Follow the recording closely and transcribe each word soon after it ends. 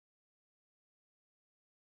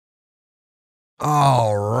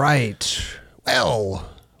All right. Well,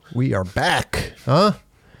 we are back, huh?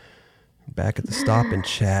 Back at the Stop and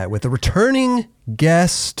Chat with a returning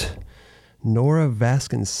guest, Nora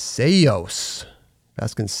Vasconcellos.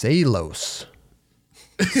 Vasconcellos.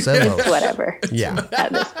 Whatever. Yeah.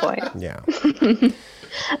 At this point. Yeah.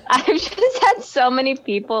 I've just had so many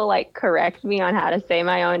people like correct me on how to say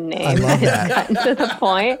my own name. I love that. It's gotten to the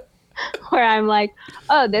point where I'm like,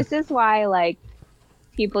 oh, this is why like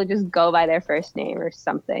people just go by their first name or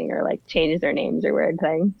something, or like change their names or weird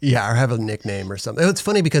things. Yeah, or have a nickname or something. It's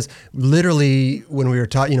funny because literally when we were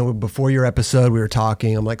talking, before your episode, we were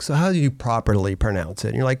talking. I'm like, so how do you properly pronounce it?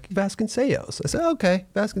 And you're like, Vasconcellos. I said, okay,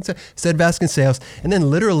 Vasconcellos. Said Vasconcellos. And then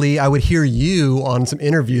literally I would hear you on some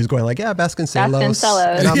interviews going like, yeah, Vasconcellos.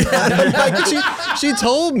 Vasconcellos. And I'm like, she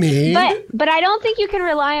told me. But I don't think you can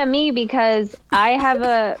rely on me because I have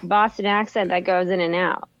a Boston accent that goes in and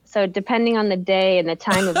out. So depending on the day and the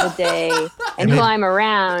time of the day and who I'm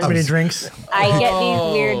around, how many drinks? I get these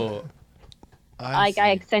weird, I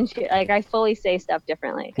accentuate, like I fully say stuff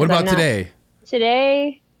differently. What about today?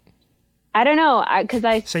 Today, I don't know,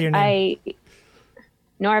 because Say your name.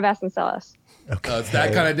 Nora Vasconcellos. Okay. It's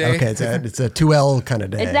that kind of day? Okay, it's a 2L kind of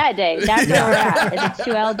day. It's that day. That's where we're at. It's a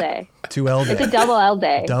 2L day. 2L day. It's a double L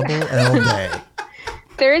day. Double L day.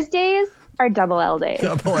 Thursdays are double L days.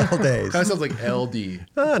 Double L days. That sounds like LD.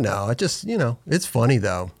 Oh, no, it just, it's funny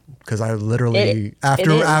though. Because I literally, It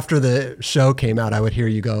is. after the show came out, I would hear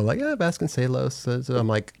you go like, yeah, Vasconcellos. So I'm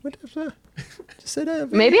like, what is that? Just said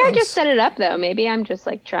that. Maybe I just set it up though. Maybe I'm just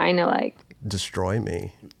like trying to like. Destroy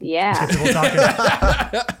me. Yeah.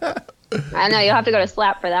 I know, you'll have to go to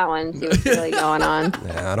Slap for that one, see what's really going on.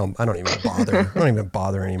 Yeah, I don't even bother. I don't even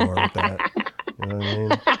bother anymore with that. You know what I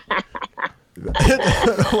mean?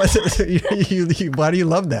 Why do you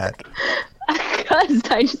love that? Because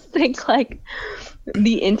I just think like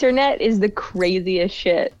the internet is the craziest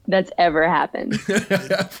shit that's ever happened.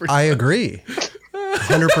 I agree.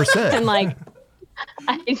 100%. And like,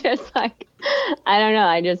 I just like, I don't know.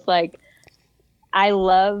 I just like, I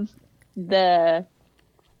love the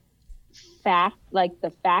fact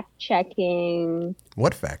checking.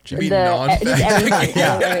 What fact check? You mean non-fact everything.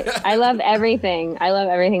 Yeah. I love everything. I love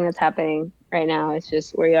everything that's happening right now. It's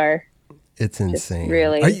just, we are. It's insane.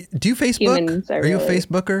 Really. Do you Facebook? Are you a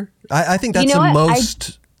Facebooker? I think that's the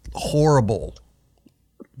most horrible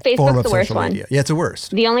Facebook's form of the worst social one. media. Yeah, it's the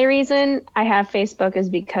worst. The only reason I have Facebook is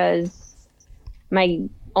because my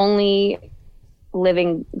only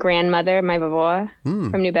living grandmother, my vavoa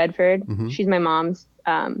from New Bedford, she's my mom's,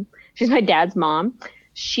 she's my dad's mom.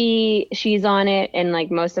 She's on it, and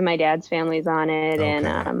like most of my dad's family's on it. Okay.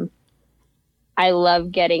 And I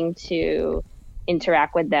love getting to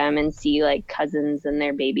interact with them and see like cousins and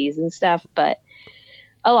their babies and stuff. But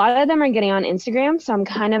a lot of them are getting on Instagram. So I'm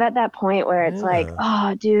kind of at that point where it's like,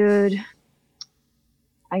 oh, dude,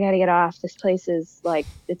 I got to get off. This place is like,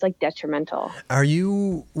 it's like detrimental.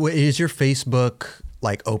 Is your Facebook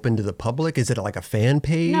like open to the public? Is it like a fan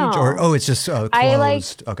page? No. Or, it's just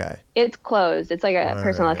closed? Okay. It's closed. It's like a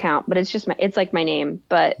personal account, but it's just it's like my name.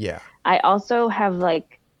 But yeah, I also have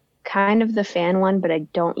like kind of the fan one, but I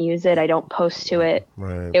don't use it. I don't post to it.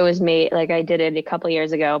 Right. It was made, like I did it a couple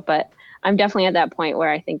years ago, but I'm definitely at that point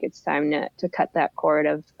where I think it's time to cut that cord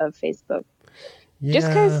of Facebook. Yeah. Just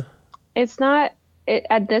because it's not,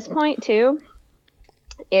 at this point too,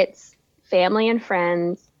 it's family and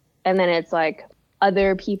friends, and then it's like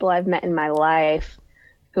other people I've met in my life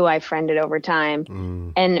who I've friended over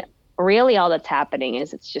time. And really all that's happening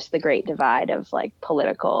is it's just the great divide of like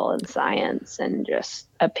political and science and just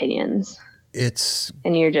opinions.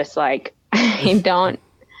 And you're just like,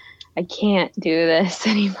 I can't do this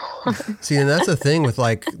anymore. See, and that's the thing with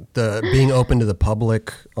like the being open to the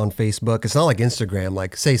public on Facebook. It's not like Instagram.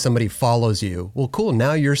 Like, say somebody follows you. Well, cool.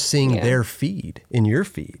 Now you're seeing their feed in your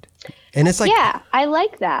feed. And it's like, yeah, I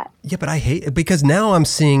like that. Yeah, but I hate it because now I'm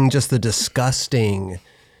seeing just the disgusting,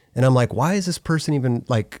 and I'm like, why is this person even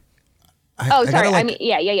like? I mean,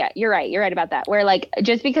 yeah. You're right about that. Where like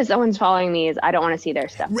just because someone's following me is I don't want to see their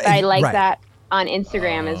stuff. But I like that on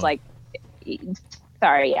Instagram is like.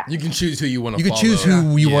 Sorry, yeah. You can choose who you want to follow. You can choose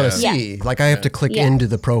who you want to see. Yeah. Like I have to click into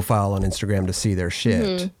the profile on Instagram to see their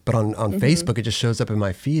shit. But on Facebook, it just shows up in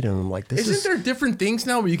my feed and I'm like, Isn't there different things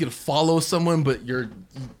now where you can follow someone, but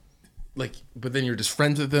but then you're just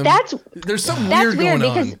friends with them? There's something weird going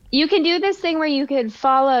on. Because you can do this thing where you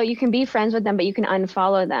can be friends with them, but you can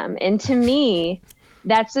unfollow them. And to me,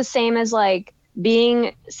 that's the same as like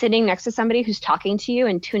being sitting next to somebody who's talking to you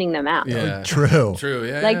and tuning them out. Yeah. True.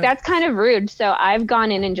 Yeah. Like that's kind of rude. So I've gone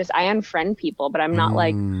in and I unfriend people, but I'm not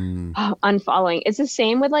like unfollowing. It's the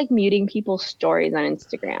same with like muting people's stories on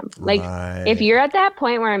Instagram. Like if you're at that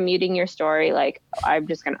point where I'm muting your story, like I'm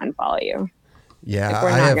just going to unfollow you. Yeah, like,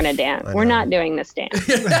 we're not going to dance. We're not doing this dance.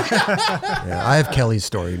 Yeah, I have Kelly's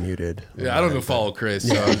story muted. Yeah, I don't even follow Chris.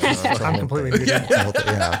 So I'm completely muted.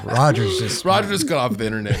 Yeah, Roger just got off the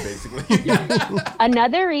internet, basically.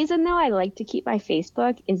 Another reason, though, I like to keep my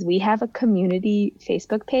Facebook is we have a community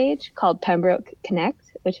Facebook page called Pembroke Connect,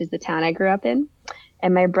 which is the town I grew up in.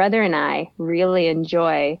 And my brother and I really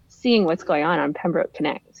enjoy seeing what's going on Pembroke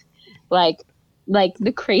Connect. Like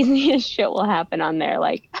the craziest shit will happen on there.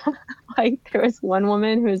 Like there was one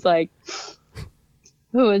woman who was like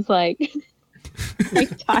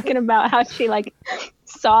talking about how she like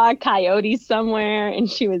saw a coyote somewhere and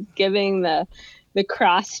she was giving the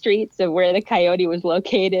cross streets of where the coyote was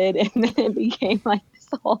located, and then it became like this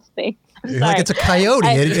whole thing. Like it's a coyote.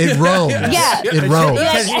 It roams. Yeah, it roams.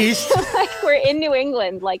 Like we're in New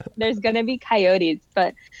England. Like there's gonna be coyotes,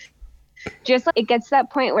 but just like it gets to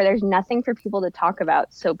that point where there's nothing for people to talk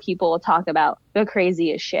about, so people will talk about the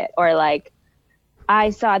craziest shit. Or like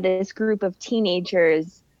I saw this group of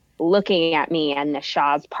teenagers looking at me in the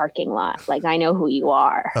Shaw's parking lot, like I know who you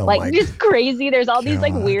are. Just crazy. There's all these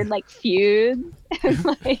like weird like feuds, and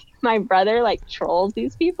like my brother like trolls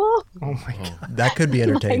these people. Oh my god, that could be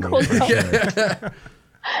entertaining. And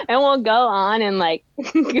we'll go on and like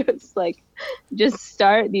just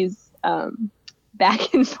start these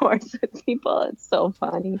back and forth with people. It's so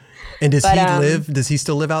funny. And does he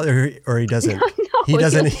still live out there, or he doesn't? No, he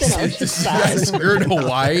doesn't. We're in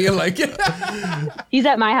Hawaii. Like he's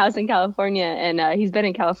at my house in California, and he's been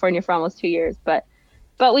in California for almost 2 years. But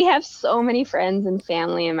we have so many friends and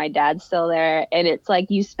family, and my dad's still there. And it's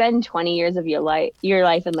like you spend 20 years of your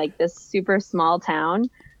life in like this super small town.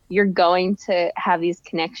 You're going to have these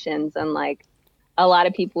connections, and like a lot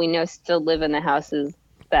of people we know still live in the houses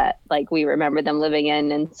that like we remember them living in.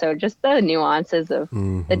 And so just the nuances of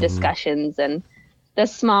the discussions and the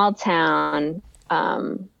small town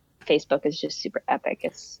Facebook is just super epic.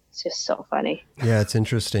 It's just so funny. Yeah, it's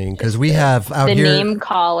interesting because we have out the here name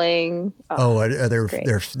calling.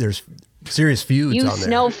 There's serious feuds you on there.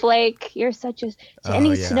 Snowflake, you're such a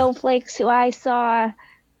snowflakes who I saw.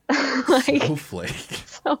 Snowflake.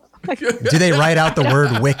 Do they write out the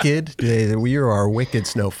word wicked? We are a wicked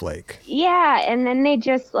snowflake. Yeah, and then they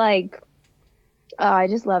just like, I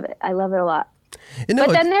just love it. I love it a lot.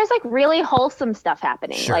 But then there's like really wholesome stuff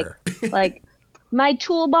happening. Sure. Like my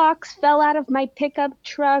toolbox fell out of my pickup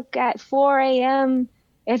truck at 4 a.m.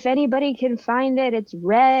 If anybody can find it, it's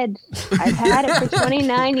red. I've had it for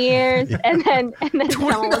 29 years. And then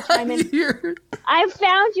someone will chime in, I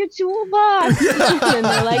found your toolbox. And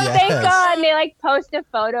they're like, thank God. And they like post a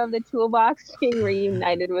photo of the toolbox being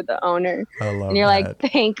reunited with the owner. I love and you're that.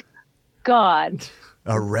 like, thank God.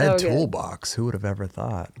 A red toolbox. Who would have ever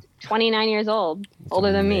thought? 29 years old.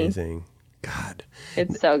 Older than me. Amazing. God.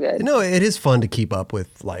 It's so good. No, it is fun to keep up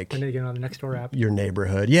with like when they get on the Nextdoor app. Your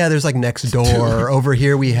neighborhood. Yeah, there's like Nextdoor. Over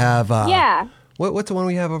here we have yeah. What's the one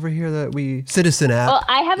we have over here that we Citizen app? Well,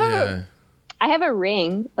 I have a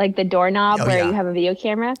Ring, like the doorknob where you have a video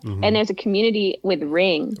camera, and there's a community with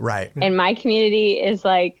Ring. Right. And my community is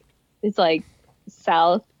like it's like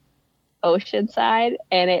South Oceanside,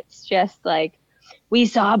 and it's just like we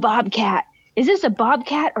saw a bobcat. Is this a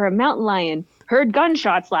bobcat or a mountain lion? Heard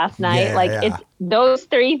gunshots last night. It's those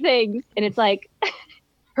three things. And it's like,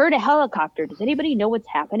 heard a helicopter. Does anybody know what's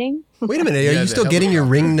happening? Wait a minute. Are you still getting your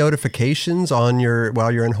Ring notifications on while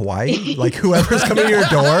you're in Hawaii? Like whoever's coming to your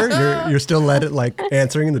door, you're still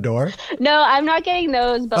answering the door? No, I'm not getting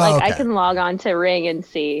those, but I can log on to Ring and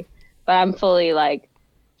see. But I'm fully like,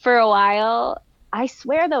 for a while, I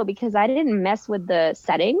swear though, because I didn't mess with the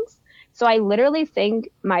settings. So I literally think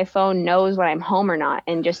my phone knows when I'm home or not.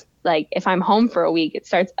 And just like, if I'm home for a week, it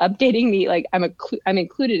starts updating me. Like I'm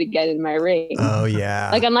included again in my Ring. Oh yeah.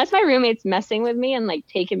 Like unless my roommate's messing with me and like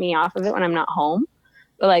taking me off of it when I'm not home.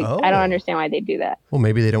 But like, I don't understand why they do that. Well,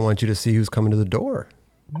 maybe they don't want you to see who's coming to the door.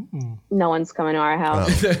 No one's coming to our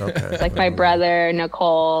house. Oh, okay. It's like my brother,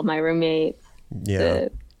 Nicole, my roommate. Yeah.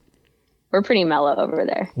 We're pretty mellow over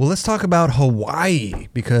there. Well, let's talk about Hawaii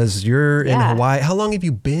because you're in Hawaii. How long have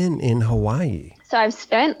you been in Hawaii? So I've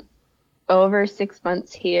spent over 6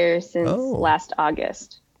 months here since last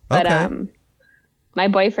August. But my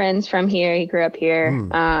boyfriend's from here. He grew up here.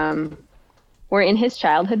 We're in his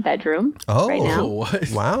childhood bedroom right now.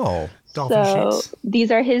 Wow. Dolphin sheets.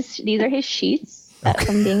 These are his sheets.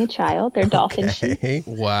 from being a child. They're dolphin sheets.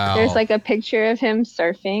 Wow. There's like a picture of him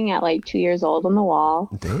surfing at like 2 years old on the wall.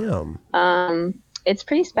 Damn. It's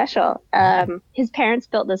pretty special. His parents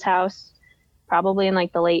built this house probably in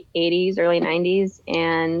like the late 80s, early 90s.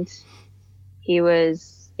 And he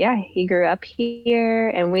grew up here,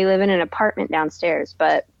 and we live in an apartment downstairs.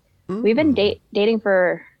 But we've been dating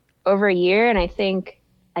for over a year, and I think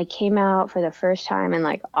I came out for the first time in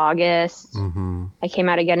like August. I came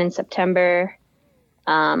out again in September.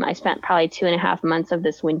 I spent probably 2.5 months of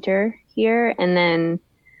this winter here, and then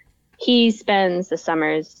he spends the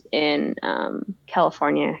summers in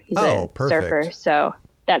California. He's a surfer, so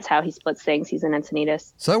that's how he splits things. He's in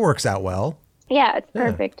Encinitas. So that works out well. Yeah, it's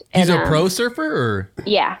perfect. He's a pro surfer, or?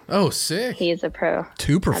 Yeah. Oh, sick. He is a pro.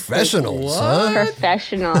 Two professionals, huh?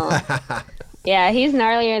 Professional. Yeah, he's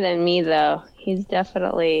gnarlier than me, though. He's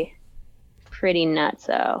definitely pretty nuts,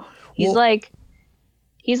 though. He's like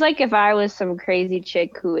if I was some crazy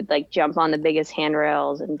chick who would like jump on the biggest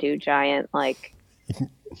handrails and do giant like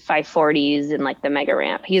 540s and like the mega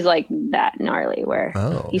ramp. He's like that gnarly where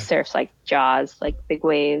he surfs like Jaws, like big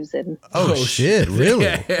waves and shit, really?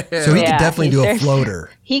 So he could definitely do a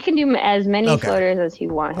floater. He can do as many floaters as he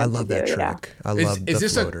wants. I love that trick. Yeah. I love the Is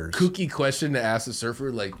this floaters. a kooky question to ask a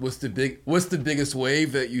surfer? Like, what's the biggest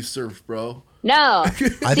wave that you surf, bro? No.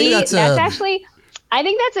 I think that's actually I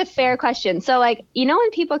think that's a fair question. So, like, you know,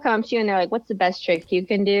 when people come up to you and they're like, what's the best trick you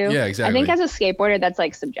can do? Yeah, exactly. I think as a skateboarder, that's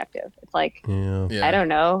like subjective. It's like, I don't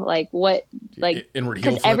know, like what, like, inward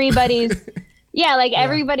heel flip. Everybody's,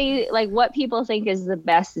 everybody, like what people think is the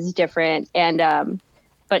best is different. And,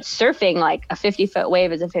 but surfing, like a 50-foot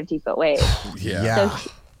wave is a 50-foot wave. Yeah.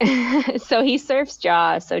 So he surfs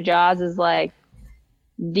Jaws. So Jaws is like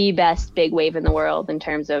the best big wave in the world in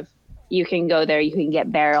terms of, you can go there, you can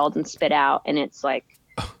get barreled and spit out, and it's like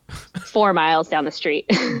 4 miles down the street.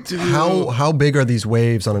 How big are these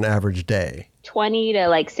waves on an average day? 20 to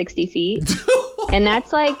like 60 feet. And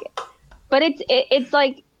that's like, but it's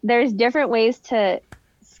like, there's different ways to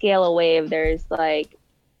scale a wave. There's like,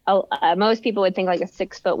 most people would think like a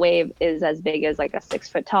 6-foot wave is as big as like a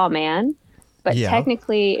 6-foot tall man. But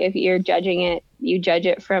technically, if you're judging it, you judge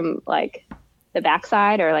it from like the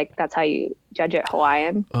backside, or like that's how you judge it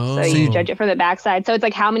Hawaiian. So you judge it from the backside. So it's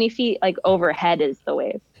like how many feet like overhead is the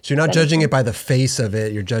wave. So you're not judging it by the face of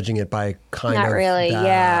it. You're judging it by kind of. Not really.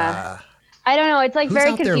 Yeah. I don't know. It's like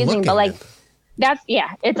very confusing, but like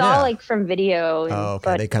it's all like from video and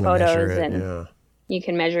they kind of measure photos, it. and you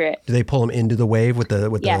can measure it. Do they pull them into the wave with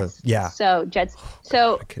the So jets.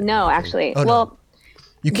 So no, actually,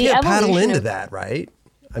 you can't paddle into that, right?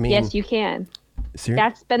 I mean, yes, you can. Seriously?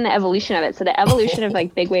 That's been the evolution of it. So the evolution of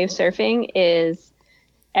like big wave surfing is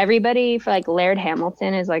everybody for like Laird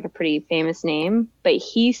Hamilton is like a pretty famous name, but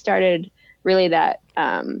he started really that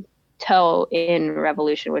toe in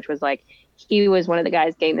revolution, which was like he was one of the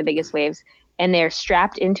guys getting the biggest waves, and they're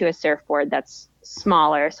strapped into a surfboard that's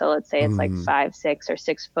smaller. So let's say it's like 5, 6, or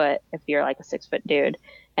 6 foot if you're like a 6-foot dude,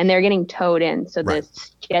 and they're getting towed in. So the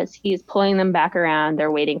jet ski is pulling them back around.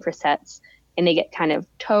 They're waiting for sets, and they get kind of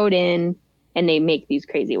towed in. And they make these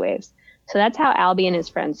crazy waves. So that's how Albie and his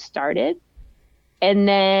friends started. And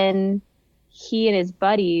then he and his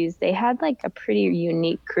buddies, they had like a pretty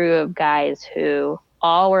unique crew of guys who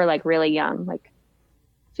all were like really young, like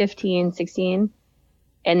 15, 16.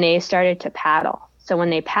 And they started to paddle. So when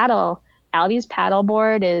they paddle, Albie's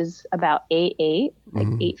paddleboard is about 8'8", like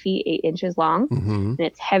 8 feet, 8 inches long. And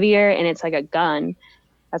it's heavier, and it's like a gun.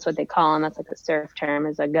 That's what they call them. That's like the surf term,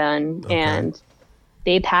 is a gun. Okay. And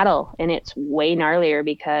they paddle, and it's way gnarlier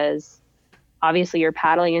because obviously you're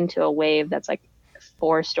paddling into a wave that's like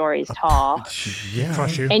 4 stories tall.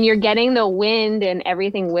 And you're getting the wind and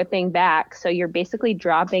everything whipping back. So you're basically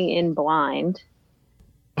dropping in blind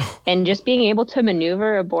and just being able to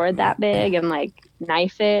maneuver a board that big and like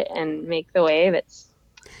knife it and make the wave.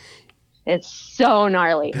 It's so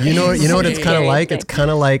gnarly. You know what it's kind of like? It's kind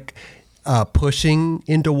of like pushing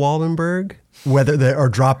into Wallenberg. Whether they are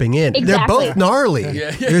dropping in, they're both gnarly.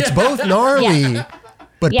 It's both gnarly,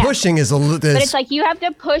 but pushing is a little. But it's like you have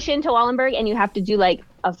to push into Wallenberg, and you have to do like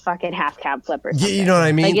a fucking half cab flip or something. You know what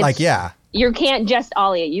I mean? Like you can't just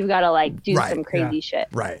ollie it. You've got to like do some crazy shit.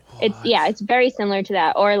 Right. It's very similar to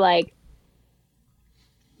that, or like,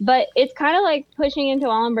 but it's kind of like pushing into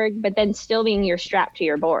Wallenberg, but then still being you're strapped to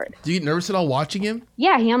your board. Do you get nervous at all watching him?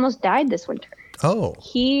 Yeah, he almost died this winter. Oh.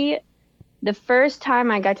 The first time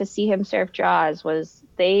I got to see him surf Jaws was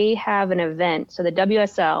they have an event. So the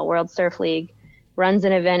WSL, World Surf League, runs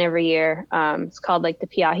an event every year. It's called like the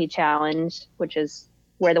Piahi Challenge, which is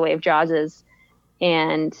where the wave Jaws is.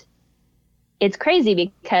 And it's crazy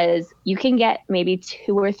because you can get maybe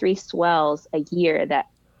 2 or 3 swells a year that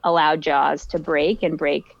allow jaws to break and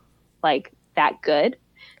break like that good.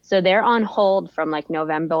 So they're on hold from like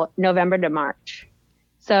November to March.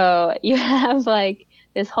 So you have like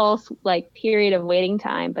this whole like period of waiting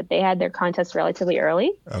time, but they had their contest relatively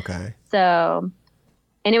early. Okay. So,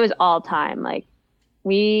 and it was all time. Like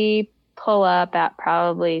we pull up at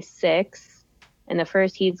probably 6 and the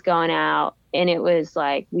first heat's going out. And it was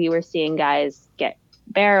like, we were seeing guys get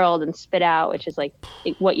barreled and spit out, which is like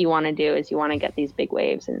what you want to do is you want to get these big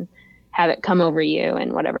waves and have it come over you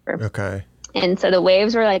and whatever. Okay. And so the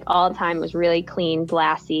waves were like all the time. It was really clean,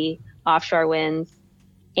 glassy, offshore winds.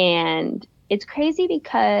 And it's crazy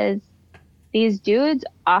because these dudes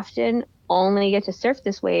often only get to surf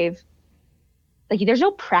this wave. Like there's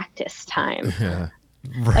no practice time. Yeah.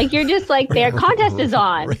 Like you're just like their contest is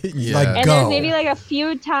on. Yeah. Like, And go. there's maybe like a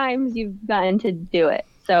few times you've gotten to do it.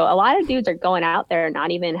 So a lot of dudes are going out there not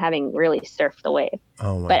even having really surfed the wave.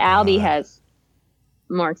 Oh my but God. Albie has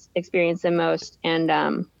more experience than most.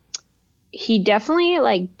 And he definitely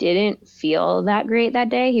like didn't feel that great that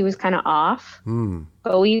day. He was kind of off.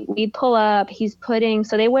 But we pull up, he's putting,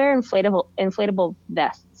 so they wear inflatable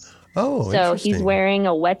vests. Oh, So interesting. he's wearing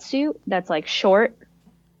a wetsuit that's like short,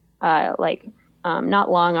 not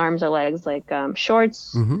long arms or legs, like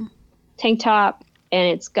shorts, tank top, and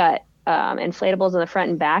it's got inflatables on the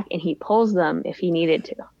front and back, and he pulls them if he needed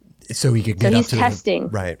to. So he could get So up he's to testing.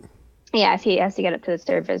 Right. Yeah, if he has to get up to the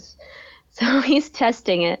surface. So he's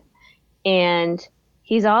testing it, and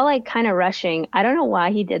he's all like kind of rushing. I don't know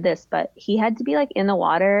why he did this, but he had to be like in the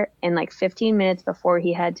water, and like 15 minutes before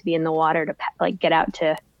he had to be in the water to like get out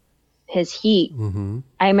to his heat.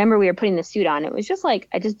 I remember we were putting the suit on. It was just like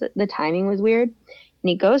the timing was weird, and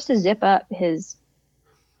he goes to zip up his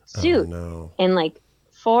suit, and like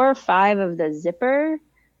 4 or 5 of the zipper,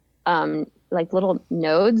 like little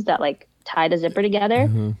nodes that like tie the zipper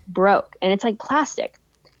together, broke, and it's like plastic.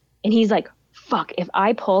 And he's like, "Fuck! If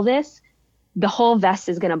I pull this, the whole vest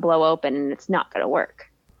is gonna blow open, and it's not gonna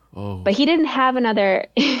work." Oh. But he didn't have another.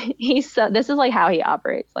 This is like how he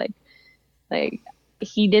operates. Like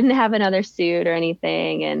he didn't have another suit or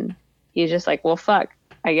anything, and he's just like, "Well, fuck.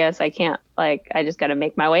 I guess I can't. Like, I just got to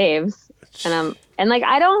make my waves." And like,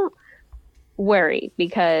 I don't worry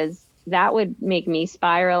because that would make me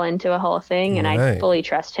spiral into a whole thing, and I fully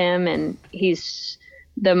trust him, and he's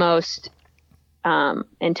the most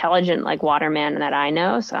intelligent like waterman that I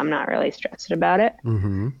know, so I'm not really stressed about it.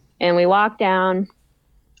 And we walk down.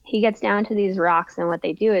 He gets down to these rocks, and what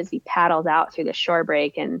they do is he paddles out through the shore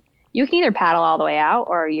break, and you can either paddle all the way out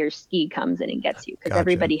or your ski comes in and gets you, because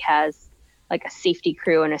everybody has like a safety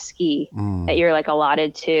crew and a ski that you're like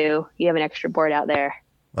allotted to. You have an extra board out there.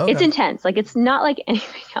 It's intense. Like it's not like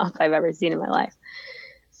anything else I've ever seen in my life.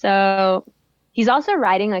 So he's also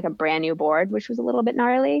riding like a brand new board, which was a little bit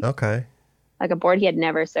gnarly. Okay. Like a board he had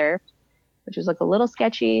never surfed, which was like a little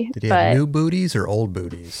sketchy. Did he have new booties or old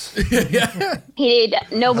booties? He did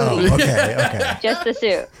no booties. Okay. Just the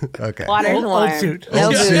suit. Okay. Water's warm. Old suit.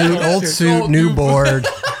 No booties. Old suit, new board.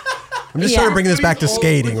 I'm just trying to bring this back to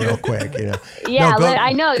skating real quick, you know. Yeah,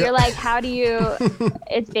 I know. You're like, how do you?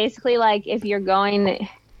 It's basically like if you're going.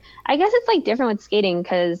 I guess it's like different with skating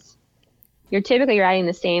because you're typically riding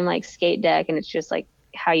the same like skate deck, and it's just like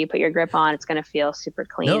how you put your grip on. It's gonna feel super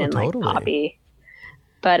clean and like poppy.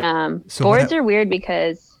 But boards are weird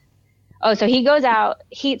because so he goes out,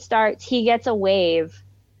 heat starts, he gets a wave,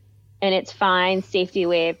 and it's fine, safety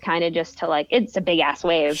wave, kind of just to like, it's a big ass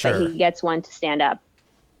wave, but he gets one to stand up.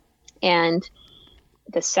 And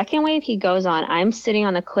the second wave he goes on, I'm sitting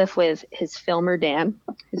on the cliff with his filmer, Dan,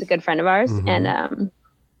 who's a good friend of ours. And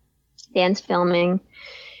Dan's filming.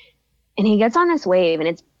 And he gets on this wave, and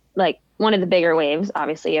it's like one of the bigger waves,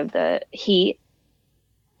 obviously, of the heat.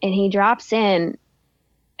 And he drops in,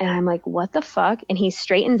 and I'm like, what the fuck? And he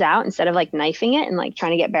straightens out instead of like knifing it and like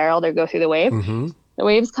trying to get barreled or go through the wave. The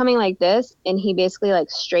wave's coming like this, and he basically like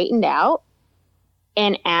straightened out.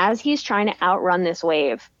 And as he's trying to outrun this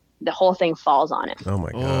wave, the whole thing falls on him. Oh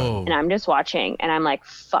my God. And I'm just watching, and I'm like,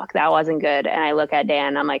 fuck, that wasn't good. And I look at Dan,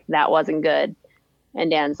 and I'm like, that wasn't good. And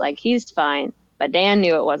Dan's like, he's fine. But Dan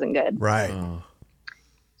knew it wasn't good. Right.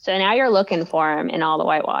 So now you're looking for him in all the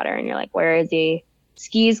white water, and you're like, where is he?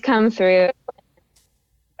 Skis come through.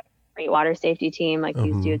 Great water safety team. Like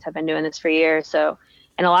these dudes have been doing this for years. So,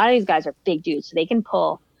 and a lot of these guys are big dudes, so they can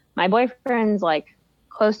pull. My boyfriend's like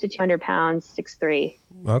close to 200 pounds, 6'3".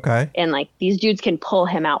 Okay. And like these dudes can pull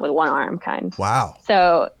him out with one arm kind. Wow.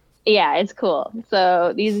 So yeah, it's cool.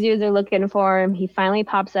 So these dudes are looking for him. He finally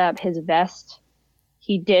pops up his vest.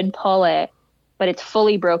 He did pull it, but it's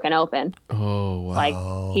fully broken open. Oh, wow. Like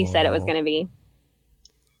he said it was going to be.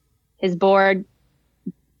 His board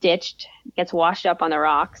ditched, gets washed up on the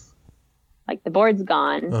rocks. Like the board's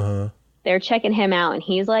gone. They're checking him out, and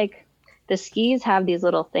he's like, the skis have these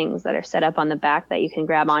little things that are set up on the back that you can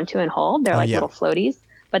grab onto and hold. They're little floaties,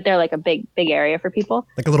 but they're like a big area for people.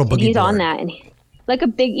 Like a little boogie and he's board. on that, and like a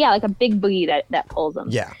big boogie that pulls him.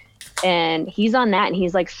 Yeah. And he's on that, and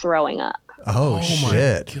he's like throwing up. Oh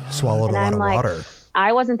shit! Swallowed a lot of water.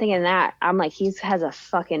 I wasn't thinking that. I'm like, he has a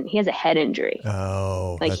head injury.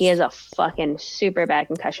 Oh. Like he has a fucking super bad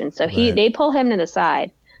concussion. So they pull him to the side.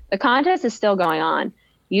 The contest is still going on.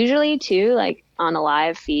 Usually too, like on a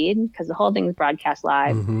live feed, because the whole thing is broadcast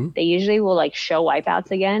live, they usually will like show wipeouts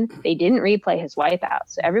again. They didn't replay his wipeout.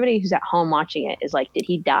 So everybody who's at home watching it is like, did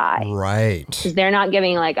he die? Right. Because they're not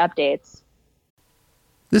giving like updates.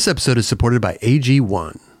 This episode is supported by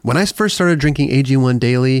AG1. When I first started drinking AG1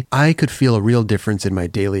 daily, I could feel a real difference in my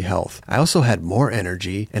daily health. I also had more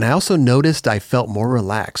energy, and I also noticed I felt more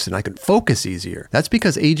relaxed and I could focus easier. That's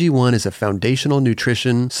because AG1 is a foundational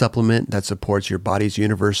nutrition supplement that supports your body's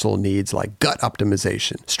universal needs like gut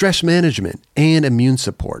optimization, stress management, and immune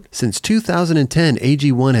support. Since 2010,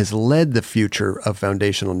 AG1 has led the future of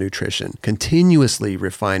foundational nutrition, continuously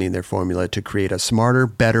refining their formula to create a smarter,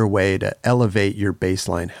 better way to elevate your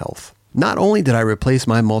baseline health. Not only did I replace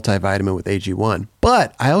my multivitamin with AG1,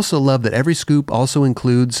 but I also love that every scoop also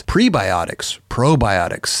includes prebiotics,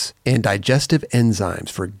 probiotics, and digestive enzymes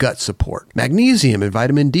for gut support, magnesium and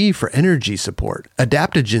vitamin D for energy support,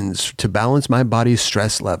 adaptogens to balance my body's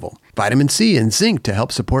stress level, vitamin C and zinc to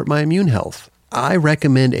help support my immune health. I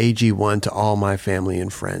recommend AG1 to all my family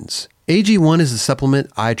and friends. AG1 is a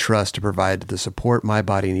supplement I trust to provide the support my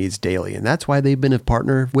body needs daily, and that's why they've been a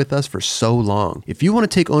partner with us for so long. If you want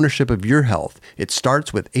to take ownership of your health, it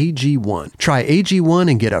starts with AG1. Try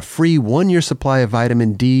AG1 and get a free 1-year supply of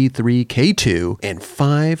vitamin D3K2 and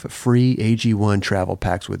 5 free AG1 travel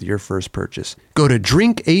packs with your first purchase. Go to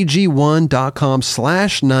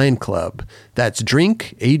drinkag1.com/9club. That's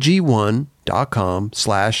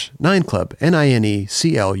drinkag1.com/9club,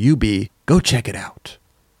 NINECLUB. Go check it out.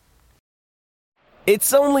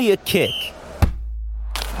 It's only a kick,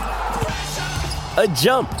 a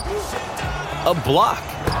jump, a block.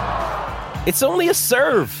 It's only a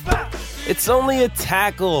serve. It's only a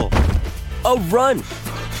tackle, a run.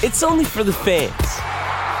 It's only for the fans.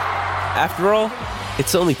 After all,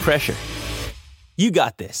 it's only pressure. You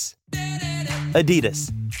got this.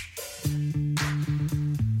 Adidas.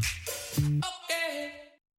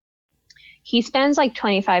 He spends like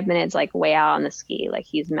 25 minutes like way out on the ski, like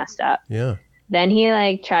he's messed up. Yeah. Then he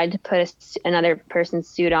like tried to put another person's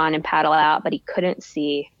suit on and paddle out, but he couldn't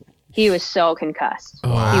see. He was so concussed.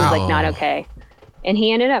 Wow. He was like not okay. And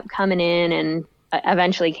he ended up coming in and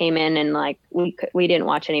eventually came in, and like we didn't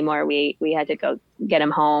watch anymore. We had to go get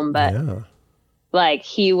him home, but like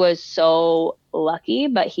he was so lucky,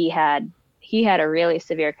 but he had a really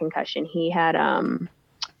severe concussion. He had to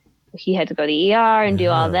go to the ER and do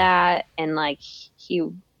all that, and like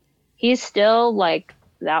he's still like,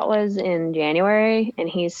 that was in January, and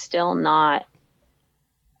he's still not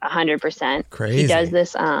 100%. Crazy. He does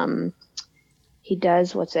this,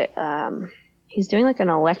 he's doing like an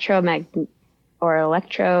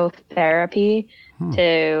electrotherapy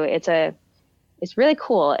it's really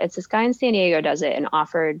cool. It's this guy in San Diego does it and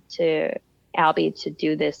offered to Albie to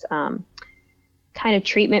do this kind of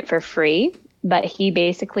treatment for free, but he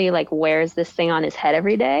basically like wears this thing on his head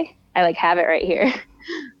every day. I like have it right here.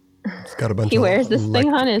 It's got a bunch he wears this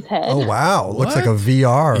thing on his head. Oh, wow. Looks like a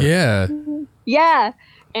VR. Yeah. Yeah.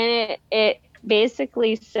 And it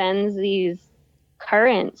basically sends these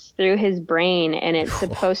currents through his brain, and it's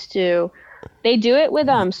supposed to, they do it with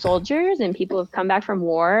soldiers and people who've come back from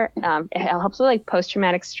war. It helps with like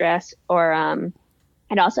post-traumatic stress, or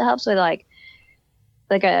it also helps with like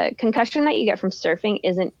a concussion that you get from surfing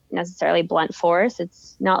isn't necessarily blunt force.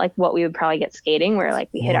 It's not like what we would probably get skating, where like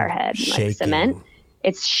we hit our head in like cement.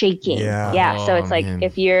 It's shaking. Yeah. So it's like,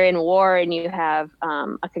 if you're in war and you have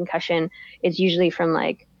a concussion, it's usually from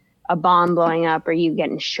like a bomb blowing up or you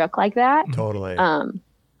getting shook like that. Totally.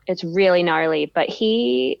 It's really gnarly, but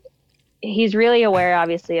he's really aware,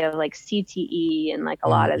 obviously, of like CTE and like a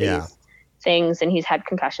lot of these things, and he's had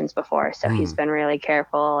concussions before, so he's been really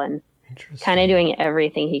careful and kind of doing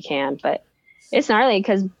everything he can. But it's gnarly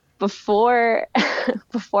because before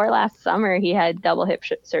last summer, he had double hip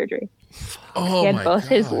surgery. He had both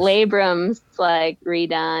his labrums like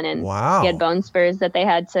redone, and he had bone spurs that they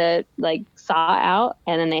had to like saw out,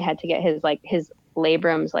 and then they had to get his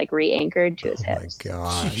labrums like re-anchored to his hips. Oh my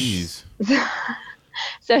gosh. Jeez.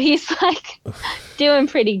 So he's like doing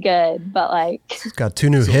pretty good, but like he's got 2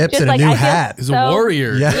 new hips and a like, new I feel hat. He's a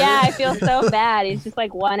warrior. Yeah, I feel so bad. He's just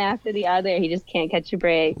like one after the other. He just can't catch a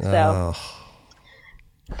break. So,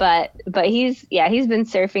 but he's been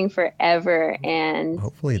surfing forever, and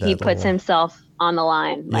hopefully he puts himself on the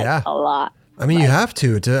line like a lot. I mean, you have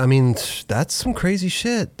to. I mean, that's some crazy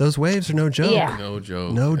shit. Those waves are no joke. Yeah. No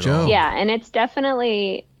joke. No joke. Yeah, and it's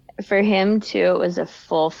definitely for him too. It was a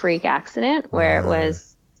full freak accident where it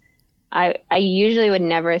was. I usually would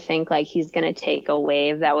never think like he's gonna take a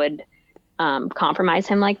wave that would compromise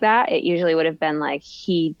him like that. It usually would have been like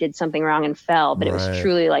he did something wrong and fell, but it was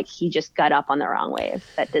truly like he just got up on the wrong wave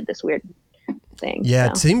that did this weird thing. Yeah,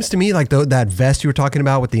 so. It seems to me like that vest you were talking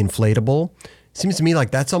about with the inflatable. Seems to me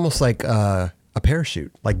like that's almost like a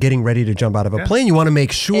parachute, like getting ready to jump out of a plane. You want to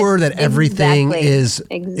make sure that everything is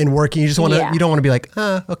in working. You just want to, you don't want to be like,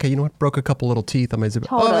 okay, you know what, broke a couple little teeth on my zip.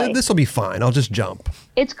 Oh, this will be fine. I'll just jump.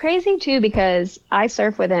 It's crazy too, because I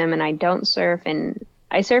surf with him and I don't surf, and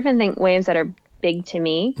I surf and think waves that are big to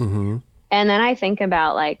me. Mm-hmm. And then I think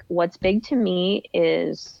about like what's big to me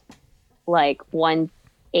is like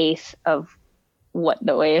 1/8 of what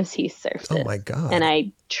the waves he surfs Oh my God. And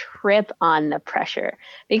I trip on the pressure,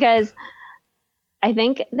 because I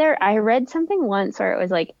think I read something once where it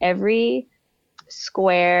was like every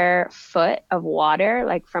square foot of water,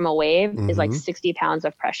 like from a wave, is like 60 pounds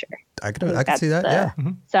of pressure. I can see that. Yeah.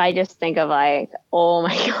 So I just think of like, oh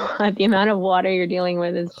my God, the amount of water you're dealing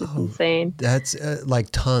with is just insane. That's like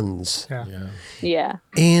tons. Yeah.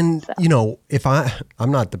 And you know, if I'm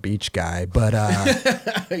not the beach guy, but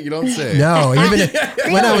you don't say. No, even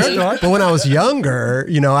when I was younger,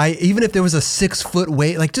 you know, even if there was a 6-foot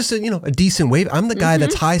wave, like just a decent wave, I'm the guy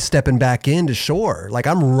that's high stepping back into shore. Like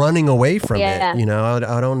I'm running away from it. You know,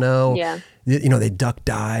 I don't know. Yeah. You know, they duck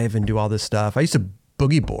dive and do all this stuff. I used to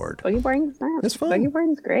boogie board. Boogie boarding is nice. It's fun. Boogie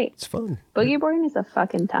boarding is great. It's fun. Boogie boarding is a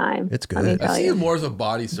fucking time. It's good. I see him more as a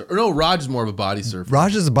body surfer. No, Raj is more of a body surfer.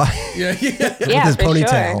 Raj is a body. Yeah. With his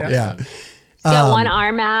ponytail. Sure. Yeah. He's got one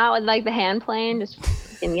arm out with like the hand plane, just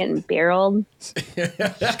fucking getting barreled.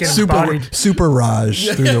 Super Raj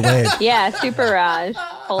through the wave. Yeah, Super Raj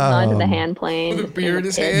holding on to the hand plane. With a beer in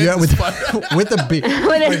his hand. Yeah, with the beer.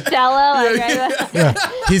 With a Stella, like yeah.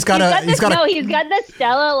 He's got the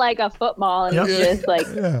Stella like a football, and he's just like.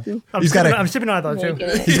 Yeah. I'm sipping on it though too.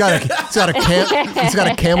 He's got a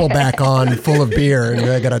Camelback on full of beer, and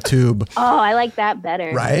I got a tube. Oh, I like that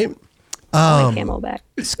better. Right. Camelback.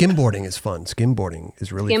 Skimboarding is fun. Skimboarding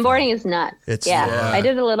is really fun. Skimboarding is nuts. I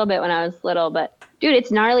did a little bit when I was little, but dude,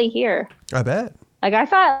 it's gnarly here. I bet. Like I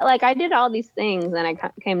thought, like I did all these things, and I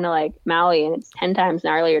came to like Maui, and it's 10 times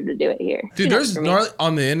gnarlier to do it here. Dude, there's gnarly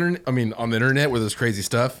on the internet. I mean, on the internet where there's crazy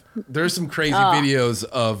stuff. There's some crazy videos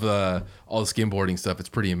of all the skimboarding stuff. It's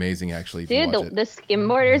pretty amazing, actually. Dude, the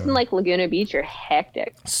skimboarders in like Laguna Beach are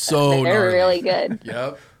hectic. So they're gnarly. really good.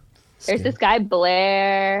 Yep. There's this guy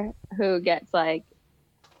Blair who gets like,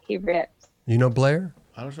 he rips. You know Blair?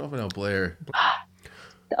 I don't know if I know Blair.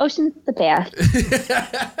 The ocean's the best.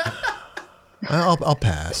 I'll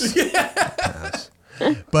pass.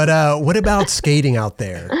 But what about skating out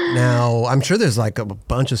there? Now, I'm sure there's like a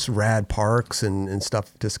bunch of rad parks and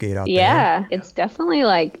stuff to skate out there. Yeah, it's definitely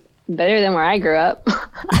like better than where I grew up.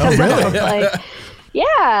 Oh, really? Yeah,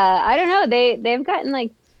 I don't know. They've gotten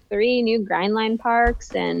like 3 new grind line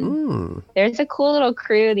parks, and there's a cool little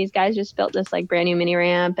crew. These guys just built this like brand new mini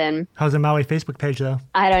ramp. And how's the Maui Facebook page though?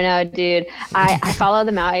 I don't know, dude. I follow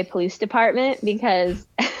the Maui Police Department because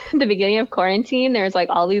at the beginning of quarantine, there's like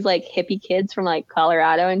all these like hippie kids from like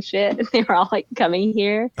Colorado and shit. And they were all like coming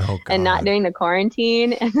here and not doing the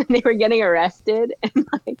quarantine, and then they were getting arrested, and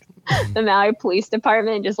like the Maui Police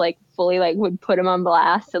Department just like fully like would put them on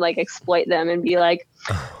blast to like exploit them and be like,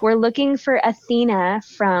 we're looking for Athena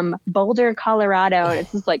from Boulder, Colorado, and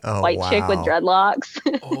it's this like white chick with dreadlocks.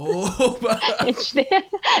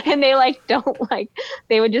 And they like don't like,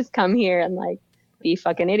 they would just come here and like be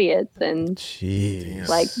fucking idiots and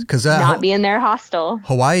like not be in their hostel.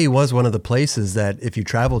 Hawaii was one of the places that if you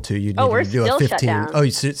travel to, you'd need to do a 15. Shut down. Oh,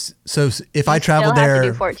 so if I traveled there, have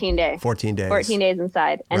to do 14 days. 14 days. 14 days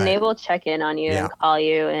inside, and they will check in on you and call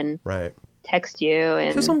you and text you.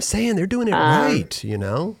 And that's what I'm saying. They're doing it right. You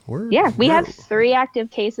know, we have 3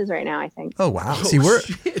 active cases right now, I think. Oh wow! See,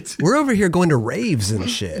 we're over here going to raves and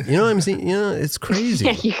shit. You know what I'm saying? You know, it's crazy.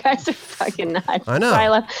 Yeah, you guys are fucking nuts. I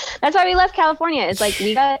know. That's why we left California. It's like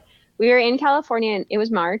we were in California, and it was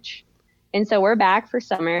March, and so we're back for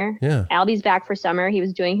summer. Yeah. Albie's back for summer. He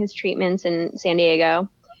was doing his treatments in San Diego,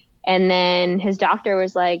 and then his doctor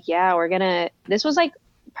was like, "Yeah, this was like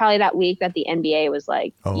probably that week that the NBA was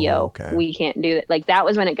like, we can't do it. Like that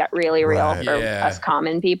was when it got really real for us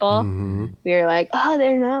common people. We were like, oh,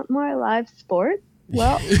 they're not more live sports.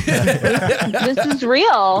 Well, this is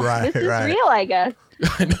real. This is real, I guess.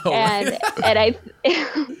 I know. And I,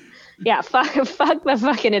 fuck the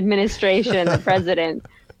fucking administration, the president.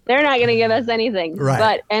 They're not going to give us anything.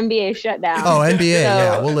 But NBA shut down. Oh,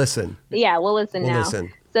 NBA. We'll listen. Yeah, we'll listen now.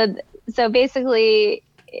 So basically,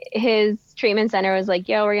 his treatment center was like,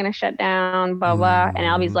 yo, we're going to shut down, blah, blah. And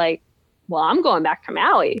Albie's like, well, I'm going back to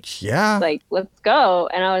Maui. Yeah. Like, let's go.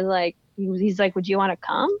 And I was like, he's like, would you want to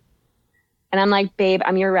come? And I'm like, babe,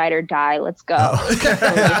 I'm your ride or die. Let's go. So went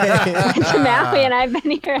to Maui, and I've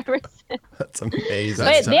been here ever since. That's amazing.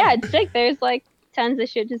 But yeah, it's sick. There's like tons of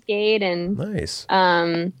shit to skate, and nice.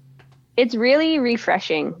 It's really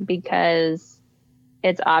refreshing because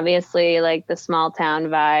it's obviously like the small town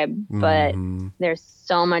vibe, but there's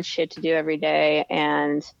so much shit to do every day.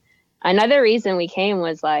 And another reason we came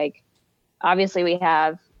was like, obviously we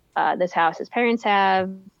have this house his parents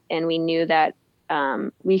have, and we knew that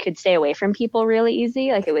we could stay away from people really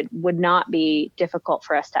easy. Like it would not be difficult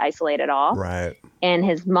for us to isolate at all. Right. And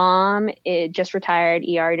his mom is just retired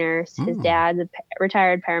ER nurse. His dad's a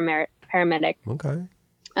retired paramedic. Okay.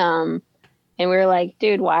 And we were like,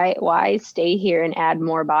 dude, why stay here and add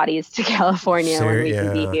more bodies to California when we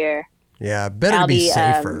can be here? Yeah, better be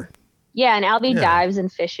safer. And Albie dives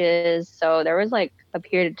and fishes. So there was like a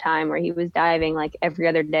period of time where he was diving like every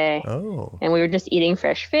other day. Oh. And we were just eating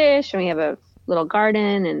fresh fish, and we have a little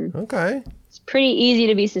garden, and it's pretty easy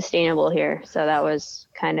to be sustainable here. So that was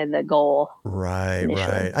kind of the goal. Right, initially.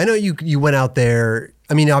 right. I know you went out there.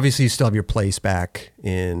 I mean, obviously you still have your place back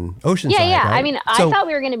in Oceanside. Yeah. Right? I mean,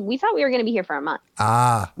 we thought we were gonna be here for a month.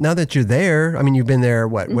 Now that you're there, I mean, you've been there,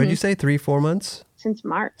 what did you say, 3-4 months? Since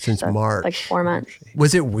March. March. Like 4 months.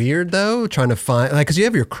 Was it weird though, trying to find, like, because you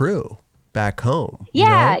have your crew back home?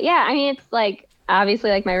 Yeah. I mean, it's like, obviously,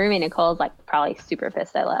 like my roommate Nicole's like probably super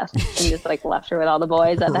pissed I left and just like left her with all the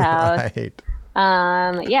boys at the house. Right.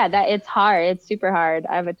 That it's hard. It's super hard.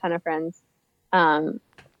 I have a ton of friends,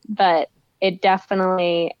 but it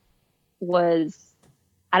definitely was.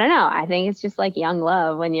 I don't know. I think it's just like young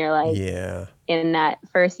love when you're like in that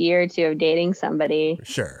first year or two of dating somebody.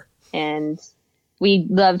 Sure. And we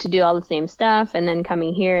love to do all the same stuff, and then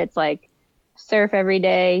coming here, it's like surf every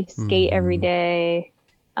day, skate every day.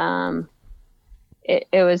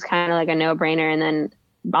 It was kind of like a no-brainer, and then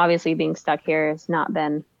obviously being stuck here has not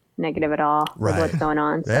been negative at all with what's going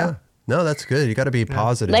on. So. Yeah, no, that's good. You got to be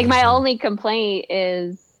positive. Like my only complaint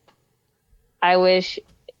is I wish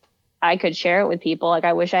I could share it with people. Like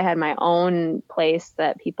I wish I had my own place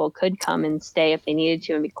that people could come and stay if they needed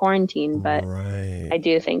to and be quarantined. But I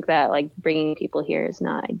do think that like bringing people here is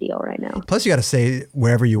not ideal right now. Plus you got to stay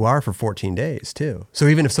wherever you are for 14 days too. So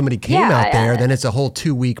even if somebody came out there, then it's a whole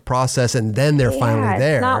 2-week process, and then they're finally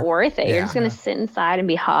there. It's not worth it. You're just going to sit inside and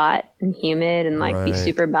be hot and humid and like be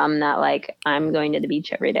super bummed that like I'm going to the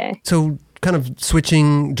beach every day. So kind of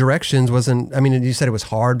switching directions wasn't, I mean, you said it was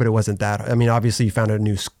hard, but it wasn't that. I mean, obviously you found a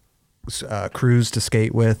new crews to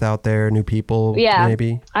skate with out there, new people.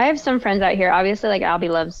 Maybe I have some friends out here. Obviously, like Albie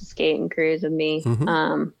loves to skate and cruise with me.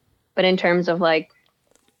 But in terms of like,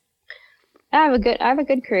 I have a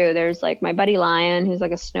good crew. There's like my buddy Lion, who's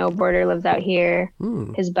like a snowboarder, lives out here.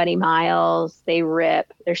 His buddy Miles, they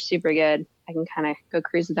rip. They're super good. I can kind of go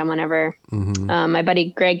cruise with them whenever. My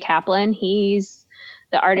buddy Greg Kaplan, he's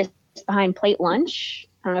the artist behind Plate Lunch.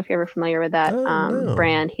 I don't know if you're ever familiar with that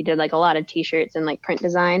brand. He did like a lot of t-shirts and like print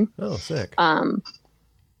design. Oh, sick.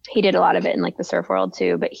 He did a lot of it in like the surf world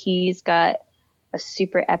too, but he's got a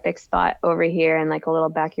super epic spot over here and like a little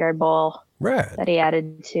backyard bowl that he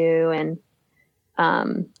added to.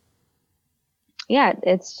 And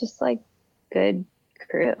it's just like good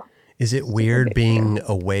crew. Is it weird being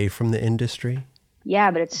away from the industry?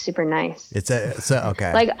 Yeah, but it's super nice. It's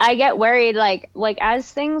okay. Like I get worried like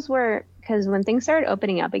as things were, because when things started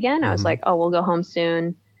opening up again, I was like, oh, we'll go home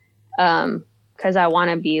soon. Because I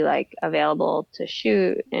want to be like available to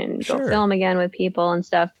shoot and go film again with people and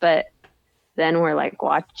stuff. But then we're like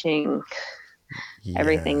watching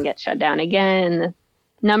everything get shut down again.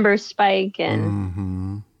 The numbers spike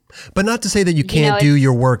and. But not to say that you can't do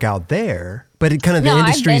your work out there, but it kind of the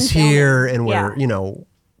industry's here and we're,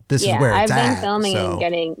 this is where it's at. I've been filming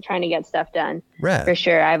and trying to get stuff done for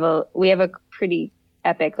sure. We have a pretty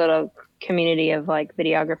epic little community of like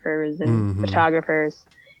videographers and photographers,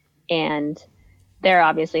 and they're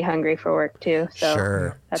obviously hungry for work too.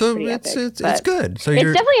 So that's it's good. So it's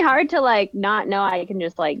definitely hard to like not know I can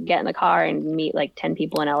just like get in the car and meet like 10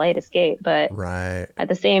 people in LA to skate, but at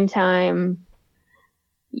the same time,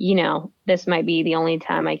 this might be the only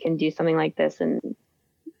time I can do something like this, and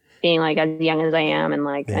being like as young as I am and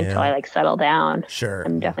like until I like settle down. Sure.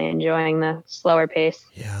 I'm definitely enjoying the slower pace.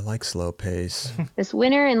 Yeah, I like slow pace. This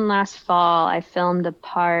winter and last fall, I filmed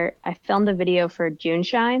a video for June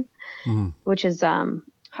Shine, which is a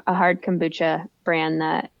hard kombucha brand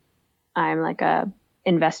that I'm like a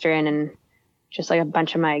investor in, and just like a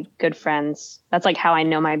bunch of my good friends. That's like how I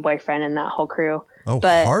know my boyfriend and that whole crew. Oh,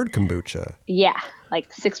 but hard kombucha. Yeah,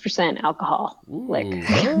 like 6% alcohol.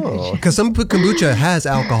 Because some kombucha has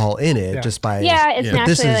alcohol in it just by it's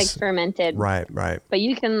naturally like fermented. Right. But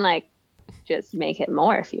you can like just make it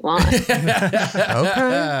more if you want. Okay.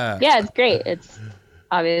 Yeah, it's great. It's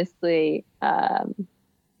obviously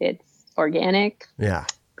it's organic. Yeah.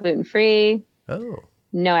 Gluten-free. Oh.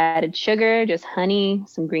 No added sugar, just honey,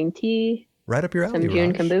 some green tea. Right up your alley. Some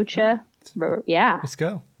June kombucha. Yeah. Let's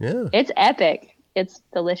go. Yeah. It's epic. It's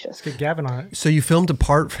delicious. Let's get Gavin on it. So you filmed a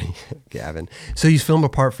part for Gavin. So you filmed a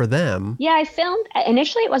part for them. Yeah, I filmed.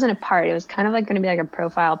 Initially, it wasn't a part. It was kind of like going to be like a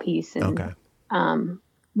profile piece. And,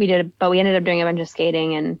 we ended up doing a bunch of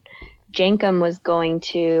skating, and Jankum was going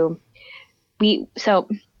to.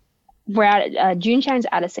 We're at June Shine's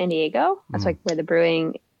out of San Diego. That's like where the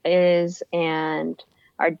brewing is, and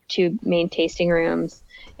our two main tasting rooms.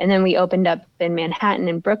 And then we opened up in Manhattan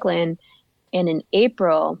and Brooklyn. And in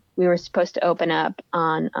April, we were supposed to open up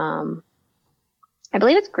on, I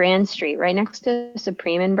believe it's Grand Street, right next to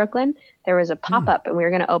Supreme in Brooklyn. There was a pop-up, and we were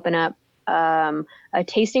going to open up a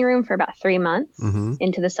tasting room for about 3 months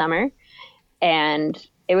into the summer. And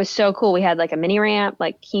it was so cool. We had like a mini ramp,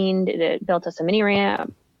 like Keen built us a mini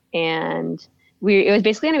ramp. And it was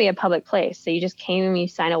basically going to be a public place. So you just came and you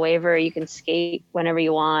sign a waiver. You can skate whenever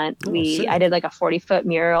you want. I did like a 40-foot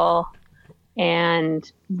mural,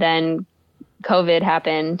 and then COVID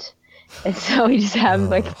happened, and so we just have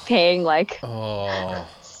like paying like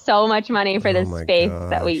so much money for this space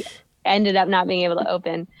that we ended up not being able to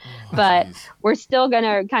open. But we're still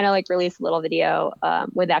gonna kind of like release a little video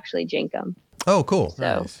with actually Jankum. Oh, cool.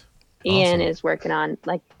 So Ian is working on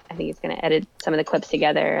like, I think he's gonna edit some of the clips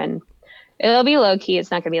together, and it'll be low key.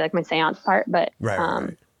 It's not gonna be like my seance part, but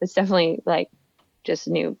it's definitely like just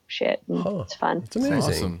new shit. It's fun. It's amazing.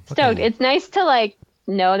 Awesome. Stoked. It's nice to like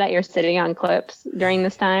know that you're sitting on clips during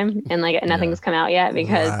this time and like nothing's come out yet,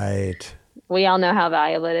 because we all know how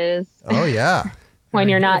valuable it is. Oh yeah. When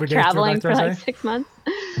you're not traveling for like 6 months.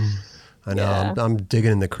 I know. Yeah. I'm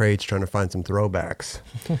digging in the crates trying to find some throwbacks.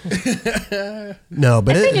 No,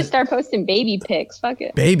 but I think just start posting baby pics. Fuck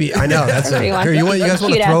it. Baby, I know. That's here. You guys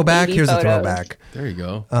want a throwback? Here's a throwback. There you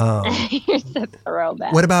go. Here's a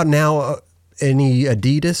throwback. What about now? Any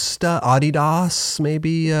Adidas stuff? Adidas,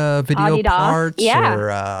 maybe video Adidas, parts? yeah.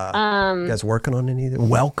 Or you guys working on anything?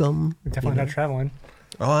 Welcome. Definitely not traveling.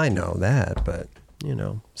 Oh, I know that, but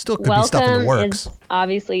still could be stuff in the works. Is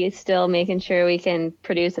obviously still making sure we can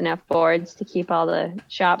produce enough boards to keep all the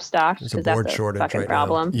shop stocked, because that's a fucking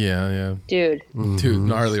problem. Yeah. Dude. Too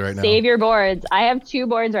gnarly right now. Save your boards. I have 2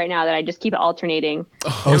 boards right now that I just keep alternating.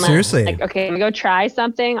 Oh, seriously? Like, okay, I'm gonna go try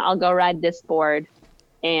something. I'll go ride this board,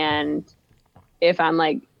 and if I'm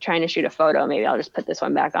like trying to shoot a photo, maybe I'll just put this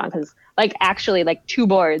one back on, because like actually like 2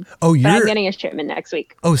 boards. Oh, but I'm getting a shipment next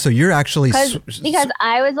week. Oh, so you're actually because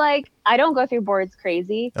I was like, I don't go through boards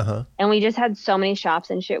crazy, and we just had so many shops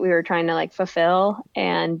and shit we were trying to like fulfill,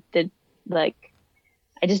 and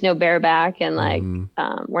I just know Bareback and like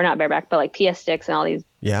we're not Bareback, but like PS Sticks and all these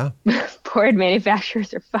board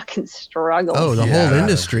manufacturers are fucking struggling. Oh, the whole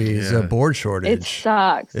industry is a board shortage. It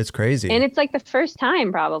sucks. It's crazy. And it's like the first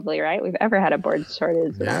time probably, right? We've ever had a board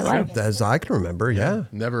shortage in our life. As I can remember,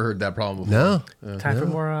 Never heard that problem before. No. Time for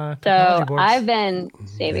more so boards. I've been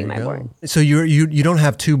saving my boards. So you don't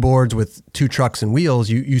have 2 boards with 2 trucks and wheels.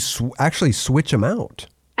 You actually switch them out.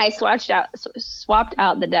 I swapped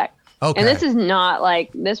out the deck. Okay. And this is not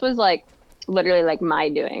like, this was like literally like my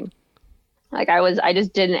doing. Like I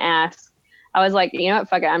just didn't ask. I was like, you know what,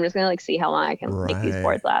 fuck it. I'm just going to like see how long I can make these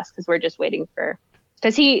boards last. Cause we're just waiting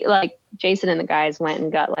cause Jason and the guys went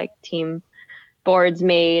and got like team boards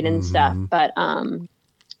made and stuff. But,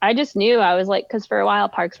 I just knew, I was like, cause for a while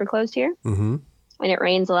parks were closed here and it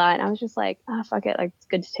rains a lot. And I was just like, fuck it. Like it's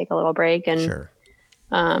good to take a little break. And,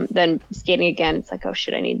 then skating again, it's like, oh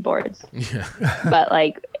shit, I need boards. Yeah. But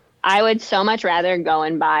like, I would so much rather go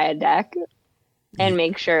and buy a deck and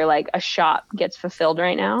make sure like a shop gets fulfilled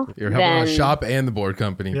right now. You're helping a shop and the board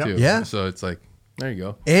company too. Yeah. So it's like, there you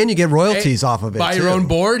go. And you get royalties off of it. Buy your own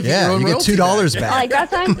board. Yeah, you get $2 back. Like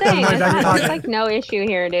that's what I'm saying. It's like no issue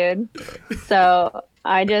here, dude. So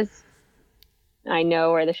I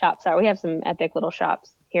know where the shops are. We have some epic little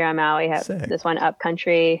shops here on Maui. We have this one Up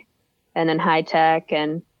Country. and then high tech,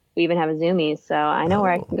 and we even have a Zoomies. So I know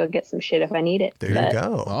where I can go get some shit if I need it. There you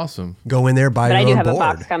go. Awesome. Go in there, buy But your I do own have board. a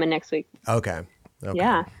box coming next week. Okay.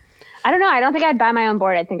 Yeah. I don't know. I don't think I'd buy my own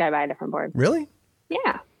board. I think I'd buy a different board. Really?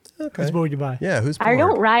 Yeah. Okay. Whose board would you buy? Yeah, who's board? I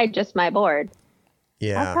don't ride just my board. I'll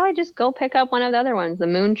Yeah. probably just go pick up one of the other ones. The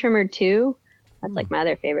Moon Trimmer 2. That's like my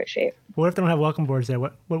other favorite shape. What if they don't have welcome boards there?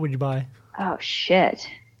 What would you buy? Oh, shit.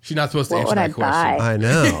 She's not supposed to What answer would I that question. buy? I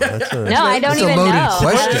know. That's a, No, I don't that's a even loaded know.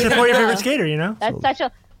 question. Support your favorite skater, you know? That's such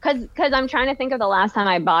a... Because I'm trying to think of the last time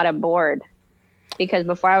I bought a board. Because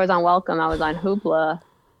before I was on Welcome, I was on Hoopla.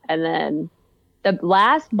 And then the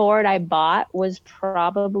last board I bought was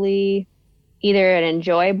probably either an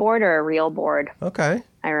Enjoy board or a real board. Okay.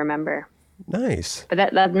 I remember. Nice. But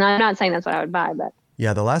that's not, I'm not saying that's what I would buy, but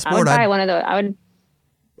Yeah, the last I would board buy one of those. I would...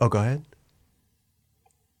 Oh, go ahead.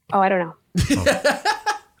 Oh, I don't know.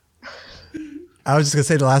 I was just going to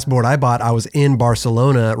say the last board I bought, I was in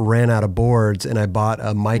Barcelona, ran out of boards, and I bought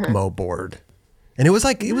a Micmo board. And it was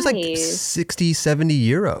like Nice. 60, 70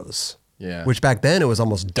 euros. Yeah. Which back then it was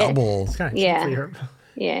almost double. It's kind of Yeah. cheap for Europe.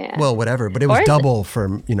 Yeah. Well, whatever, but it was Or is it- double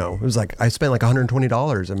from, it was like I spent like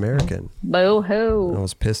 $120 American. Boo-hoo. I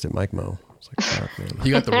was pissed at Micmo. I was like, fuck, man. He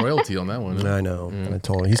got the royalty on that one. I know. I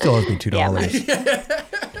told him. He still owes me $2.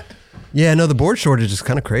 Yeah, Yeah, no, the board shortage is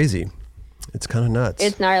kind of crazy. It's kind of nuts.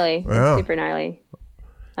 It's gnarly. Yeah. It's super gnarly.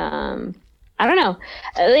 I don't know.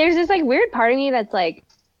 There's this like weird part of me that's like,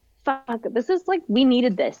 fuck, this is like, we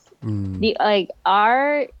needed this.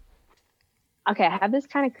 Okay, I have this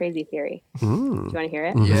kind of crazy theory. Do you want to hear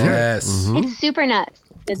it? Yes. It's super nuts.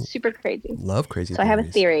 It's super crazy. Love crazy So I have a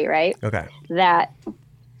theories. theory, right? Okay. That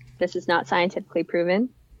this is not scientifically proven.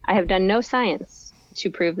 I have done no science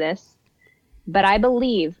to prove this, but I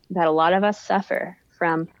believe that a lot of us suffer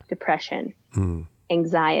from depression,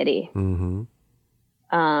 anxiety,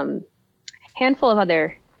 handful of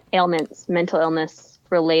other ailments, mental illness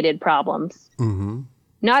related problems,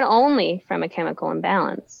 not only from a chemical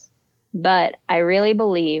imbalance, but I really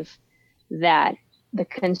believe that the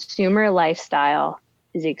consumer lifestyle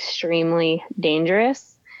is extremely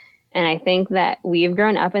dangerous. And I think that we've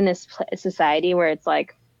grown up in this society where it's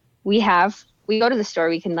like, we go to the store,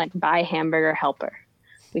 we can like buy hamburger helper.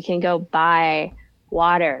 We can go buy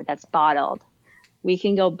water that's bottled. We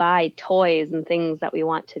can go buy toys and things that we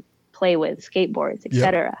want to play with, skateboards,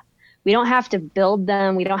 etc. We don't have to build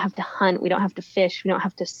them. We don't have to hunt. We don't have to fish. We don't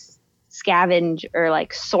have to scavenge or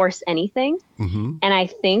like source anything. And I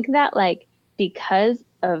think that like, because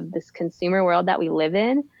of this consumer world that we live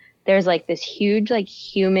in, there's like this huge like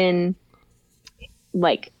human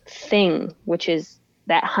like thing, which is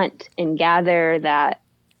that hunt and gather, that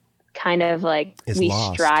kind of like we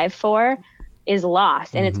strive for, is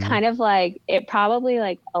lost. And it's kind of like, it probably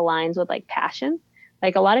like aligns with like passion.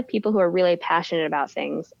 Like a lot of people who are really passionate about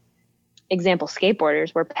things, example,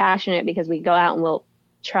 skateboarders, we're passionate because we go out and we'll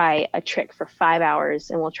try a trick for 5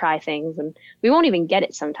 hours and we'll try things and we won't even get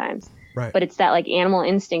it sometimes. Right. But it's that like animal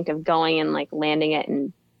instinct of going and like landing it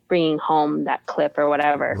and bringing home that clip or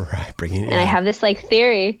whatever. Right. Bringing it. And I have this like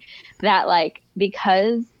theory that like,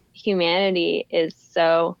 because humanity is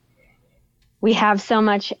so, we have so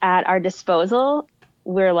much at our disposal,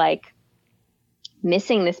 we're like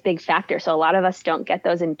missing this big factor. So a lot of us don't get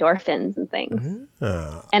those endorphins and things.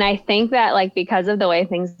 And I think that like, because of the way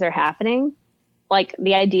things are happening, like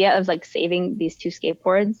the idea of like saving these 2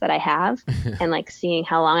 skateboards that I have and like seeing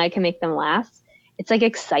how long I can make them last, it's like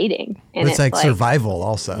exciting. And it's like survival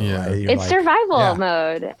also. Yeah. Right? You're it's like, survival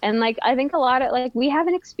mode. And like, I think a lot of like, we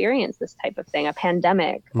haven't experienced this type of thing, a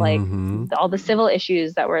pandemic, like all the civil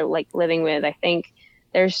issues that we're like living with. I think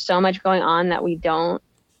there's so much going on that we don't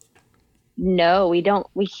know.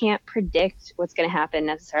 We can't predict what's going to happen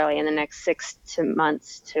necessarily in the next 6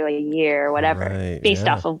 months to a year or whatever, based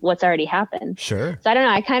off of what's already happened. Sure. So I don't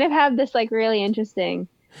know. I kind of have this like really interesting,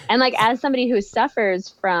 and like as somebody who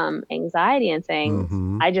suffers from anxiety and things,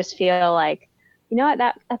 I just feel like, you know what,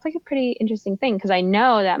 that's like a pretty interesting thing, because I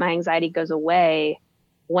know that my anxiety goes away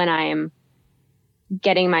when I'm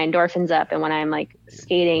getting my endorphins up and when I'm like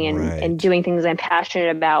skating and doing things I'm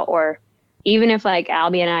passionate about. Or even if like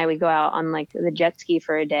Albie and I, we go out on like the jet ski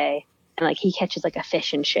for a day and like he catches like a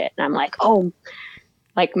fish and shit. And I'm like, oh,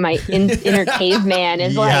 like my inner caveman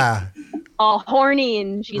is like all horny,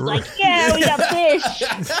 and she's like, yeah, we got fish,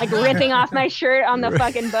 like ripping off my shirt on the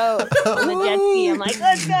fucking boat on the jet ski. I'm like,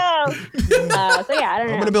 let's go. So yeah, I don't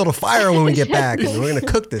know. I'm going to build a fire when we get back and we're going to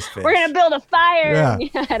cook this fish. We're going to build a fire.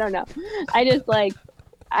 Yeah. I don't know. I just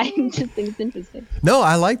think it's interesting. No,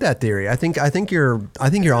 I like that theory. I think you're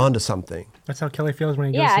onto something. That's how Kelly feels when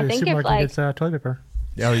he goes Yeah, I to the think if, supermarket and gets toilet paper.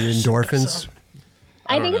 Oh, your endorphins.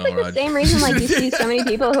 I think it's like the same reason like you see so many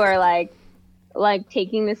people who are like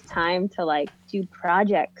taking this time to like do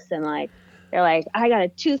projects and like they're like, I got a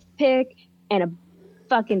toothpick and a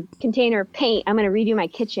fucking container of paint. I'm gonna redo my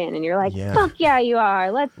kitchen, and you're like, fuck yeah, you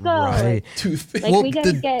are. Let's go. Right. Like, well, we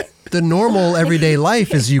gotta get the normal everyday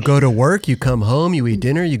life is you go to work, you come home, you eat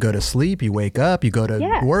dinner, you go to sleep, you wake up, you go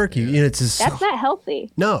to work. It's just, that's not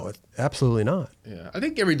healthy. No, absolutely not. Yeah, I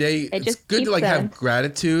think every day it's good to like have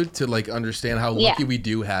gratitude to like understand how lucky we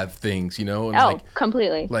do have things, you know. And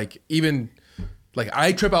completely. Like even like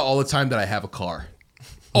I trip out all the time that I have a car,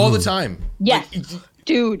 all the time. Yes. Like,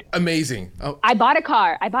 dude, amazing. Oh. I bought a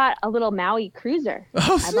car. I bought a little Maui Cruiser. I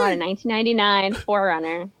bought a 1999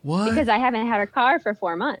 4Runner. What? Because I haven't had a car for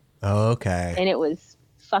 4 months. Oh, okay. And it was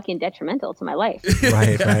fucking detrimental to my life.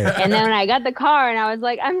 Right. And then when I got the car and I was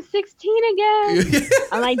like, I'm 16 again.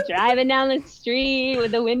 I'm like driving down the street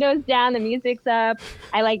with the windows down, the music's up.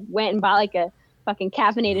 I like went and bought like a fucking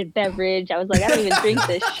caffeinated beverage. I was like, I don't even drink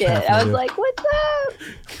this shit. I was like, what's up?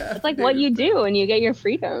 It's like what you do when you get your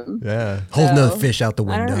freedom. Yeah. Holding the fish out the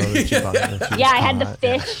window. I had the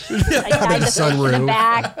fish. I tied the fish in the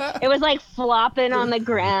back. It was like flopping on the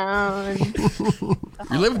ground.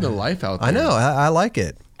 You're living the life out there. I know. I like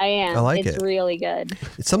it. I am. I like it's really good.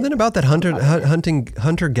 It's something about that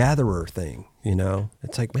hunter-gatherer thing, you know?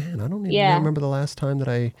 It's like, man, I don't even remember the last time that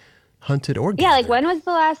I hunted or gathered. Yeah, like when was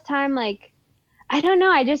the last time, like, I don't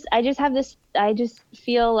know. I just have this, I just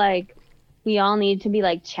feel like we all need to be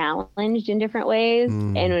like challenged in different ways.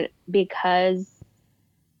 And because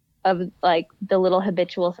of like the little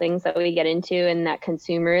habitual things that we get into and that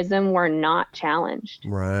consumerism, we're not challenged.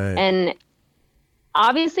 Right. And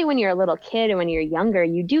obviously when you're a little kid and when you're younger,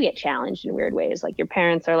 you do get challenged in weird ways. Like your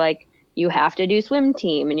parents are like, you have to do swim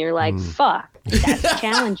team. And you're like, fuck, that's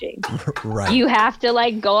challenging. Right. You have to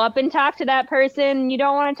like go up and talk to that person you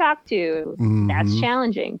don't want to talk to. That's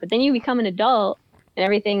challenging. But then you become an adult and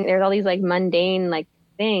everything, there's all these like mundane like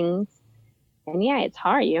things. And yeah, it's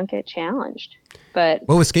hard. You don't get challenged. But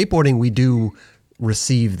well, with skateboarding, we do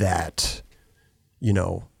receive that, you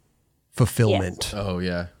know, fulfillment. Yes. Oh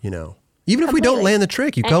yeah. You know. Even if we don't land the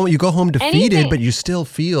trick, you go home defeated, but you still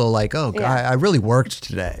feel like, oh, God, I really worked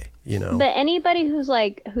today, you know. But anybody who's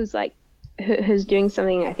doing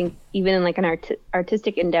something, I think, even in like an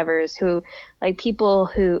artistic endeavors, who like people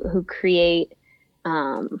who create,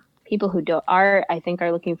 people who do art, I think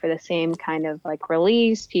are looking for the same kind of like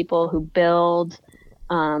release. People who build,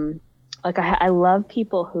 like I love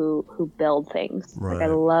people who build things. Right. Like I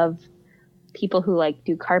love people who like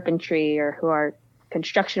do carpentry or who are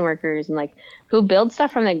construction workers and like who build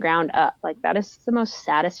stuff from the ground up. Like that is the most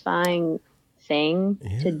satisfying thing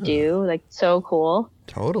to do. Like so cool.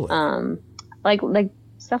 Totally. Like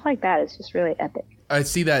stuff like that is just really epic. I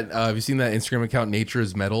see that. Have you seen that Instagram account, Nature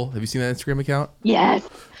is Metal? Have you seen that Instagram account? Yes.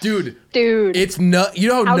 Dude. It's nut. You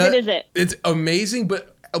know how good is it? It's amazing,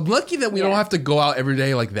 but I'm lucky that we don't have to go out every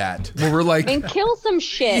day like that. Where we're like and kill some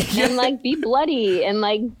shit and like be bloody and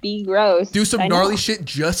like be gross. Do some gnarly shit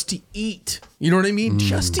just to eat. You know what I mean?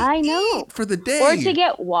 Just to eat for the day. Or to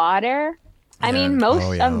get water. I mean,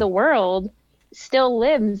 most of the world still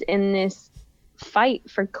lives in this fight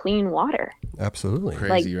for clean water. Absolutely.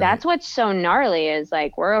 Crazy, like right? that's what's so gnarly is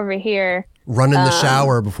like we're over here running the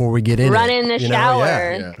shower before we get in. Running the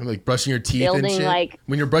shower. Yeah. Like brushing your teeth building and shit. Like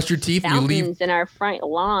when you're brushing your teeth, you leave in our front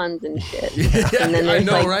lawns and shit. And then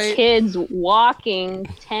there's right? kids walking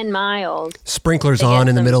 10 miles. Sprinklers on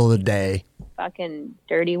in the middle of the day. Fucking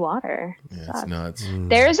dirty water. Yeah, it's nuts.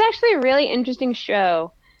 There's actually a really interesting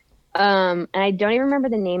show. And I don't even remember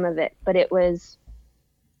the name of it, but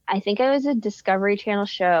I think it was a Discovery Channel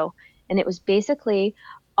show. And it was basically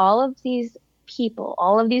all of these people,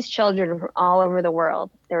 all of these children from all over the world.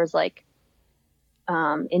 There was like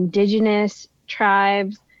indigenous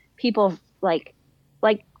tribes, people like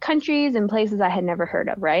countries and places I had never heard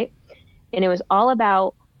of, right? And it was all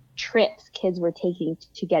about trips kids were taking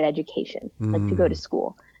to get education, like to go to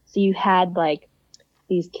school. So you had like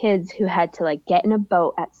these kids who had to like get in a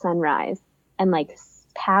boat at sunrise and like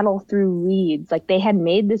paddle through reeds. Like they had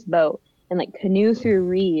made this boat and like canoe through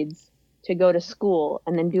reeds to go to school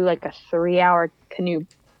and then do like a 3-hour canoe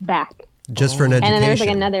back. Just for an education. And then there's like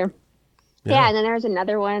another, and then there's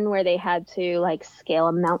another one where they had to like scale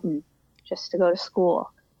a mountain just to go to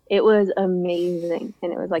school. It was amazing.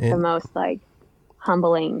 And it was like the most like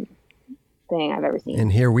humbling thing I've ever seen.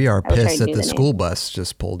 And here we are pissed that the school bus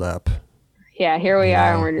just pulled up. Yeah, here we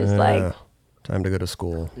are and we're just like. Time to go to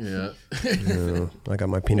school. Yeah. I got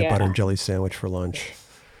my peanut butter and jelly sandwich for lunch.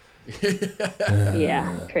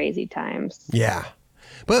 Yeah, crazy times. Yeah.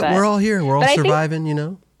 But we're all here. We're all surviving, you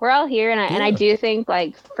know? we're all here, and I do think,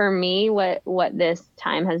 like, for me, what this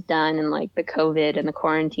time has done, and like the COVID and the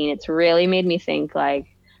quarantine, it's really made me think, like,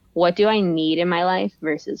 what do I need in my life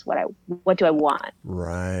versus what do I want?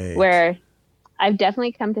 Right. Where I've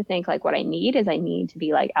definitely come to think, like, what I need is I need to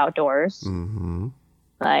be like outdoors. Mm-hmm.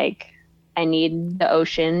 Like, I need the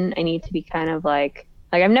ocean. I need to be kind of like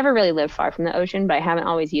I've never really lived far from the ocean, but I haven't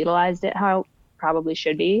always utilized it how I probably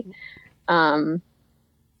should be.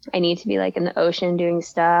 I need to be like in the ocean doing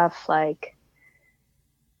stuff. Like,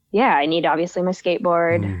 yeah, I need obviously my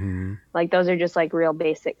skateboard. Mm-hmm. Like, those are just like real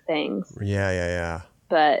basic things. Yeah.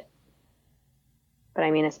 But I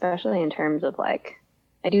mean, especially in terms of like,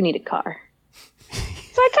 I do need a car.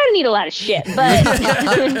 So I kind of need a lot of shit, but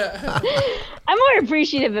I'm more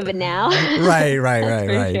appreciative of it now. Right.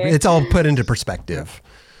 Sure. It's all put into perspective.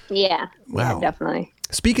 Yeah. Wow. Yeah, definitely.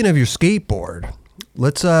 Speaking of your skateboard,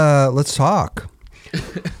 let's talk.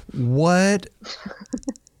 What?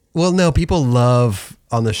 Well, no, people love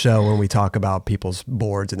on the show when we talk about people's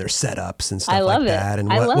boards and their setups and stuff like that, and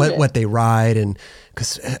what they ride, and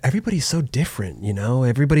because everybody's so different, you know.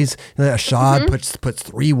 Everybody's Ashad puts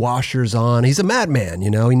 3 washers on. He's a madman, you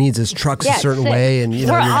know. He needs his trucks a certain way, and you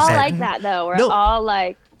know, we're all like that though. We're all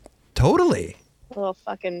like totally little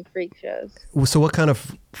fucking freak shows. So, what kind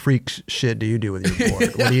of freak shit do you do with your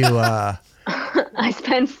board? What do you? I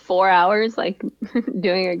spend 4 hours like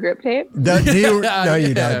doing a grip tape. Do you? No,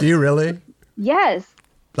 you don't. Do you really? Yes.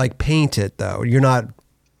 Like paint it though. You're not.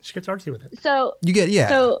 She gets artsy with it. So you get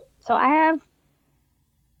So I have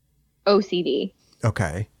OCD.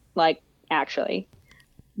 Okay. Like, actually,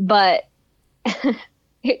 but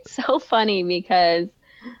it's so funny because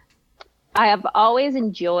I have always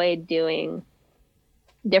enjoyed doing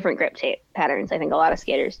different grip tape patterns. I think a lot of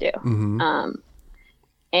skaters do. Mm-hmm.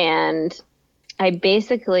 And I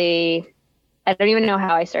don't even know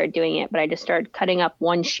how I started doing it, but I just started cutting up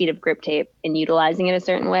one sheet of grip tape and utilizing it a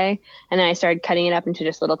certain way. And then I started cutting it up into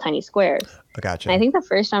just little tiny squares. I gotcha. And I think the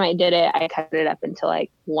first time I did it, I cut it up into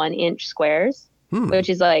like 1-inch squares, which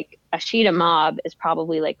is like a sheet of mob is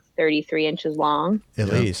probably like 33 inches long. At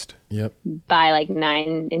least. Yep. By like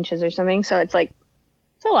 9 inches or something. So it's like,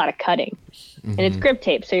 it's a lot of cutting. And it's grip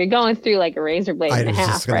tape. So you're going through like a razor blade and a half,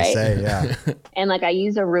 just gonna right? say, yeah. And like I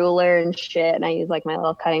use a ruler and shit, and I use like my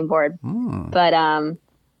little cutting board. But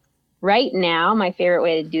right now, my favorite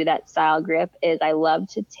way to do that style grip is I love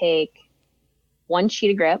to take one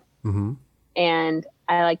sheet of grip and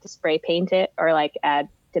I like to spray paint it or like add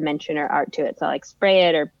dimension or art to it. So I like spray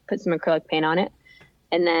it or put some acrylic paint on it.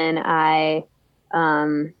 And then I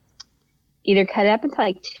either cut it up into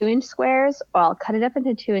like 2-inch squares, or I'll cut it up into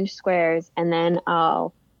 2-inch squares and then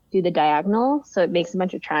I'll do the diagonal. So it makes a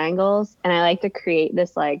bunch of triangles. And I like to create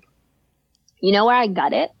this, like, you know, where I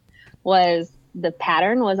got it was the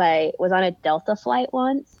pattern was I was on a Delta flight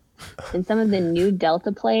once, and some of the new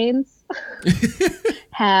Delta planes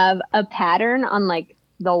have a pattern on like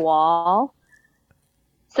the wall.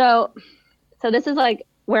 So this is like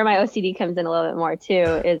where my OCD comes in a little bit more too,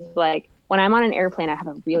 is like, when I'm on an airplane, I have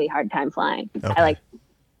a really hard time flying. Okay. I like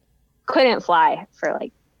couldn't fly for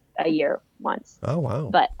like a year once. Oh, wow.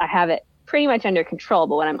 But I have it pretty much under control.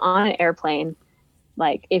 But when I'm on an airplane,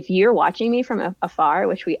 like if you're watching me from afar,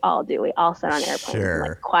 which we all do, we all sit on airplanes and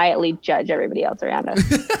like quietly judge everybody else around us.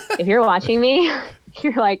 If you're watching me,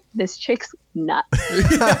 you're like, this chick's nuts.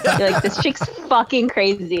 You're like, this chick's fucking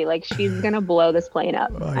crazy. Like, she's gonna blow this plane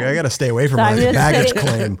up. Well, I gotta stay away from my baggage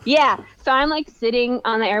claim. Yeah. So I'm like sitting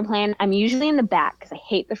on the airplane. I'm usually in the back because I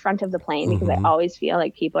hate the front of the plane because I always feel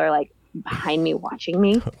like people are like behind me watching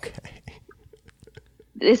me. Okay.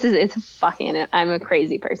 I'm a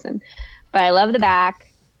crazy person. But I love the back.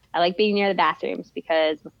 I like being near the bathrooms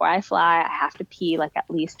because before I fly, I have to pee like at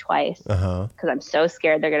least twice because I'm so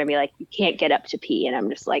scared they're going to be like, you can't get up to pee. And I'm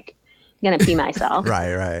just like going to pee myself.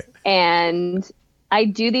 Right. And I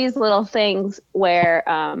do these little things where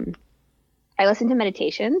I listen to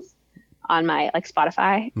meditations on my like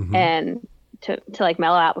Spotify and to like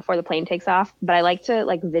mellow out before the plane takes off. But I like to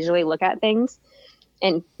like visually look at things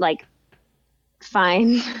and like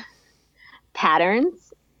find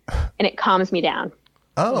patterns, and it calms me down.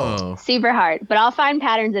 Oh. Super hard. But I'll find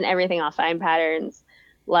patterns in everything. I'll find patterns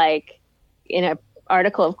like in an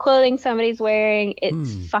article of clothing somebody's wearing.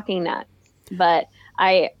 It's fucking nuts. But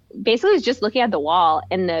I basically was just looking at the wall,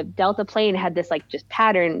 and the Delta plane had this like just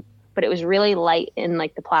pattern, but it was really light in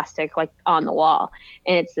like the plastic like on the wall.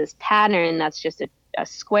 And it's this pattern that's just a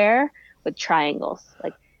square with triangles.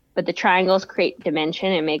 Like, but the triangles create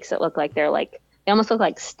dimension. It makes it look like they're like, they almost look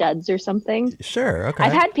like studs or something. Sure. Okay.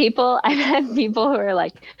 I've had people who are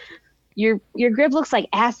like, your grip looks like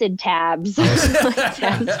acid tabs.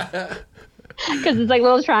 Because it's like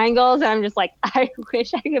little triangles, and I'm just like, I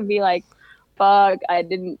wish I could be like, fuck, I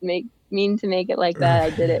didn't mean to make it like that. I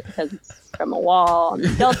did it because it's from a wall on the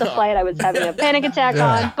Delta flight I was having a panic attack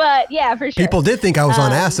on. But yeah, for sure. People did think I was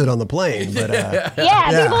on acid on the plane, but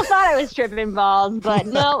people thought I was tripping balls, but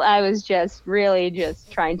no, I was just really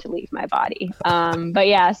just trying to leave my body. But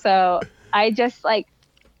yeah, so I just like,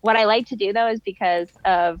 what I like to do though is because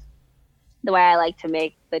of the way I like to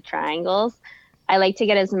make the triangles, I like to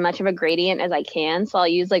get as much of a gradient as I can. So I'll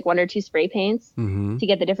use like 1 or 2 spray paints to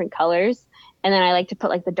get the different colors. And then I like to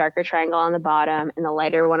put like the darker triangle on the bottom and the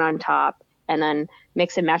lighter one on top, and then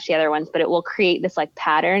mix and match the other ones. But it will create this like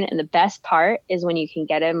pattern. And the best part is when you can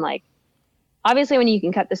get them like, obviously when you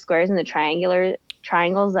can cut the squares and the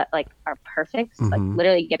triangles that like are perfect, like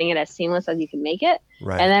literally getting it as seamless as you can make it.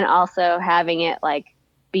 Right. And then also having it like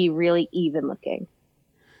be really even looking.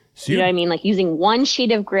 So you know what I mean? Like using one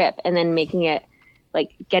sheet of grip and then making it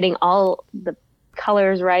like getting all the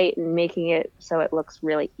colors right and making it so it looks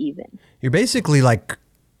really even. You're basically like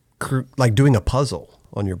doing a puzzle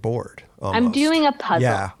on your board. Almost. I'm doing a puzzle.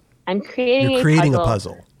 Yeah. I'm creating a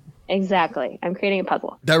puzzle. Exactly. I'm creating a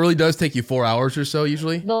puzzle. That really does take you 4 hours or so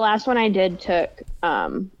usually? The last one I did took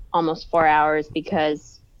almost 4 hours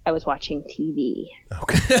because I was watching TV.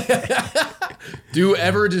 Okay. Do you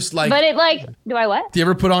ever just like... But it like... Do I what? Do you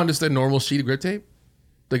ever put on just a normal sheet of grip tape?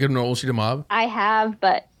 Like a normal sheet of mob? I have,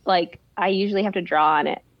 but like I usually have to draw on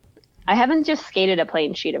it. I haven't just skated a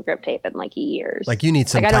plain sheet of grip tape in like years. Like you need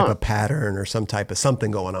some type of pattern or some type of something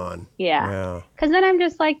going on. Yeah. Because then I'm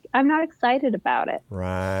just like, I'm not excited about it.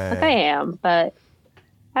 Right. Like I am, but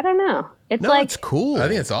I don't know. It's it's cool. I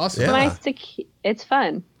think it's awesome. Yeah. Nice to it's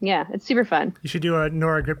fun. Yeah, it's super fun. You should do a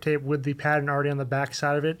Nora grip tape with the pattern already on the back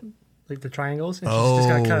side of it, like the triangles. And she's just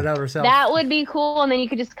got to cut it out herself. That would be cool, and then you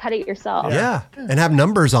could just cut it yourself. Yeah. And have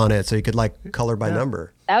numbers on it so you could like color by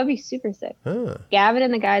number. That would be super sick. Huh. Gavin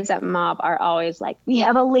and the guys at Mob are always like, we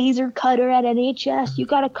have a laser cutter at NHS. You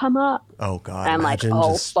got to come up. Oh, God. And I'm like,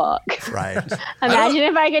 oh, fuck. Right. Imagine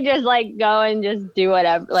if I could just like go and just do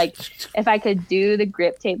whatever. Like if I could do the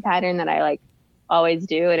grip tape pattern that I like always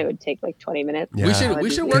do, and it would take like 20 minutes. Yeah. We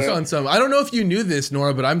should work on some. I don't know if you knew this,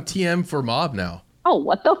 Nora, but I'm TM for Mob now. Oh,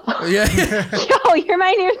 what the fuck? Yeah. Yo, you're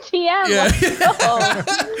my new TM. Yeah. Let's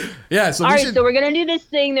go. Yeah. So all right, so we're gonna do this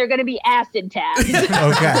thing. They're gonna be acid tabs.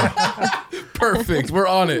 Okay. Perfect. We're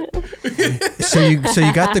on it. So you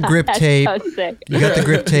got the grip tape. So sick. You got the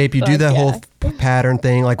grip tape. You do that yeah. whole pattern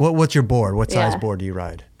thing. Like what's your board? What size board do you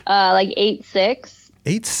ride? Like 8.6.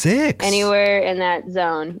 8.6. Anywhere in that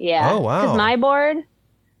zone. Yeah. Oh wow. 'Cause my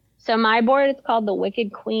board is called the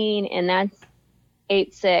Wicked Queen, and that's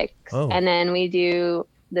 8.6. Oh. And then we do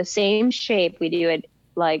the same shape. We do it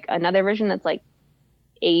like another version that's like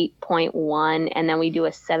 8.1, and then we do a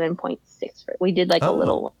 7.6. We did like a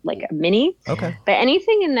little, like a mini. Okay. But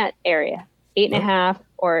anything in that area, 8.5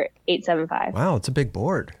 or 8.75. Wow, it's a big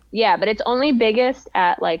board. Yeah, but it's only biggest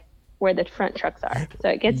at like where the front trucks are. So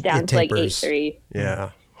it gets down to like tapers. 8.3.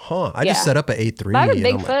 Yeah. Huh. I just set up at 8.3. I have a big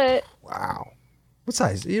and I'm foot. like, wow. What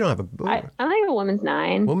size? You don't have a I think a woman's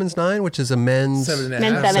 9. woman's 9, which is a men's 7.5.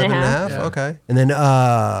 Men's 7.5. Yeah. Okay. And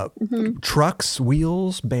then trucks,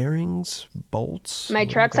 wheels, bearings, bolts. My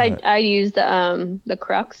trucks, I use the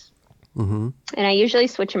crux, and I usually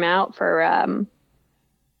switch them out for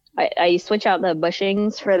I switch out the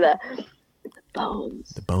bushings for the bones.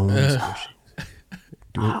 The bones.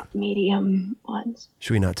 Medium ones.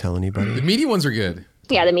 Should we not tell anybody? The meaty ones are good.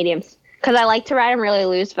 Yeah, the mediums. Because I like to ride them really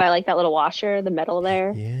loose, but I like that little washer, the metal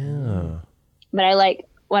there. Yeah. But I like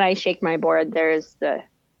when I shake my board, there's that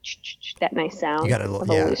nice sound You got a of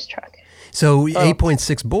a loose truck. So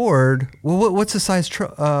 8.6 board. Well, what's the size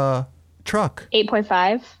truck?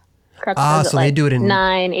 8.5. Crux so they do it in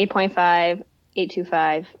 9, 8.5,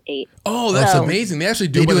 8.25, 8. Oh, that's amazing. They actually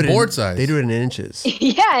do it by the board size. They do it in inches.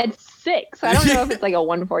 Yeah, it's 6. I don't know if it's like a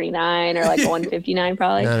 149 or like a 159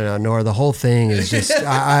 probably. No, Nora. The whole thing is just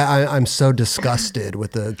I'm so disgusted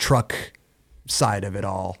with the truck side of it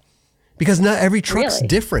all. Because not every truck's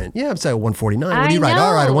different. Yeah, it's like a 149. What do you ride? Know.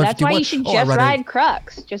 All right, a 151. That's why you should just ride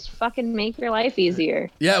Crux. Just fucking make your life easier.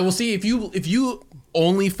 Yeah, well, see, if you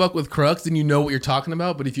only fuck with Crux, then you know what you're talking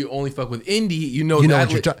about. But if you only fuck with Indy, you know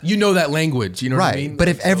that language. You know what I mean? But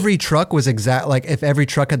if every truck was if every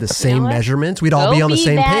truck had the same measurements, we'd all be on the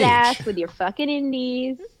same page. Go be badass with your fucking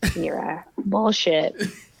Indies and your bullshit.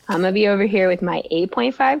 I'm gonna be over here with my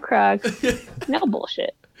 8.5 Crux. No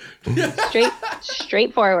bullshit.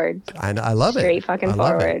 Straightforward. I love it. Straight fucking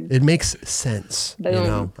forward. It makes sense. Boom. You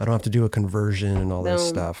know, I don't have to do a conversion and all this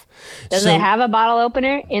stuff. Does it have a bottle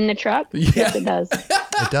opener in the truck? Yeah. Yes, it does.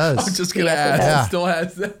 It does. I'm just gonna ask. It still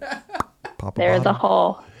has that. Pop There's a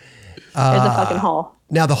bottle. hole. There's a fucking hole.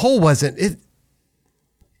 Now the hole wasn't it.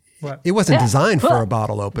 What? It wasn't designed for a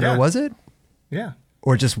bottle opener, Yeah. was it? Yeah.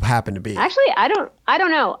 Or it just happened to be? Actually, I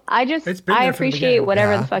don't know. I It's just been I there from the appreciate beginning.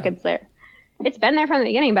 whatever Yeah. the fuck it's there. It's been there from the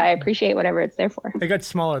beginning, but I appreciate whatever it's there for. It got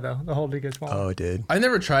smaller though. The hole did get smaller. Oh, it did. I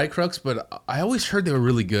never tried Crux, but I always heard they were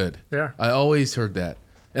really good. Yeah. I always heard that.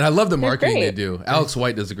 And I love the marketing they great. do. Alex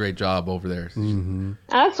White does a great job over there.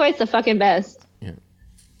 Alex White's the fucking best. Yeah.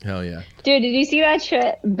 Hell yeah. Dude, did you see that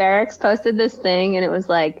shit? Barracks posted this thing and it was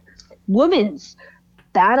like, women's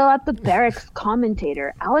battle at the barracks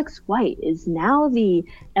commentator. Alex White is now the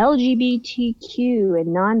LGBTQ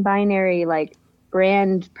and non-binary like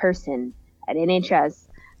brand person at NHS.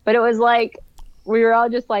 But it was like, we were all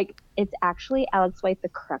just like, it's actually Alex White, the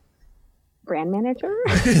Crux brand manager.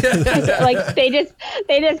 Like they just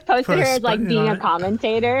posted her as like being a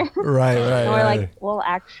commentator. Right. And we're like, well,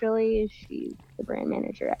 actually, she's the brand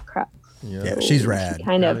manager at Crux. Yeah, she's rad. She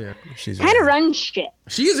kind of She's runs shit.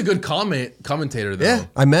 She is a good commentator, though.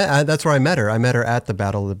 Yeah, that's where I met her. I met her at the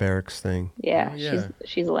Battle of the Barracks thing. Yeah, yeah.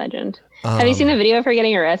 she's a legend. Have you seen the video of her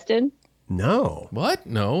getting arrested? No. What?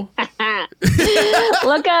 No.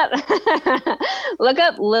 Look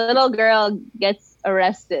up little girl gets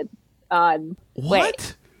arrested on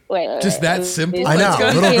What? wait, Just that simple? I know. Let's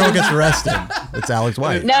go. Little girl gets arrested. It's Alex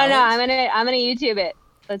White. No, I'm gonna YouTube it.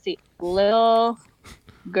 Let's see. Little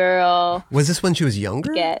girl Was this when she was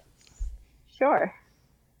younger? gets sure.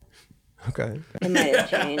 Okay. It might have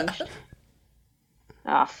changed.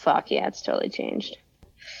 Oh fuck yeah, it's totally changed.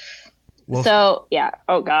 Well- So yeah.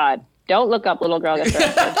 Oh god. Don't look up little girl gets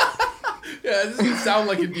arrested. Yeah, this doesn't sound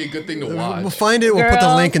like it'd be a good thing to watch. We'll find it. We'll put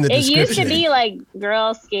the link in the description. It used to be like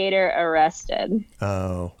girl skater arrested.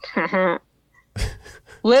 Oh.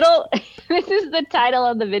 Little, this is the title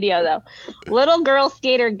of the video though. Little girl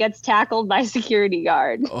skater gets tackled by security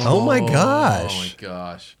guard. Oh my gosh. Oh my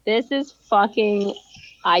gosh. This is fucking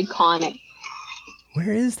iconic.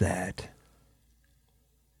 Where is that?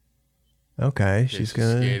 Okay, she's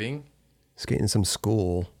gonna skating. skating some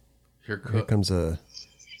school. Here Here comes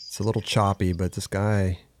it's a little choppy, but this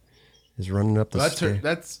guy is running up the That's her.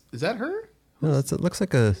 stairs. Is that her? No, it looks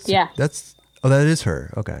like a. Yeah. That is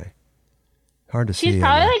her. Okay. Hard to see. She's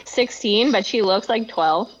probably like 16, but she looks like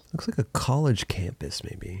 12. Looks like a college campus,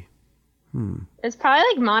 maybe. It's probably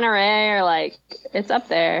like Monterey or like, it's up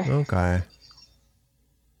there. Okay.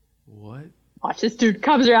 What? Watch, this dude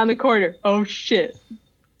comes around the corner. Oh shit.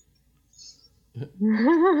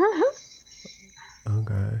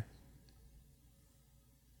 Okay.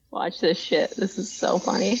 Watch this shit. This is so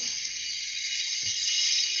funny.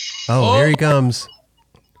 Oh, here he comes.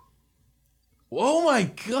 Oh my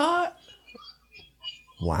god.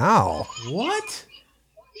 Wow. What?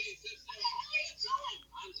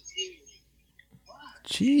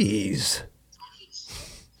 Jeez.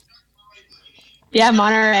 Yeah,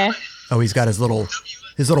 Monterey. Oh, he's got his little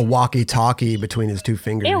walkie-talkie between his two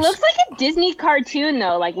fingers. It looks like a Disney cartoon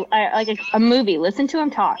though, like a movie. Listen to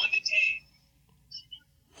him talk.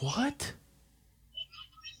 What?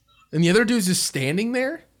 And the other dude's just standing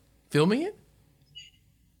there, filming it?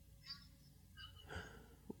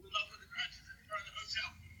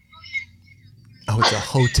 Oh, it's a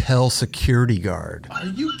hotel security guard. Are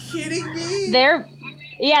you kidding me? Their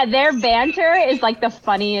banter is like the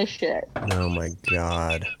funniest shit. Oh my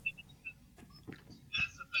god.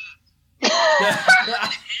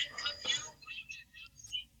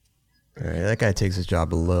 All right, that guy takes his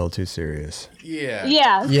job a little too serious. Yeah.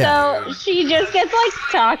 Yeah, Yeah. so she just gets like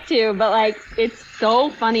talked to, but like it's so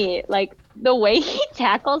funny. Like the way he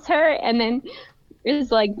tackles her and then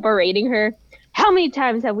is like berating her. How many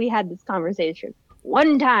times have we had this conversation?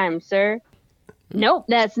 1 time, sir. Nope,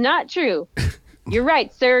 that's not true. You're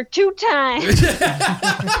right, sir. 2 times.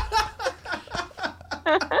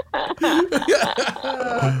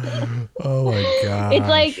 Oh my god. It's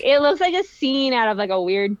like it looks like a scene out of like a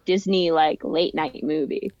weird Disney like late night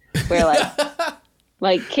movie where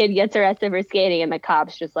like kid gets arrested for skating and the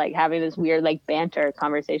cops just like having this weird like banter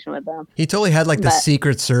conversation with them. He totally had like the But-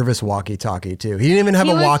 Secret Service walkie-talkie too. He didn't even have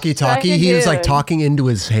He a was walkie-talkie. such a He was like dude. talking into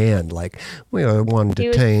his hand, like we are one He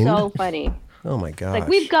was detained. so funny. Oh my god. Like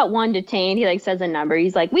we've got 1 detained. He like says a number.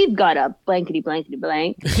 He's like, we've got a blankety blankety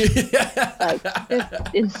blank. Like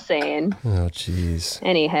it's insane. Oh jeez.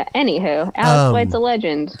 Anywho, Alex White's a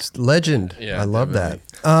legend. It's legend. Yeah, I love definitely.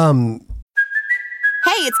 that.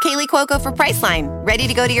 Hey, it's Kaylee Cuoco for Priceline. Ready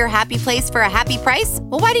to go to your happy place for a happy price?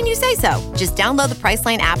 Well, why didn't you say so? Just download the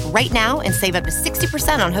Priceline app right now and save up to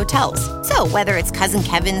 60% on hotels. So whether it's Cousin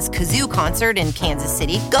Kevin's Kazoo Concert in Kansas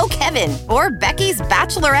City, go Kevin, or Becky's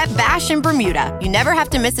Bachelorette Bash in Bermuda, you never have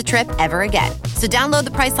to miss a trip ever again. So download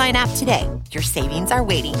the Priceline app today. Your savings are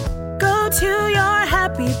waiting. Go to your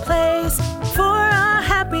happy place for a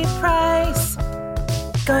happy price.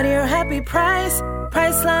 Go to your happy price,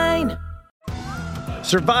 Priceline.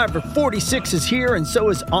 Survivor 46 is here, and so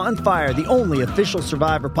is On Fire, the only official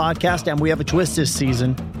Survivor podcast, and we have a twist this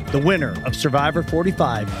season. The winner of Survivor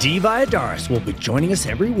 45, Dee Valladares, will be joining us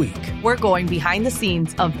every week. We're going behind the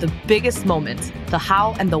scenes of the biggest moments, the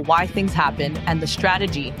how and the why things happen, and the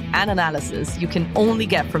strategy and analysis you can only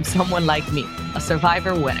get from someone like me, a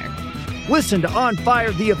Survivor winner. Listen to On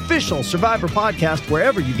Fire, the official Survivor podcast,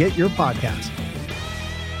 wherever you get your podcasts.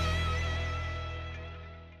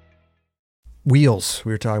 Wheels.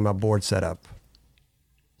 We were talking about board setup.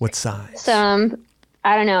 What size? Some,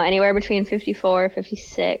 I don't know, anywhere between 54,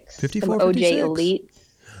 56. 54, some OJ 56?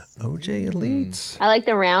 Elites. OJ Elites. I like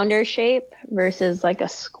the rounder shape versus like a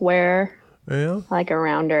square. Yeah. I like a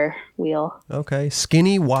rounder wheel. Okay.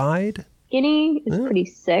 Skinny, wide. Skinny is pretty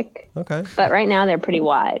sick. Okay. But right now they're pretty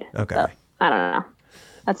wide. Okay. So, I don't know.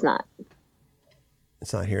 That's not.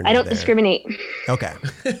 It's not here. I don't there. discriminate. Okay.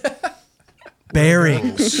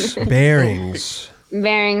 Bearings. Bearings.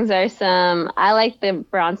 Bearings are some. I like the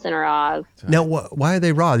Bronson Raws. Now, why are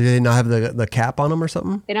they raw? Do they not have the cap on them or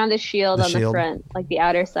something? They don't have the shield The on shield? the front, like the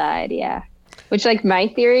outer side. Yeah. Which, like, my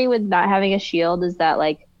theory with not having a shield is that,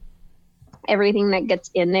 like, everything that gets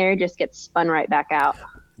in there just gets spun right back out.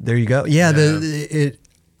 There you go. Yeah.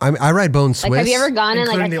 I ride Bone Swiss. Like, have you ever gone in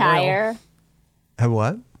like Including a the oil. tire? Have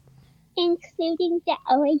what? Including the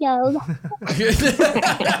oil.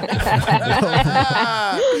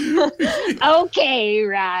 Okay,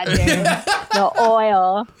 Roger. The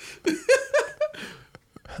oil.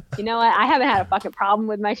 You know what? I haven't had a fucking problem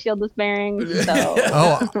with my shieldless bearings. So.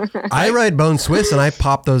 Oh, I ride Bone Swiss and I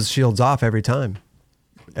pop those shields off every time.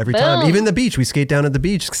 Every time. Boom. Even the beach. We skate down at the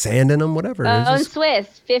beach, sand in them, whatever. It's Bone just-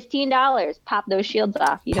 Swiss, $15. Pop those shields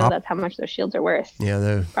off. You know Pop- that's how much those shields are worth. Yeah,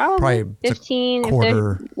 they're Probably it's a 15.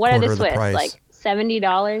 Quarter, What are quarter the of the Swiss? price. Like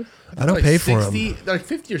 $70? I don't Like pay for 60, them. like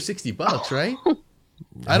 50 or 60 bucks, right?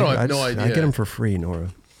 I don't have no idea. I get them for free, Nora.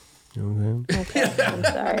 You know what I'm saying? Okay, I'm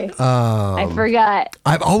sorry. I forgot.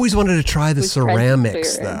 I've always wanted to try the Whose presence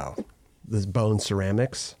ceramics, we were in. though. This bone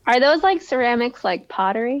ceramics. Are those like ceramics, like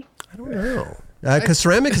pottery? I don't know. Because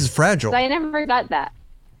ceramic is fragile. 'Cause I never got that.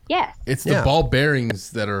 Yes. It's the Yeah. ball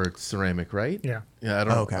bearings that are ceramic, right? Yeah. Yeah, I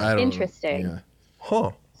don't. Okay. I don't, Interesting. Yeah.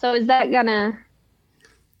 Huh. So is that gonna?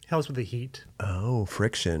 Helps with the heat. Oh,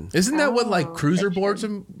 friction. Isn't that what like cruiser boards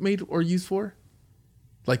are made or used for?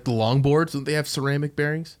 Like the long boards, don't they have ceramic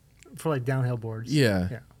bearings? For like downhill boards. Yeah.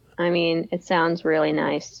 Yeah. I mean, it sounds really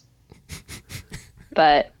nice,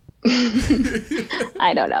 but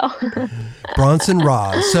I don't know. Bronson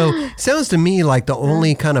rods. So sounds to me like the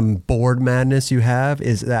only kind of board madness you have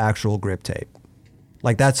is the actual grip tape.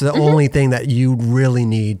 Like that's the only thing that you really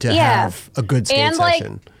need to Yeah. have a good skate And like,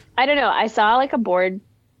 session. I don't know. I saw like a board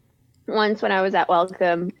once when I was at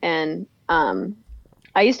Welcome, and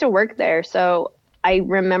I used to work there, so I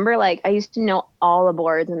remember like I used to know all the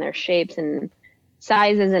boards and their shapes and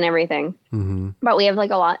sizes and everything. Mm-hmm. But we have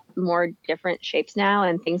like a lot more different shapes now,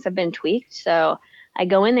 and things have been tweaked. So I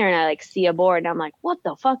go in there and I like see a board and I'm like, what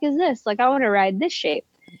the fuck is this? Like I want to ride this shape.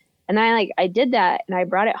 And I did that and I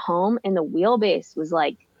brought it home, and the wheelbase was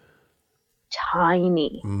like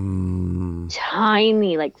tiny,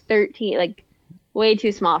 tiny, like 13, like way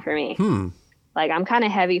too small for me. Like I'm kind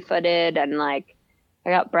of heavy footed and like I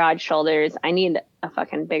got broad shoulders. I need a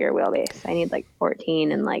fucking bigger wheelbase. I need like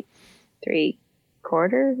 14 and like 3/4.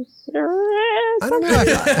 I don't know.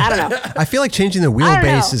 I don't know. I feel like changing the I don't know.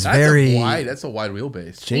 wheelbase is very That's a wide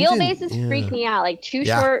wheelbase. changing- Wheelbases yeah. freak me out. Like too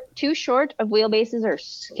Yeah. short of wheelbases are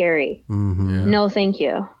scary. Mhm. No, thank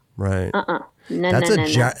you. Right. No, That's no, a no,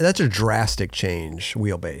 no. that's a drastic change,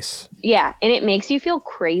 wheelbase. Yeah, and it makes you feel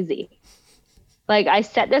crazy. Like I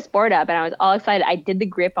set this board up and I was all excited. I did the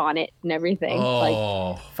grip on it and everything. Like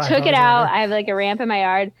Oh, took it out. I have like a ramp in my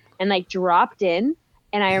yard and like dropped in.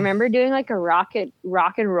 And I remember doing like a rock and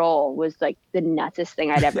roll was like the nutsest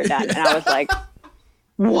thing I'd ever done. And I was like,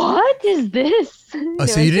 what is this? Oh,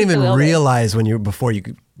 so you didn't even realize when you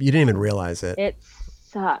didn't even realize it. It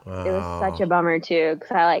sucked. It was such a bummer too,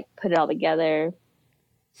 because I like put it all together,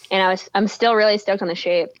 and I'm still really stoked on the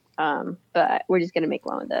shape. But we're just gonna make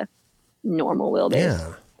one with the normal wheelbase.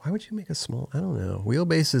 Yeah. Why would you make a small? I don't know.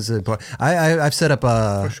 Wheelbase is important. I've set up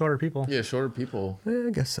a. For shorter people. yeah, shorter people. I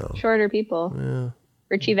guess so. Shorter people. Yeah.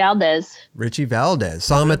 Richie Valdez. Richie Valdez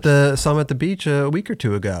saw him at the beach a week or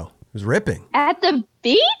two ago. He was ripping. At the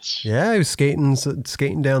beach? Yeah, he was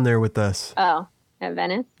skating down there with us. Oh, at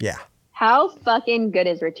Venice. Yeah, How fucking good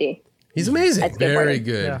is Richie? he's amazing, That's Very skateboarding.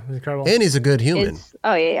 good. Yeah, it's incredible. and he's a good human.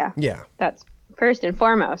 Oh yeah. Yeah, That's first and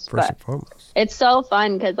foremost. It's so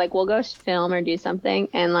fun because like we'll go film or do something,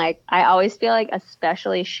 and like I always feel like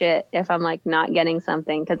especially shit if I'm like not getting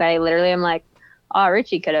something, because I literally am like, oh,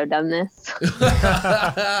 Richie could have done this.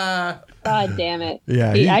 God damn it.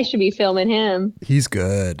 Yeah, I should be filming him. He's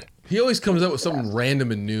good. He always comes up with something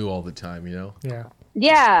random and new all the time, you know?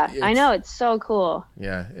 Yeah, I know. It's so cool.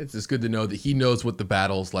 Yeah, it's just good to know that he knows what the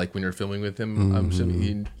battle's like when you're filming with him. I'm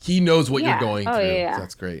assuming he knows what you're going through. Yeah. So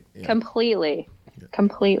that's great. Yeah. Completely.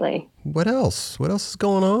 What else? What else is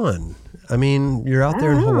going on? I mean, you're out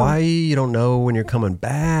there in Hawaii. You don't know when you're coming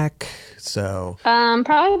back. So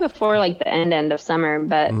probably before like the end of summer,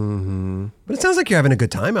 but but it sounds like you're having a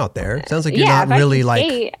good time out there. It sounds like you're not really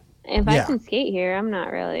like if I can skate here, I'm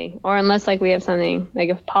not really. Or unless like we have something, like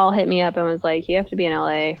if Paul hit me up and was like, you have to be in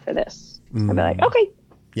LA for this, I'd be like, okay.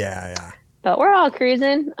 Yeah. But we're all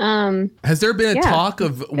cruising. Has there been a talk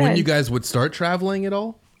of when you guys would start traveling at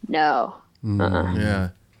all? No. Yeah.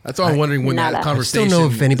 That's all I'm wondering when that conversation. I still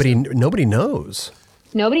know if nobody knows.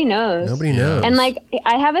 Nobody knows. And like,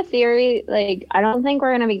 I have a theory, like, I don't think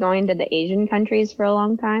we're going to be going to the Asian countries for a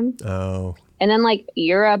long time. Oh. And then like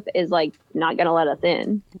Europe is like not going to let us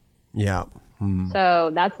in. Yeah.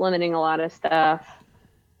 So that's limiting a lot of stuff.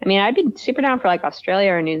 I mean, I'd be super down for like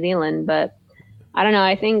Australia or New Zealand, but I don't know.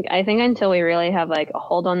 I think until we really have like a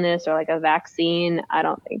hold on this or like a vaccine, I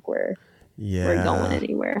don't think we're going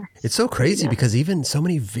anywhere. It's so crazy because even so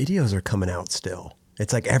many videos are coming out still.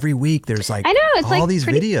 It's like every week there's like I know, it's all like these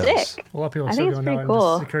videos. A lot of people are I still think it's going pretty out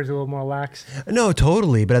cool. and security's a little more lax. No,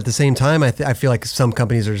 totally. But at the same time, I feel like some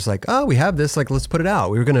companies are just like, oh, we have this, like, let's put it out.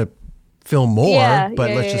 We were going to film more,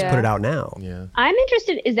 but let's just put it out now. Yeah. I'm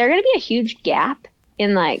interested. Is there going to be a huge gap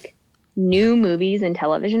in like new movies and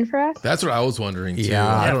television for us? That's what I was wondering too.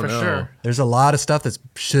 Yeah, I don't for know. sure. There's a lot of stuff that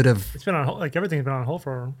should have. It's been on hold, like everything's been on hold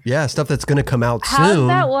for. Yeah, stuff that's going to come out How's soon.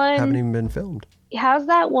 that one? Haven't even been filmed. How's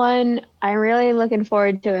that one? I'm really looking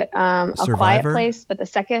forward to it. A Quiet Survivor? Place, but the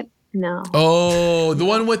second, no. Oh, the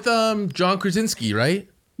one with John Krasinski, right?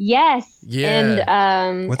 Yes. Yeah.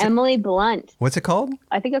 And Emily Blunt. What's it called?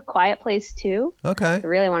 I think A Quiet Place 2. Okay. I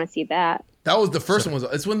really want to see that. That was the first one.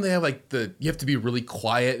 It's when they have like you have to be really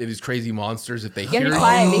quiet. These crazy monsters. If they You hear have to you, be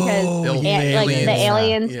quiet because they'll like the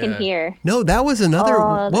aliens Yeah. can hear. No, that was another.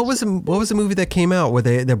 Oh, what was the movie that came out where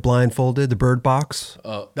they're blindfolded? The Bird Box.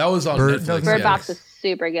 That was on Netflix. Bird Box was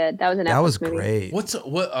super good. That was a Netflix That was movie. great. What's That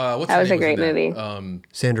her was a name great in movie. that?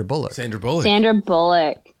 Sandra Bullock. Sandra Bullock. Sandra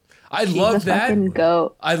Bullock. I She's love a that. fucking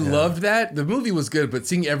goat. I loved that. The movie was good, but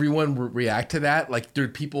seeing everyone react to that, like there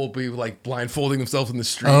people be like blindfolding themselves in the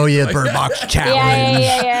street. Oh yeah, like, Bird Box challenge.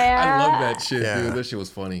 Yeah. I love that shit, dude. That shit was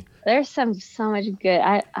funny. There's so much good.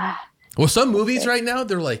 Well, some movies right now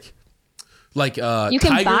they're like you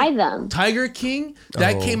can buy them. Tiger King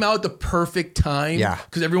that came out at the perfect time. Yeah,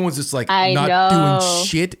 because everyone's just like I not know. doing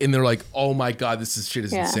shit, and they're like, "Oh my god, this shit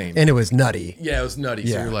is insane." And it was nutty. Yeah, it was nutty.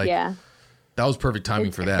 So Yeah. you're like, that was perfect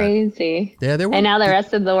timing for that. Crazy. Yeah, there were. And now the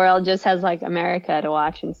rest of the world just has like America to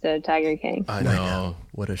watch instead of Tiger King. I know.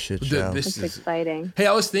 What a shit show. It's exciting. Hey,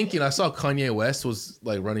 I was thinking. I saw Kanye West was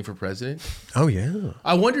like running for president. Oh yeah.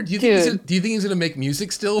 I wonder. Do you think he's gonna make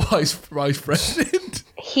music still while he's president?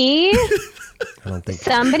 He. I don't think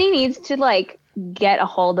somebody needs to like get a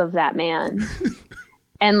hold of that man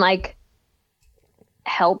and like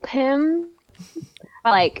help him,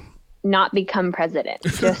 like not become president.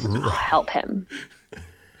 Just help him.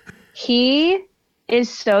 He is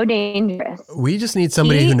so dangerous. We just need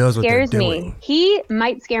somebody who knows what they're scares me. doing. He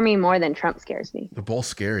might scare me more than Trump scares me. They're both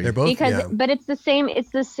scary. They're both because, but it's the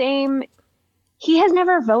same. He has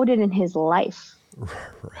never voted in his life. Right.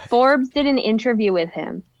 Forbes did an interview with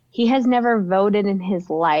him. He has never voted in his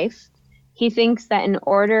life. He thinks that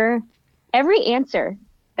every answer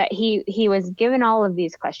that he was given all of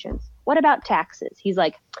these questions. What about taxes? He's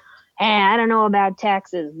like, hey, I don't know about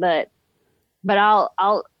taxes, but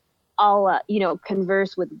I'll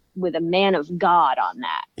converse with a man of God on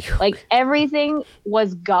that. Like everything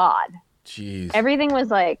was God. Jeez. Everything was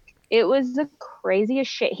like, it was the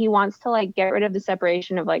craziest shit. He wants to like get rid of the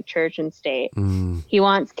separation of like church and state. He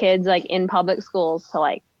wants kids like in public schools to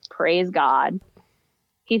like praise God.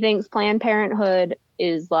 He thinks Planned Parenthood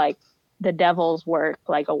is like the devil's work,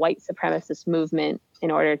 like a white supremacist movement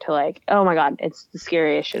in order to like, oh my God, it's the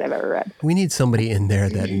scariest shit I've ever read. We need somebody in there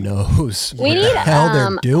that knows We what need the hell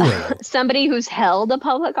they're doing. Somebody who's held a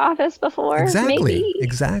public office before. Maybe.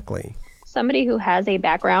 Exactly. Somebody who has a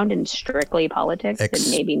background in strictly politics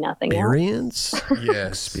and maybe nothing else.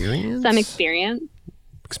 Experience? Some experience.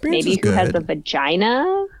 Experience maybe is who has good. a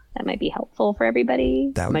vagina. That might be helpful for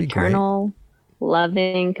everybody. That would be maternal,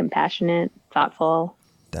 loving, compassionate, thoughtful.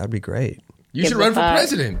 That would be great. You should run for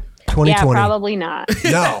president. 2020. Yeah, probably not.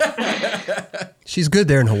 No. She's good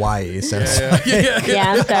there in Hawaii. So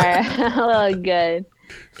Yeah, I'm sorry. I'm a little good.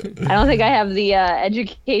 I don't think I have the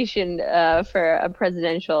education for a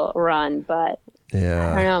presidential run, but I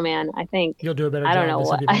don't know, man. I think you'll do a better job. I don't know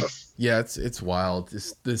what. Yeah, it's wild.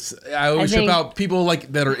 This I always think about people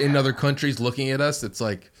like that are in other countries looking at us. It's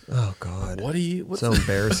like, oh God, what's so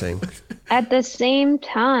embarrassing. At the same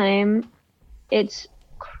time, it's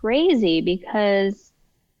crazy because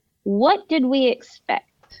what did we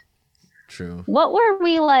expect? True. What were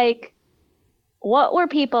we like? What were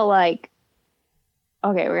people like?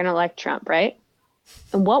 Okay, we're gonna elect Trump, right?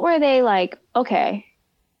 And what were they like? Okay,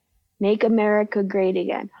 make America great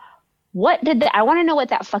again. What did I want to know what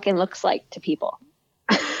that fucking looks like to people?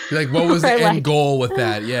 Like, what was the end goal with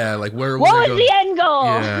that? Yeah, like where? What was the end goal?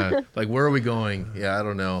 Yeah, like where are we going? Yeah, I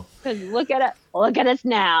don't know. Because look at us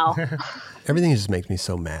now. Everything just makes me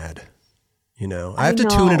so mad. You know, I have to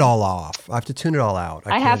tune it all off. I have to tune it all out.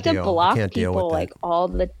 I have to block people like all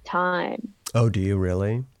the time. Oh, do you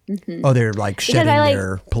really? Mm-hmm. Oh, they're like shedding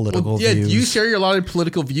their political views. Yeah, do you share a lot of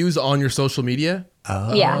political views on your social media?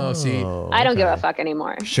 Oh, yeah. See, I don't give a fuck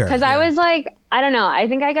anymore. Sure. Because I was like, I don't know. I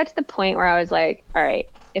think I got to the point where I was like, all right,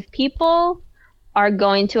 if people are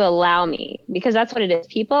going to allow me, because that's what it is.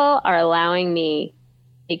 People are allowing me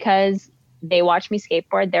because they watch me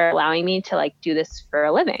skateboard. They're allowing me to like do this for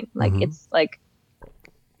a living. Like it's like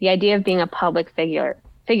the idea of being a public figure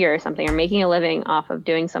or something, or making a living off of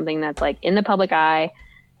doing something that's like in the public eye.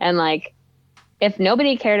 And like, if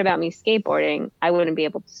nobody cared about me skateboarding, I wouldn't be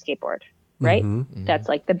able to skateboard, right? That's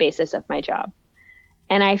like the basis of my job.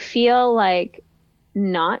 And I feel like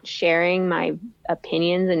not sharing my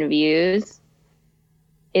opinions and views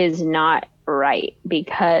is not right,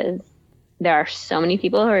 because there are so many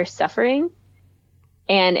people who are suffering.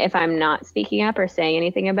 And if I'm not speaking up or saying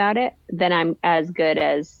anything about it, then I'm as good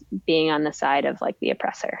as being on the side of like the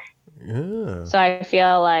oppressor. Yeah. So I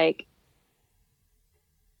feel like,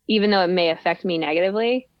 even though it may affect me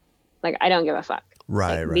negatively, like I don't give a fuck.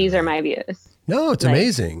 Right. These are my views. No, it's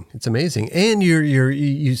amazing. It's amazing. And you're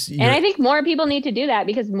and I think more people need to do that,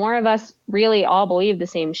 because more of us really all believe the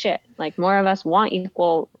same shit. Like more of us want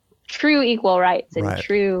true equal rights and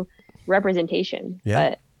true representation. Yeah.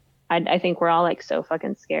 But I think we're all like so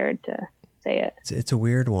fucking scared to say it. It's a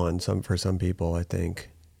weird one for some people, I think.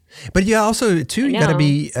 But yeah, also too, you got to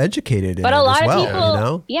be educated in it as well. People, you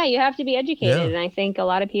know? Yeah, you have to be educated, and I think a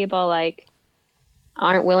lot of people like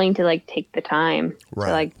aren't willing to like take the time to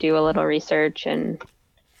like do a little research.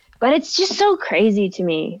 But it's just so crazy to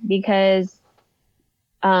me because,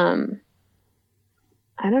 I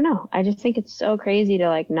don't know. I just think it's so crazy to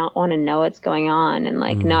like not want to know what's going on and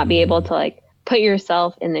like not be able to like put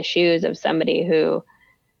yourself in the shoes of somebody who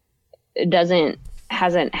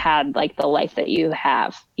hasn't had like the life that you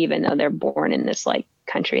have, even though they're born in this like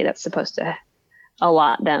country that's supposed to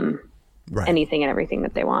allot them anything and everything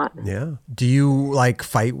that they want. Yeah. Do you like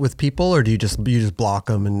fight with people, or do you just block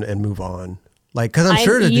them and move on? Like, cause I'm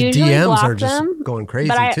sure that the DMs are just going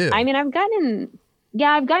crazy too. I mean, I've gotten in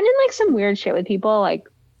like some weird shit with people. Like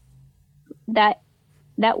that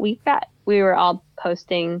week that we were all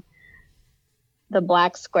posting the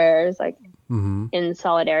black squares, like in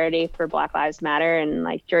solidarity for Black Lives Matter and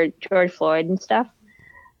like George Floyd and stuff.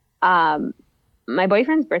 My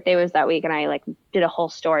boyfriend's birthday was that week, and I like did a whole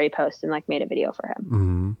story post and like made a video for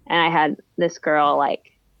him. And I had this girl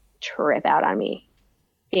like trip out on me,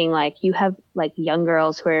 being like, you have like young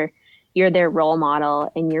girls who you're their role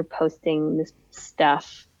model and you're posting this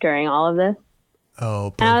stuff during all of this.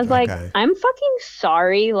 Oh, and I was like, I'm fucking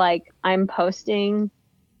sorry. Like I'm posting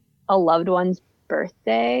a loved one's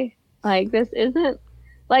birthday. Like this isn't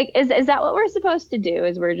like, is that what we're supposed to do?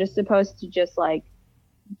 Is we're just supposed to just like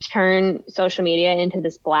turn social media into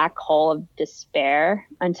this black hole of despair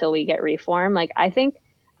until we get reform? Like I think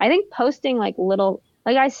posting like little,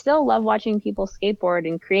 like I still love watching people skateboard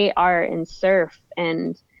and create art and surf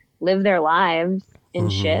and live their lives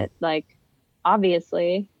and shit. Like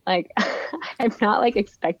obviously, like I'm not like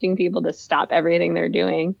expecting people to stop everything they're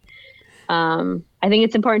doing. I think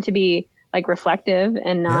it's important to be like reflective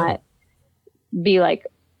and not be like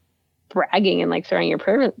bragging and like throwing your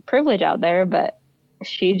privilege out there. But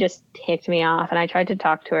she just ticked me off, and I tried to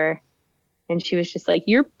talk to her, and she was just like,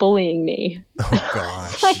 "You're bullying me." Oh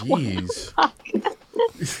gosh, like, jeez.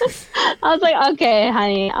 I was like, "Okay,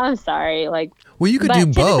 honey, I'm sorry." Like, well, you could do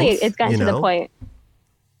both. It's gotten to the point.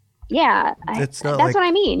 Yeah, it's not that's what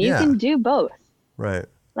I mean. You can do both. Right.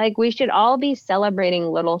 Like we should all be celebrating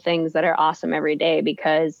little things that are awesome every day,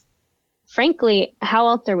 because frankly, how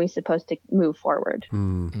else are we supposed to move forward?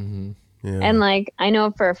 Yeah. And like, I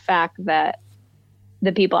know for a fact that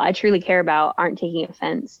the people I truly care about aren't taking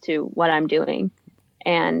offense to what I'm doing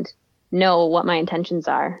and know what my intentions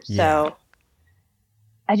are. So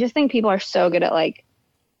I just think people are so good at like,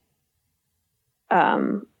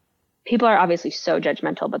 people are obviously so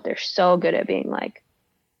judgmental, but they're so good at being like,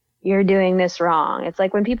 you're doing this wrong. It's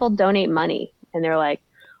like when people donate money and they're like,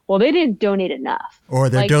 well, they didn't donate enough. Or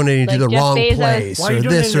they're like, donating to the Jeff wrong Bezos, place Why are or you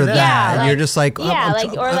this or donating to that. that? And you're just like, or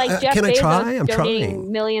like Jeff can I Bezos try? I'm donating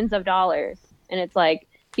trying. millions of dollars. And it's like,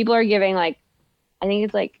 people are giving like, I think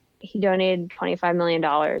it's like he donated $25 million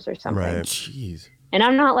or something. Right. Jeez. And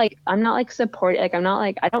I'm not like support, like, I'm not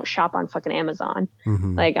like, I don't shop on fucking Amazon.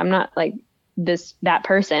 Mm-hmm. Like, I'm not like that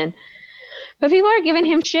person. But people are giving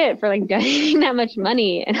him shit for like donating that much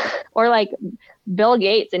money, or like Bill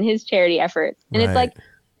Gates and his charity efforts. And it's like,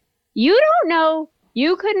 you don't know,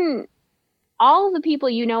 you couldn't, all the people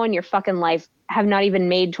you know in your fucking life have not even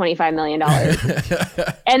made $25 million.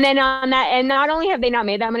 And then on that, and not only have they not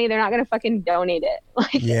made that money, they're not going to fucking donate it.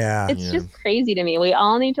 Like, it's just crazy to me. We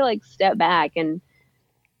all need to like step back and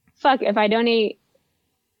fuck, if I donate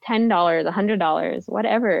 $10, $100,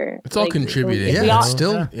 whatever. It's all contributing. Yeah, it's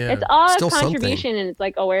it's all still a contribution, something. and it's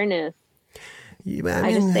like awareness. Yeah,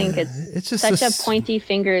 I just think it's just such a pointy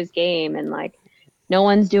fingers game, and like no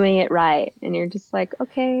one's doing it right, and you're just like,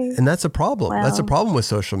 okay. And that's a problem. Well, that's a problem with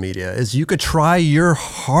social media is you could try your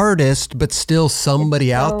hardest, but still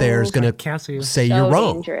somebody out there is going to say so you're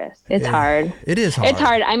wrong. Dangerous. It's hard. It is hard. It's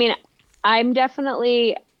hard. I mean, I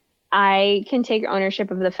can take ownership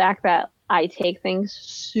of the fact that I take things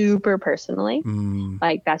super personally.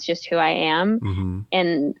 Like, that's just who I am. Mm-hmm.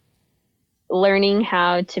 And learning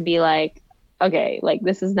how to be like, okay, like,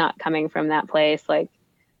 this is not coming from that place. Like,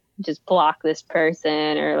 just block this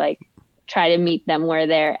person or like try to meet them where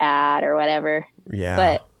they're at or whatever. Yeah.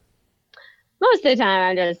 But most of the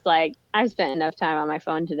time I'm just like, I've spent enough time on my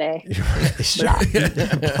phone today.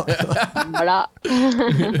 Blah.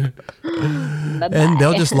 And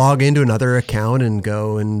they'll just log into another account and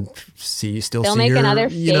go and they'll make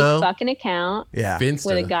another fake fucking account. Yeah. With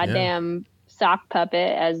a goddamn sock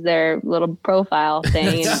puppet as their little profile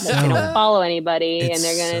thing. And they don't follow anybody, and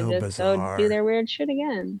they're going to just go do their weird shit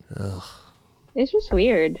again. Ugh. It's just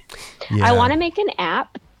weird. Yeah. I want to make an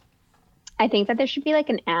app. I think that there should be like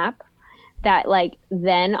an app that like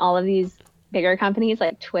then all of these bigger companies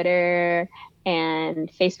like Twitter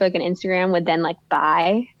and Facebook and Instagram would then like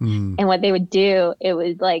buy. And what they would do, it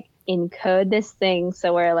would like encode this thing.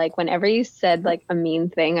 So where like whenever you said like a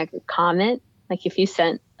mean thing, like a comment, like if you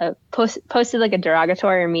sent a posted like a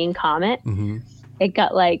derogatory or mean comment, it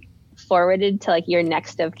got like forwarded to like your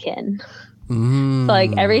next of kin. So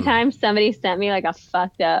like every time somebody sent me like a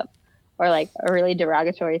fucked up or like a really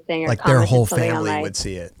derogatory thing, or like their whole something family would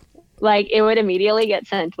see it. Like it would immediately get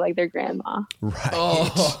sent to like their grandma.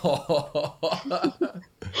 Right.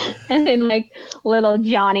 And then like little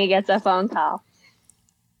Johnny gets a phone call.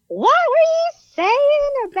 What were you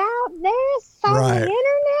saying about this on the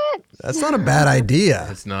internet? That's not a bad idea.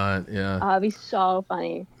 It's not, yeah. Oh, it'd be so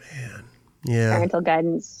funny. Man. Yeah. Parental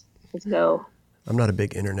guidance. Let's go. I'm not a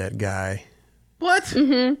big internet guy. What?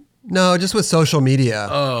 Mm-hmm. No, just with social media.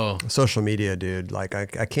 Oh. Social media, dude. Like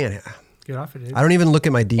I can't. Get off it, dude. I don't even look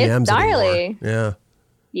at my DMs It's gnarly. anymore. Yeah.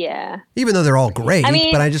 Yeah. Even though they're all great, I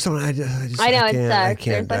mean, but I just don't. I know it sucks.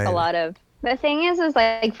 There's like a lot of. The thing is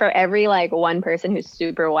like for every like one person who's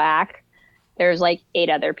super whack, there's like 8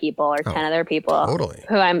 other people or 10 other people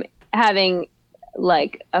who I'm having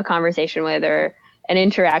like a conversation with or an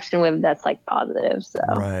interaction with that's like positive. So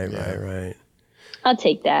right. I'll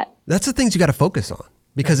take that. That's the things you got to focus on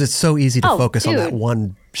because it's so easy to focus on that dude.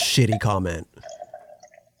 one shitty comment.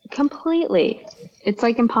 Completely. It's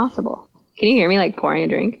like impossible. Can you hear me like pouring a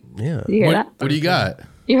drink? Yeah. Did you hear that? What do you got?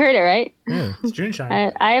 You heard it, right? Yeah. It's June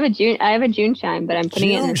shine. I have a June shine, but I'm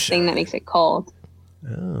putting it in this thing that makes it cold.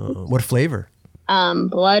 Oh, what flavor?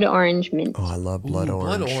 Blood orange mint. Oh, I love blood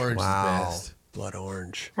orange. Blood orange wow. is the best. Blood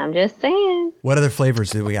orange. I'm just saying. What other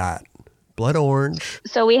flavors do we got? Blood orange.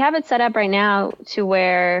 So we have it set up right now to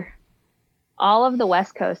where all of the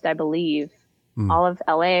West Coast, I believe, all of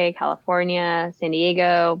LA, California, San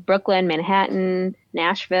Diego, Brooklyn, Manhattan,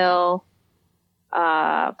 Nashville,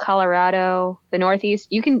 Colorado, the Northeast,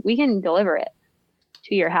 we can deliver it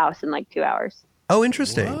to your house in like 2 hours. Oh,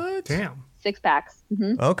 interesting. What? Damn. 6 packs.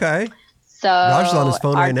 Okay. So Raj is on his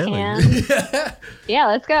phone right now. Yeah,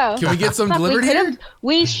 let's go. Can we get some delivered here?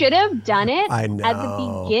 We should have done it I know. at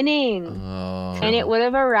the beginning. And it would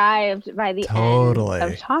have arrived by the end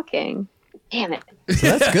of talking. Damn it.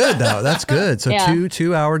 So that's good though. That's good. So Yeah.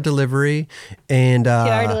 2-hour delivery and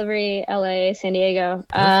 2-hour delivery, LA, San Diego.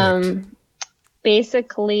 Perfect.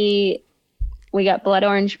 Basically we got blood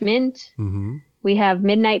orange mint We have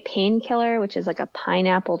Midnight Painkiller, which is like a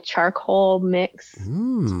pineapple charcoal mix.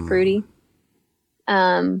 It's fruity.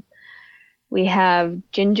 We have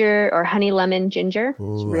ginger or honey lemon ginger. It's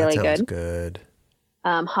really that sounds good. Good.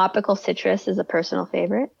 Hopical citrus is a personal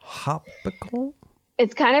favorite. Hopical?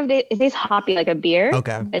 It's kind of, it tastes hoppy like a beer.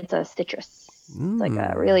 Okay. It's a citrus. It's like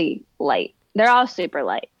a really light. They're all super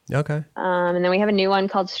light. Okay. And then we have a new one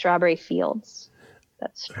called Strawberry Fields.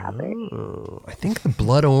 That's strawberry. Oh, I think the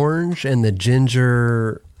blood orange and the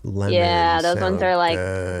ginger lemon. Yeah, those ones are like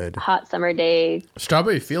good. hot summer day.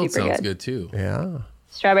 Strawberry Field Super sounds good. good too. Yeah.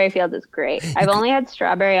 Strawberry Fields is great. I've only had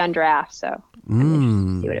strawberry on draft, so I'm interested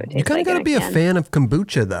to see what it would taste You kind like of got to in be a can. fan of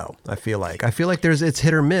kombucha, though. I feel like it's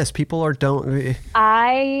hit or miss. People don't.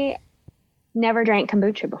 I never drank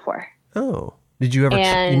kombucha before. Oh, did you ever?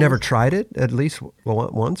 You never tried it at least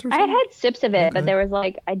once or something? I had sips of it, but there was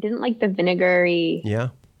like I didn't like the vinegary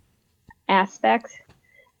aspect,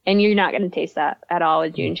 and you're not going to taste that at all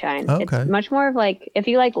with June Shine. Okay. It's much more of like if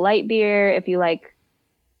you like light beer, if you like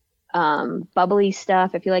bubbly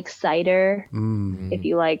stuff, if you like cider, if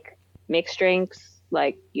you like mixed drinks,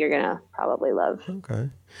 like you're gonna probably love. Okay.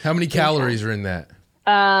 How many calories are in that?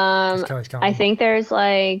 I think there's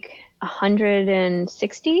like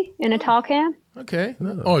 160 in a tall can. Okay.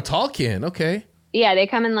 Oh, a tall can. Okay. Yeah, they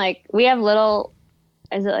come in like we have little.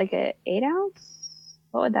 Is it like a 8 ounce?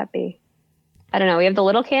 What would that be? I don't know. We have the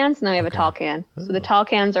little cans and then we have a tall can. So the tall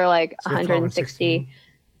cans are like 160.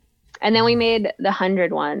 And then we made the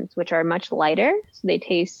 100 ones, which are much lighter. So they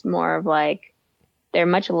taste more of like, they're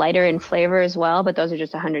much lighter in flavor as well, but those are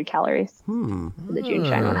just 100 calories. The June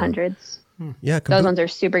Shine 100s. Yeah. Those ones are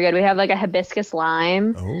super good. We have like a hibiscus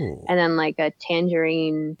lime Oh. and then like a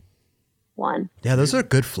tangerine one. Yeah, those are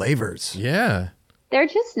good flavors. Yeah. They're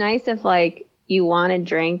just nice if like you want to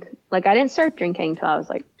drink. Like I didn't start drinking until I was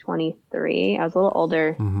like 23. I was a little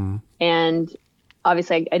older. And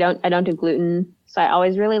obviously I don't do gluten. So I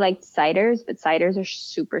always really liked ciders, but ciders are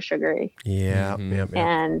super sugary. Yeah.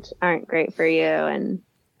 And aren't great for you. And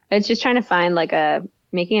it's just trying to find like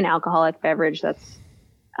making an alcoholic beverage that's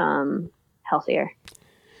healthier.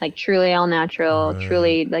 Like truly all natural,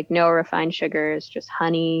 truly like no refined sugars, just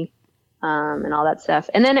honey, and all that stuff.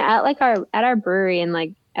 And then at our brewery and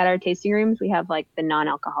like at our tasting rooms, we have like the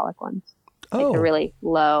non-alcoholic ones. Like they're really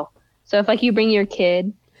low. So if like you bring your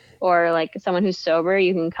kid or like someone who's sober,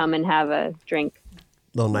 you can come and have a drink.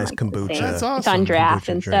 Little nice kombucha. That's awesome. It's on draft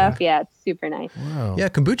and stuff. Yeah, it's super nice. Wow. Yeah,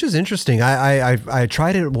 kombucha's interesting. I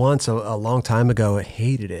tried it once a long time ago. I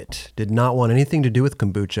hated it. Did not want anything to do with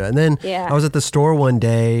kombucha. And then I was at the store one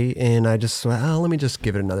day and I just went, let me just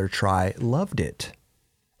give it another try. Loved it.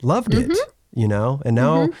 You know, and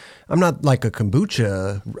now I'm not like a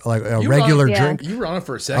kombucha, like a regular drink. You were on it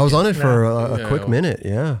for a second. I was on it for a quick minute.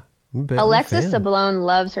 Yeah. Alexis Sablone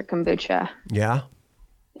loves her kombucha. Yeah.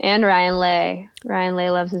 And Ryan Lay. Ryan Lay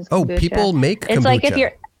loves his kombucha. Oh, people make kombucha. It's like if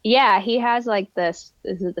you're, he has like this,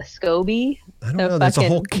 is it the SCOBY? I don't know. There's a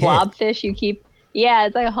whole kit. Blobfish you keep. Yeah,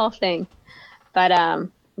 it's like a whole thing. But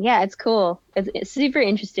yeah, it's cool. It's super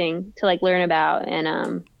interesting to like learn about.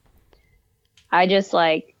 And I just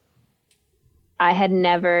like, I had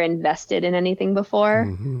never invested in anything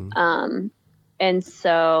before. And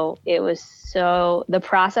so it was the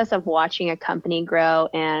process of watching a company grow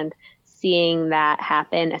and seeing that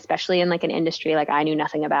happen, especially in like an industry like I knew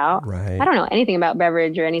nothing about. Right. I don't know anything about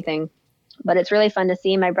beverage or anything, but it's really fun to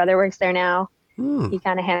see. My brother works there now. He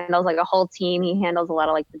kind of handles like a whole team. He handles a lot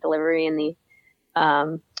of like the delivery and the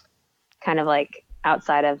kind of like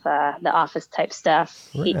outside of the office type stuff.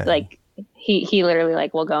 Right. He literally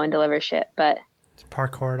like will go and deliver shit. But it's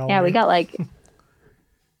parkour it all. Yeah, we got like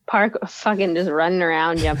fucking just running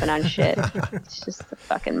around jumping on shit. It's just a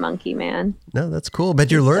fucking monkey, man. No, that's cool.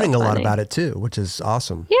 But you're learning so a lot funny. about it too, which is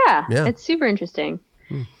awesome. Yeah. It's super interesting.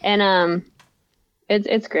 And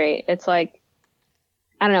it's great. It's like,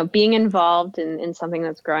 I don't know, being involved in something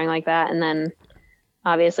that's growing like that. And then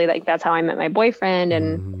obviously like that's how I met my boyfriend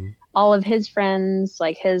and all of his friends,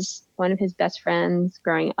 like one of his best friends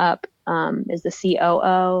growing up is the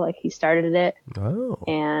COO. Like he started it. Oh.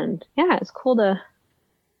 And yeah, it's cool to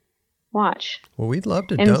watch. Well, we'd love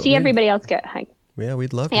to and see everybody else get hyped. Yeah,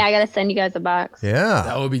 we'd love to. Yeah, I gotta send you guys a box. Yeah.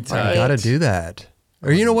 That would be tight. I gotta do that.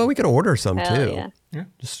 Or you know what? We could order some Hell too. Yeah.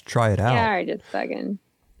 Just try it out. Yeah, or just fucking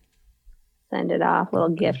send it off. Little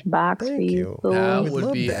gift box for you. That We'd would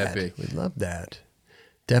love be that. epic. We'd love that.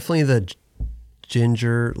 Definitely the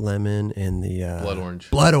ginger, lemon, and the Blood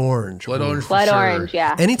orange. Blood orange. Blood orange. Blood for orange, sure.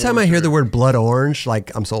 yeah. Anytime I hear the word blood orange,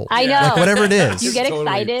 like I'm sold. I know. Like whatever it is. You get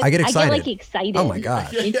excited. I get excited. I get like excited. Oh my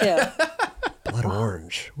gosh. Me too. Blood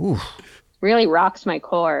orange. Ooh. really rocks my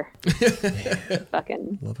core.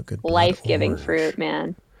 Fucking Love a good life-giving orange. fruit,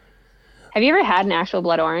 man. Have you ever had an actual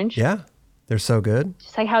blood orange? Yeah, they're so good.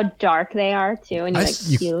 Just like how dark they are too, and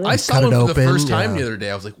you peel I it. saw cut one it for the open, first time yeah. the other day.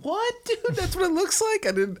 I was like, "What, dude? That's what it looks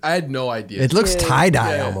like." I had no idea. It looks Dude.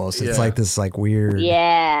 tie-dye Yeah, almost. yeah. It's like this like weird.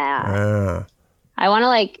 Yeah. I want to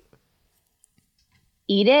like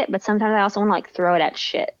eat it, but sometimes I also want to like throw it at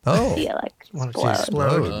shit. Oh. See it like Want to see it explode.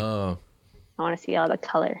 explode. Oh, I want to see all the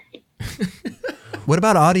color. What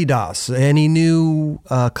about Adidas? Any new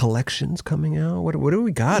collections coming out? What do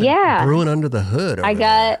we got? Yeah. Brewing under the hood. over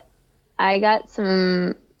there? I got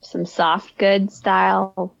some soft good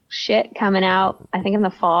style shit coming out. I think in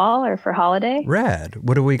the fall or for holiday. Rad.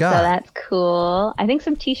 What do we got? So that's cool. I think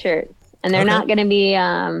some t-shirts, and they're Okay. not going to be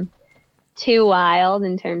too wild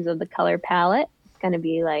in terms of the color palette. It's going to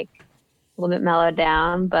be like a little bit mellowed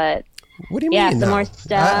down, but What do you yeah, mean? some though? more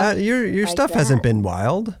stuff Your like stuff that. hasn't been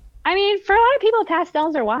wild. I mean, for a lot of people,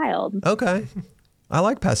 pastels are wild. Okay. I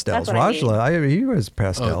like pastels. That's what I mean. Rajla, he wears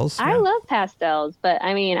pastels. I love pastels, but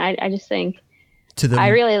I mean, I just think To the I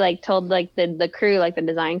really like told like the crew, like the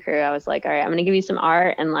design crew, I was like, all right, I'm gonna give you some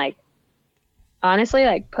art and like honestly,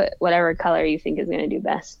 like put whatever color you think is gonna do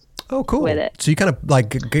best. Oh, cool. with it. So you kind of like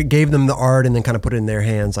gave them the art and then kind of put it in their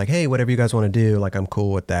hands, like, hey, whatever you guys want to do, like I'm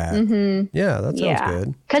cool with that. Mm-hmm. Yeah, that sounds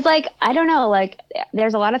good. Because like I don't know, like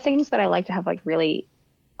there's a lot of things that I like to have like really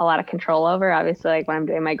a lot of control over. Obviously, like when I'm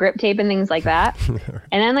doing my grip tape and things like that.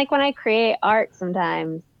 And then like when I create art,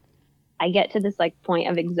 sometimes I get to this like point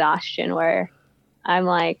of exhaustion where I'm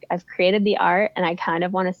like, I've created the art and I kind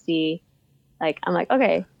of want to see, like, I'm like,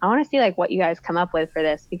 okay, I want to see like what you guys come up with for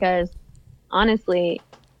this, because honestly,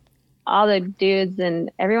 all the dudes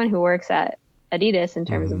and everyone who works at Adidas in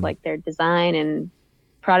terms of like their design and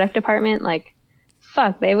product department, like,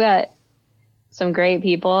 fuck, they've got some great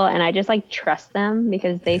people, and I just like trust them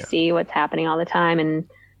because they see what's happening all the time in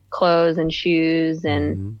clothes and shoes,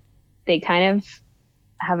 and they kind of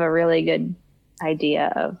have a really good idea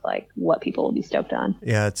of like what people will be stoked on.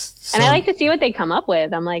 Yeah, it's. And I like to see what they come up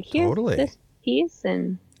with. I'm like, here's Totally. this piece,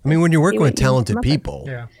 and I mean, when you're working what with you come talented up with. people,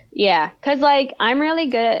 yeah, because like I'm really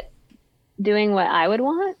good at doing what I would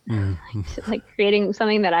want, like creating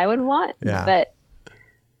something that I would want. Yeah.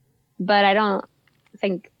 But I don't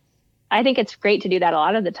think. I think it's great to do that a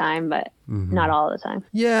lot of the time, but not all the time.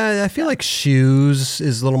 yeah, I feel like shoes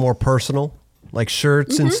is a little more personal. Like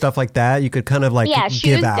shirts and stuff like that, you could kind of like Yeah, give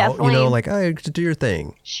shoes out, you know, definitely. like, oh, do your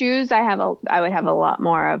thing. Shoes, I would have a lot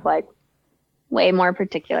more of like way more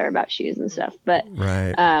particular about shoes and stuff. But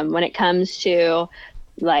Right. when it comes to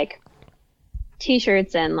like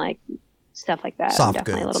t-shirts and like stuff like that, Soft I'm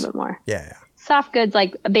definitely goods. a little bit more Yeah. soft goods,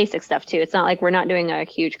 like basic stuff too. It's not like we're not doing a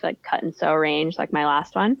huge like cut and sew range like my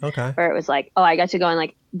last one, Okay. where it was like, oh, I got to go and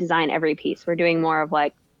like design every piece. We're doing more of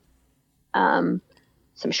like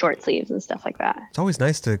some short sleeves and stuff like that. It's always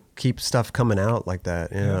nice to keep stuff coming out like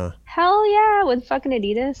that. Yeah. Hell yeah, with fucking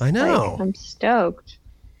Adidas. I know. Like, I'm stoked.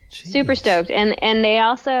 Super stoked. And they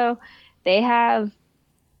have,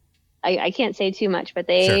 I can't say too much, but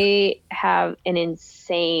they have an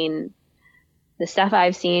insane, the stuff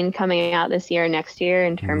I've seen coming out this year, next year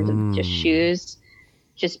in terms of just shoes,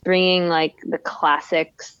 just bringing like the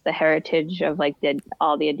classics, the heritage of like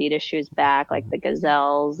all the Adidas shoes back, like the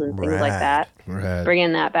Gazelles and things like that. Rad.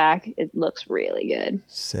 Bringing that back, it looks really good.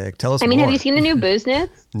 Sick. Tell us I mean, more. have you seen the new Boost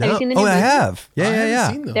knits? No. Have you seen the new Oh, I Boost knits? have. Yeah, I yeah, haven't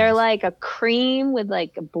yeah. seen those. They're like a cream with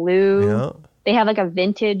like a blue. Yeah. They have like a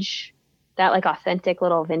vintage, that like authentic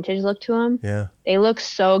little vintage look to them. Yeah. They look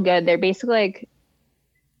so good. They're basically like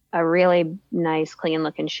a really nice, clean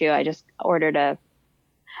looking shoe. I ordered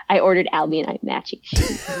Albie and I matching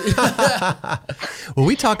shoes. Well,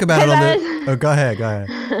 we talk about it on Because the. Oh, go ahead. Go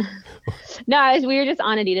ahead. No, we were just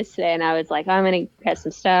on Adidas today, and I was like, I'm gonna get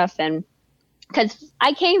some stuff, and because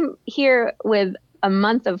I came here with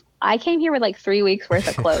like 3 weeks worth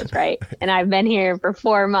of clothes, right? And I've been here for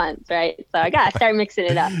 4 months, right? So I gotta start mixing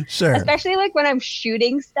it up. Sure. Especially like when I'm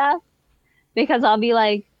shooting stuff, because I'll be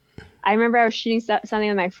like, I remember I was shooting something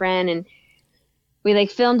with my friend, and we like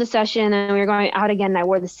filmed a session, and we were going out again, and I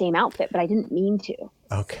wore the same outfit, but I didn't mean to.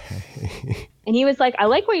 Okay. And he was like, I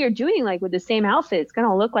like what you're doing, like with the same outfit. It's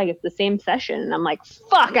gonna look like it's the same session. And I'm like,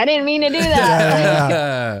 fuck, I didn't mean to do that.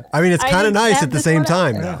 Yeah. I mean, it's I kind of just nice have at the to same sort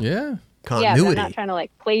time, of- though. Yeah. Yeah, but Continuity. I'm not trying to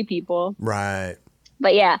like play people. Right.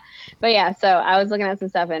 But yeah. So I was looking at some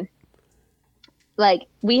stuff, and like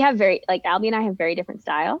Albie and I have very different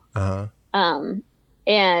style. Uh-huh.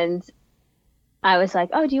 And I was like,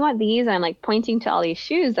 oh, do you want these? And I'm like pointing to all these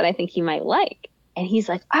shoes that I think he might like. And he's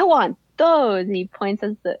like, I want those. And he points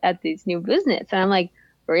at these new Boost knits. And I'm like,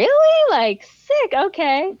 really? Like, sick.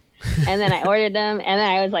 Okay. And then I ordered them, and then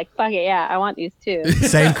I was like, fuck it, yeah, I want these too.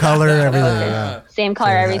 Same color, everything. Yeah. Same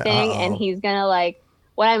color, everything. Uh-oh. And he's gonna like,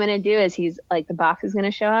 what I'm gonna do is he's like, the box is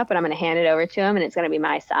gonna show up, and I'm gonna hand it over to him, and it's gonna be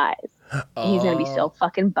my size. And he's gonna be so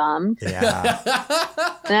fucking bummed. Yeah.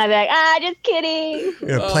 And I'd be like, just kidding.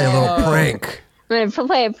 You're gonna play a little prank. I'm gonna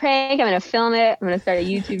play a prank. I'm gonna film it. I'm gonna start a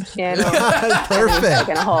YouTube channel. Perfect.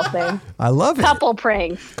 Fucking a whole thing. I love it. Couple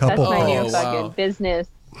pranks. Couple That's my new pranks. fucking business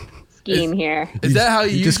scheme here. Is that how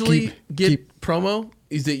you You just usually keep- get promo?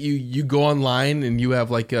 Is that you go online and you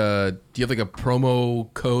have like a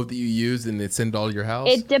promo code that you use and it send all your house?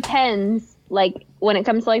 It depends. Like when it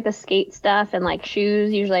comes to like the skate stuff and like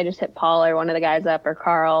shoes, usually I just hit Paul or one of the guys up or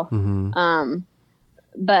Carl.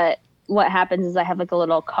 But what happens is I have like a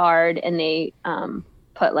little card and they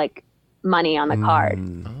put like money on the card.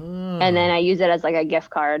 And then I use it as like a gift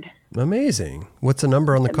card. Amazing. What's the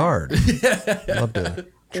number on the card? Love to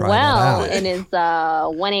try that out. It is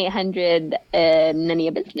 1-800 none of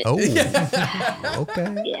your business. Oh,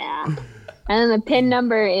 okay. Yeah. And then the PIN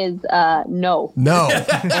number is no. No.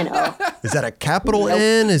 N-O. Is that a capital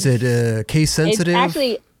N? Is it case sensitive? It's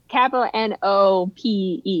actually capital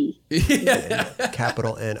N-O-P-E.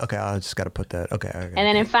 Capital N. Okay, I just got to put that. Okay. And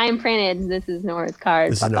then in fine print, this is Nora's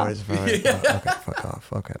card. This is Fuck off. Nora's fine. Okay, fuck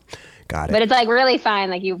off. Okay. Got it. But it's like really fine.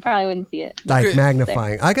 Like you probably wouldn't see it. Like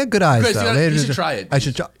magnifying. I got good eyes Chris, though. you should try it. I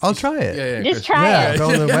should. I'll try it. Yeah, Just Chris. try Yeah, it.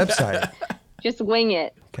 go on the website. Just wing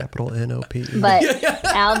it. Capital N-O-P-E. But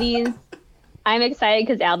Albie's, I'm excited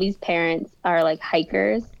because Albie's parents are like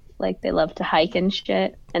hikers. Like they love to hike and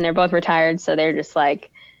shit. And they're both retired. So they're just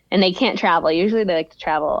like, and they can't travel. Usually they like to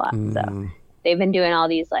travel a lot. So they've been doing all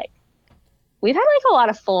these like, we've had like a lot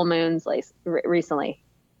of full moons like recently.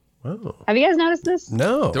 Oh. Have you guys noticed this?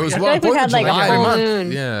 No. There was I feel one like we've 4th of had, like, a July full month.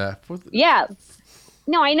 moon. Yeah. Yeah.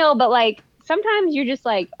 No, I know, but like sometimes you're just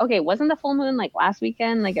like, okay, wasn't the full moon like last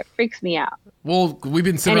weekend? Like it freaks me out. Well, we've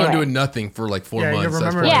been sitting around Anyway. doing nothing for like 4 Yeah, you months.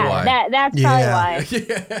 That's remember probably that. Yeah, why. that's probably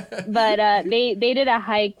Yeah. why. But they did a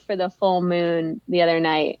hike for the full moon the other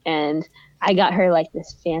night, and I got her like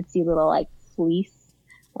this fancy little like fleece,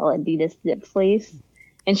 a little Adidas zip fleece.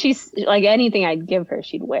 And she's like anything I'd give her,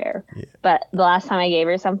 she'd wear. Yeah. But the last time I gave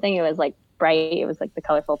her something, it was like bright. It was like the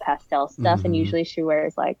colorful pastel stuff. And usually she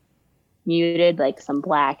wears like muted, like some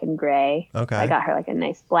black and gray. Okay. I got her like a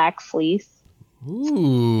nice black fleece.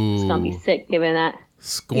 Ooh. It's gonna be sick giving that.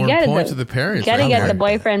 Scoring You gotta points do- to the parents. You gotta right get there. the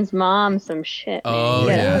boyfriend's mom some shit. Man. Oh, You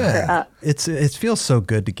gotta hook her Yeah. up. It feels so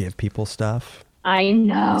good to give people stuff. I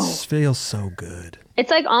know. It feels so good. It's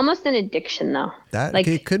like almost an addiction though. That like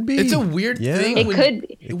it could be. It's a weird thing. it when- could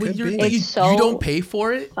be It when could you're, be. like, It's you so don't pay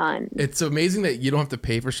for it. fun. It's amazing that you don't have to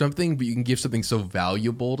pay for something, but you can give something so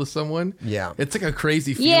valuable to someone. Yeah. It's like a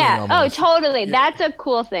crazy feeling. Yeah. Almost. Oh, totally. That's a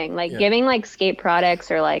cool thing. Like giving like skate products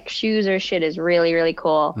or like shoes or shit is really, really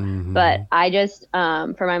cool. But I just,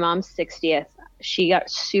 for my mom's 60th, she got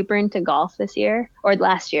super into golf this year or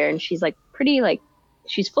last year. And she's like pretty like,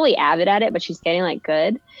 she's fully avid at it, but she's getting like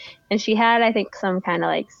good. And she had, I think, some kind of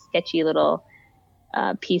like sketchy little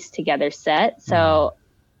piece together set. So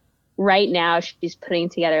right now she's putting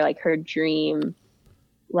together like her dream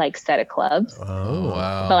like set of clubs. Oh,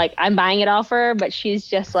 wow. But like I'm buying it all for her, but she's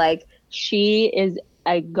just like, she is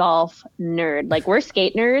a golf nerd. Like we're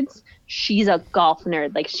skate nerds. She's a golf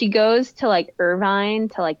nerd. Like she goes to like Irvine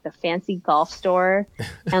to like the fancy golf store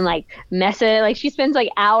and like mess it. Like she spends like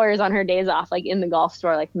hours on her days off, like in the golf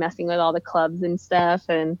store, like messing with all the clubs and stuff.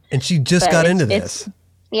 And And she just but got it's- into it's- this.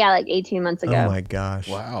 yeah, like 18 months ago. Oh my gosh.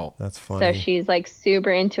 Wow. That's So funny. she's like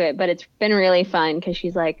super into it, but it's been really fun because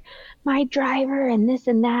she's like, my driver and this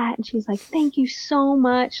and that. And she's like, thank you so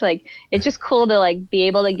much. Like, it's just cool to like be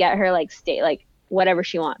able to get her like like whatever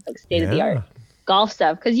she wants, like state of the art golf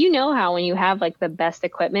stuff. Cause you know how when you have like the best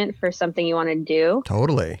equipment for something you want to do,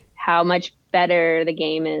 Totally. how much better the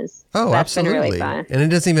game is. Oh, That's absolutely. been really fun. And it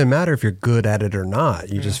doesn't even matter if you're good at it or not.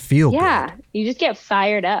 You just feel Yeah. good. You just get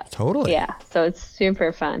fired up. Totally. Yeah. So it's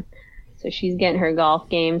super fun. So she's getting her golf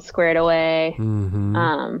game squared away.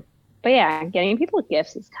 But yeah, getting people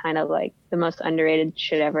gifts is kind of like the most underrated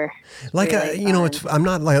shit ever. It's Like really you know, fun.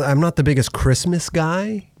 I'm not the biggest Christmas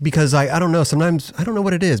guy because I don't know. Sometimes I don't know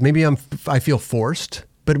what it is. Maybe I feel forced.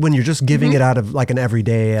 But when you're just giving it out of like an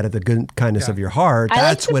everyday, out of the good kindness of your heart, I like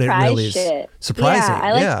that's when it surprise really is shit. surprising. Yeah,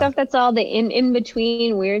 I like stuff that's all the in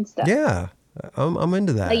between weird stuff. Yeah, I'm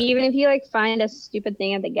into that. Like even if you like find a stupid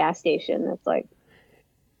thing at the gas station that's like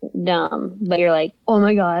dumb, but you're like, oh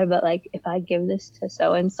my god, but like if I give this to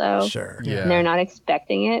so and so, Sure. Yeah. and they're not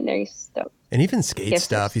expecting it, they're stoked. And even skate Gifts are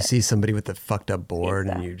stuff, you sick. see somebody with a fucked up board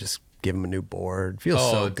Skate and stuff. you just give them a new board. Feels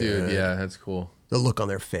Oh, so dude. good. Yeah, that's cool. The look on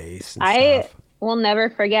their face and stuff. will never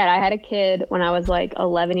forget. I had a kid when I was like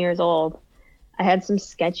 11 years old. I had some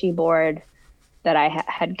sketchy board that I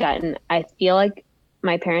had gotten. I feel like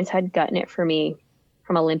my parents had gotten it for me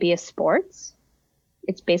from Olympia Sports.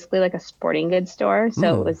 It's basically like a sporting goods store.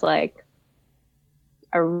 So it was like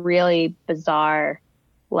a really bizarre,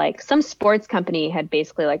 like some sports company had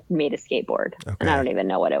basically like made a skateboard. Okay. And I don't even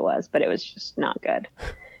know what it was, but it was just not good.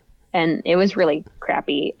 And it was really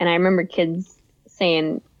crappy. And I remember kids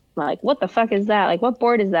saying like, what the fuck is that? Like, what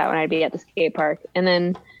board is that when I'd be at the skate park? And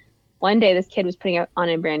then one day this kid was putting on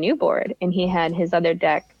a brand new board and he had his other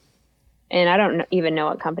deck. And I don't even know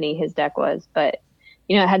what company his deck was, but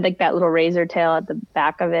you know, it had like that little razor tail at the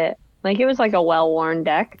back of it. Like it was like a well-worn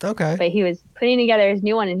deck. Okay. But he was putting together his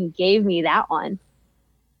new one and he gave me that one.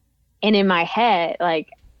 And in my head, like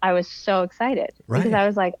I was so excited because I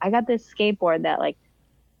was like, I got this skateboard that like,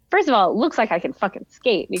 first of all, it looks like I can fucking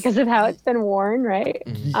skate because of how it's been worn, right?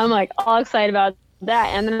 Mm-hmm. I'm like all excited about that.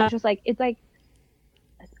 And then I was just like, it's like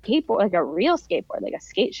a skateboard, like a real skateboard, like a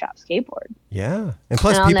skate shop skateboard. Yeah. And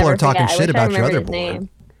plus people are talking shit about your other board. Name.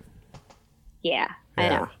 Yeah, I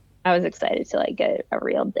know. I was excited to like get a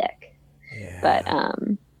real deck. Yeah. But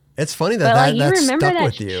it's funny that you remember stuck that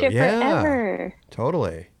with you. Shit forever.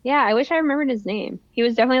 Totally. Yeah, I wish I remembered his name. He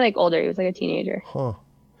was definitely like older. He was like a teenager. Huh.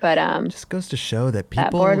 But it just goes to show that people,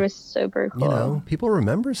 that board was super cool. You know, people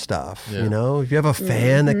remember stuff. Yeah. You know, if you have a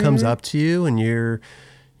fan that comes up to you and you're,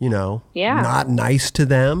 you know, not nice to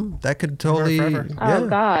them, that could totally. Oh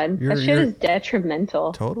God, that shit is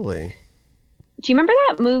detrimental. Totally. Do you remember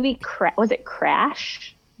that movie? Was it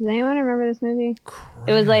Crash? Does anyone remember this movie? Crash.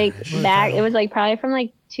 It was like back. It was like probably from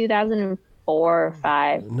like 2004 or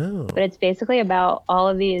 5. No. But it's basically about all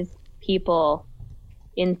of these people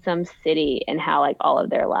in some city and how like all of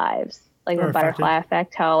their lives, like the butterfly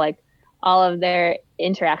effect, how like all of their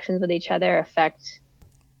interactions with each other affect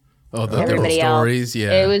everybody else.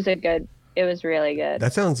 Yeah, it was really good.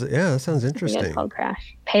 That sounds interesting. It's called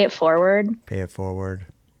Crash. Pay It Forward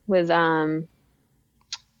was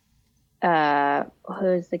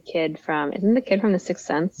who's the kid from? Isn't the kid from The Sixth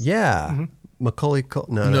Sense? Yeah, Macaulay.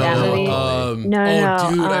 No. Dude,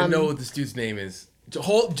 I know what this dude's name is.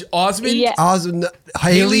 Osmond? Yeah. Osmond.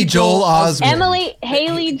 Haley Joel Osment.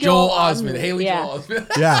 Haley Joel Osment. Haley Joel Osment.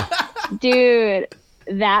 Yeah. Dude,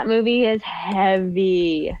 that movie is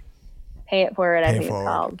heavy. Pay It Forward, I think it's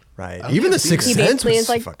called. Right. Even The Sixth Sense was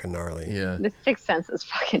like, fucking gnarly. Yeah. The Sixth Sense is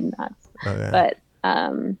fucking nuts. Okay. But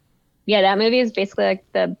yeah, that movie is basically like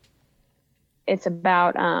it's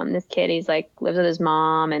about this kid. He's like lives with his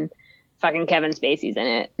mom and fucking Kevin Spacey's in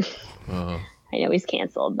it. Uh-huh. I know he's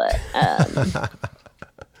canceled, but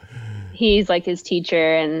he's like his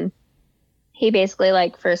teacher, and he basically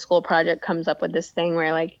like for a school project comes up with this thing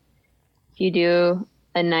where like if you do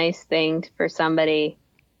a nice thing for somebody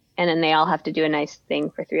and then they all have to do a nice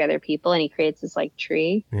thing for 3 other people, and he creates this like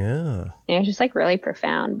tree. Yeah. And it's just like really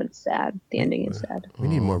profound, but it's sad. The ending is sad. We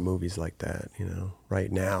need more movies like that, you know,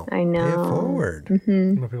 right now. I know. Pay It Forward.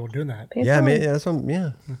 Mm-hmm. More people doing that. That's what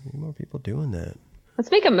more people doing that.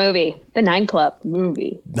 Let's make a movie. The 9 Club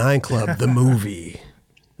movie. 9 Club, the movie.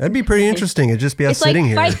 That'd be pretty interesting. It'd just be us sitting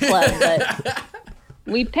here. It's like Fight Club, but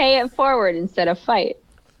we pay it forward instead of fight.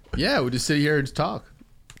 Yeah, we just sit here and talk.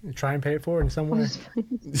 You try and pay it forward in some way. I'm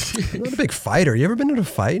not a big fighter. You ever been in a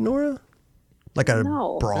fight, Nora? Like a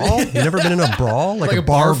brawl? You never been in a brawl? Like a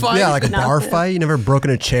bar fight? Yeah, like a bar fight. You never broken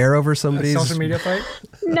a chair over somebody's... A social media fight?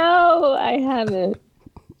 No, I haven't.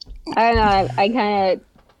 I don't know. I kind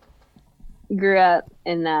of grew up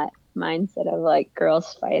in that mindset of like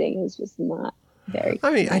girls fighting is just not very. I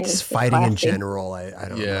mean, I just fighting in general. I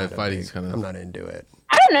don't. Yeah, fighting's kind of. I'm not into it.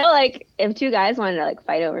 I don't know. Like if 2 guys wanted to like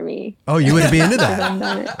fight over me. Oh, you wouldn't be into that.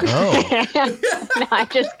 No, I'm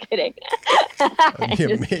just kidding. That'd be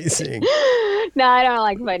amazing. No, I don't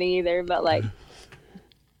like fighting either. But like,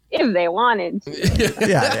 if they wanted.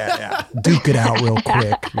 Yeah. Duke it out real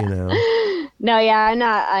quick, you know. No, yeah,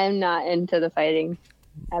 I'm not into the fighting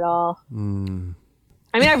at all. I mean,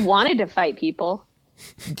 I've wanted to fight people.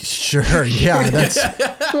 Sure, yeah, that's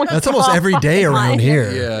almost every day around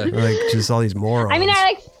here. Yeah, like just all these morons. I mean, I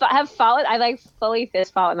like have fought. I like fully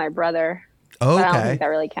fist fought with my brother. Oh, okay. But I don't think that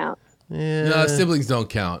really counts. Yeah. No, siblings don't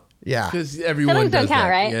count. Yeah, because everyone siblings does don't count, that.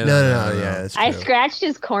 right? Yeah, no. Yeah, that's true. I scratched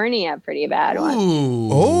his cornea pretty bad once. Ooh.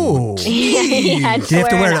 Oh. Did he have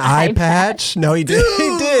to wear an eye patch? No, he did.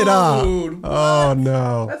 He did. Oh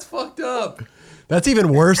no. That's fucked up. That's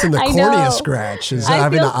even worse than the cornea scratch. Is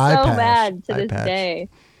having the eye patch. I feel so bad to this day.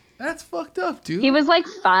 That's fucked up, dude. He was like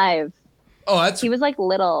 5. Oh, he was like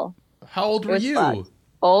little. How old were you? Fucked.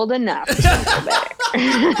 Old enough.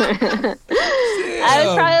 I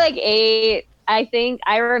was probably like 8. I think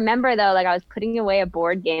I remember though, like I was putting away a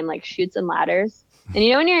board game, like Chutes and Ladders. And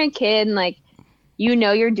you know when you're a kid and like, you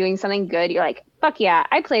know you're doing something good, you're like, fuck yeah,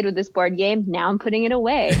 I played with this board game. Now I'm putting it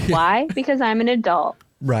away. Why? Because I'm an adult.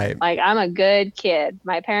 Right. Like I'm a good kid.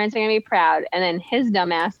 My parents are gonna be proud. And then his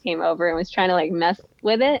dumb ass came over and was trying to like mess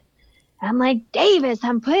with it. And I'm like, Davis,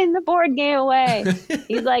 I'm putting the board game away.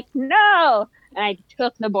 He's like, no. And I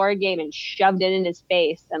took the board game and shoved it in his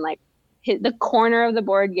face and like hit the corner of the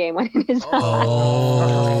board game went in his eye.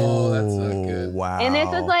 Oh, that's not good. Wow. And this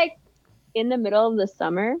was like in the middle of the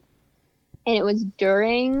summer. And it was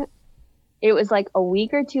like a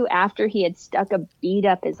week or two after he had stuck a bead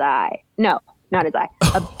up his eye. No, not his eye.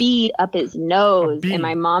 A bead up his nose. And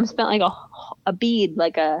my mom spent like a bead,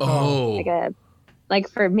 like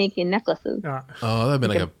for making necklaces. Oh, that'd been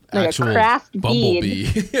like a like actual a craft bumblebee.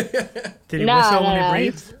 Did he whistle when he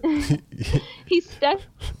breathed? He stuck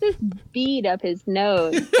this bead up his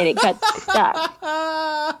nose and it got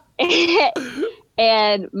stuck.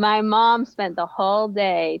 And my mom spent the whole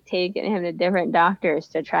day taking him to different doctors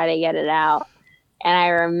to try to get it out. And I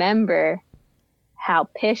remember how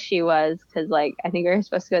pissed she was because, like, I think we were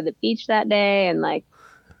supposed to go to the beach that day, and like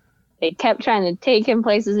they kept trying to take him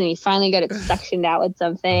places, and he finally got it suctioned out with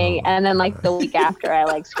something. And then, like, the week after, I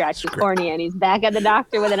like scratched his cornea, and he's back at the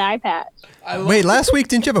doctor with an eye patch. Wait, last week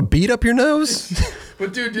didn't you have a bead up your nose?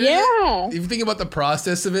 But dude, Yeah. if you think about the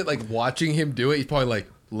process of it, like watching him do it, he's probably like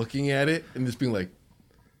looking at it and just being like,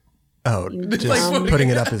 oh, just like putting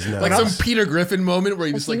it up his nose. like some Peter Griffin moment where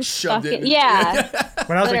he just like shoved it. Yeah.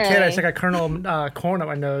 When I was a kid, I Literally. stuck a kernel of corn up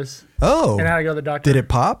my nose. Oh. And I had to go to the doctor. Did it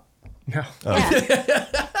pop? No. Yeah.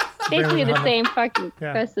 Basically the same fucking,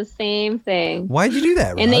 Yeah. that's the same thing. Why'd you do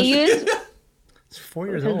that, And they Raj? use, It's 4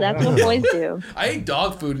 years because old. that's what boys do. I ate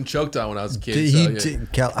dog food and choked on when I was a kid. Did so, he?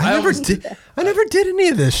 yeah. I never did. I never did any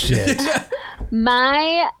of this shit.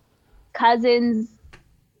 My cousin's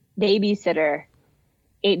babysitter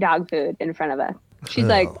ate dog food in front of us. She's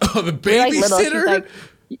like, Oh, the we're like little. babysitter?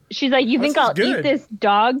 She's like, you think This is I'll good. eat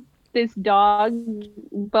this dog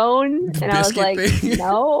bone? And I was Biscuit like, thing?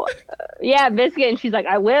 no. Yeah, biscuit. And she's like,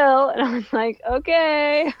 I will. And I was like,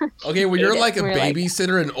 okay. Okay, well, Ate you're it. like a We're like-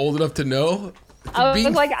 babysitter and old enough to know. I was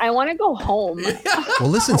Being- like, I want to go home. Well,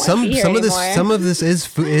 listen, wanna be here anymore. some of this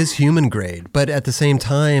is human grade, but at the same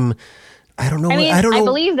time, I don't know. I mean, I don't know. I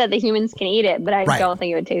believe that the humans can eat it, but I Right. don't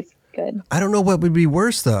think it would taste good. I don't know what would be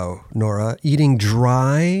worse though, Nora, eating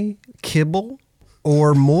dry kibble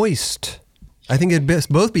or moist. I think it'd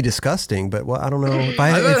both be disgusting, but well, I don't know. If you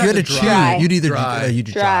had to choose, Dry. you'd either Dry. you'd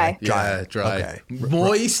do Dry. Yeah, dry. Okay.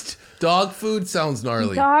 Moist dog food sounds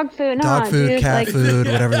gnarly. Dog food, no, Dog food, dude, cat like, food,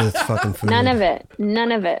 whatever the fucking food. None of it.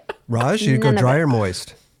 None of it. Raj, you go none of dry it. or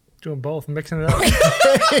moist? Doing both, mixing it up.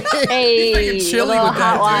 Hey, chili a little with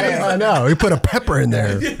that, hot dude. water. I know. We put a pepper in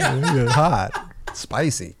there. It's hot,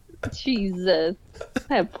 spicy. Jesus.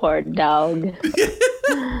 That poor dog.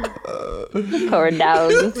 Poor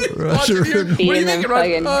dog. What are you Feeding them making, Raj?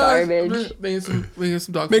 fucking garbage. Making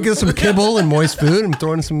some dog Making food. some kibble and moist food and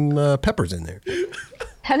throwing some peppers in there.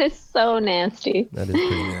 That is so nasty. That is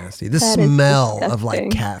pretty nasty. The That is smell of like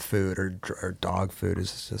disgusting. cat food or dog food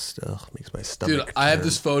is just makes my stomach. Dude, I have turn.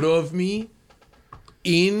 this photo of me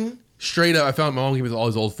in straight up. I found my mom gave me all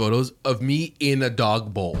these old photos of me in a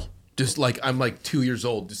dog bowl. Just like I'm like 2 years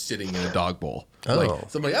old, just sitting in a dog bowl. Oh. Like,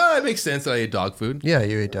 so I'm like, oh, it makes sense that I ate dog food. Yeah,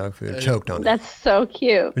 you ate dog food. Choked on it. That's so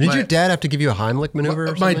cute. Did my- your dad have to give you a Heimlich maneuver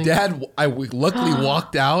or My something? dad, luckily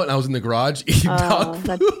walked out, and I was in the garage eating Oh, dog food.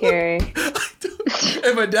 that's scary.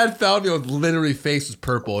 And my dad found me. I was literally face was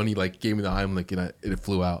purple, and he like gave me the Heimlich, and it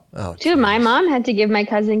flew out. Oh, Dude, my mom had to give my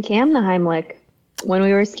cousin Cam the Heimlich when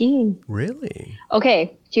we were skiing. really?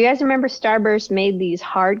 Okay, do you guys remember Starburst made these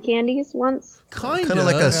hard candies once? Kind Kind of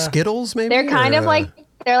like a Skittles, maybe? They're kind or of like,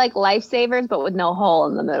 they're like lifesavers, but with no hole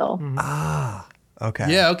in the middle.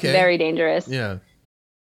 Okay. Yeah. Okay. Very dangerous. Yeah.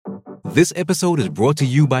 This episode is brought to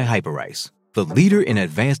you by Hyperice, the leader in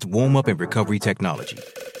advanced warm-up and recovery technology.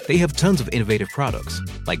 They have tons of innovative products,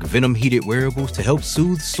 like Venom-heated wearables to help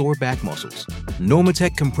soothe sore back muscles,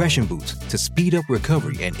 Normatec compression boots to speed up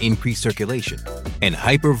recovery and increase circulation, and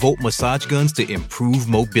Hypervolt massage guns to improve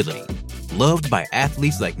mobility. Loved by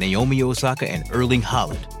athletes like Naomi Osaka and Erling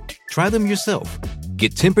Haaland. Try them yourself.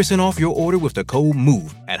 Get 10% off your order with the code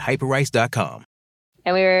MOVE at hyperice.com.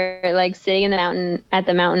 And we were like sitting in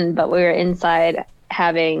the mountain, but we were inside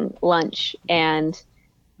having lunch, and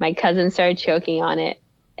my cousin started choking on it,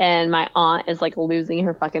 and my aunt is like losing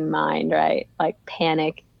her fucking mind, right? Like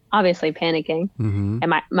obviously panicking. Mm-hmm.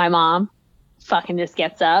 And my mom fucking just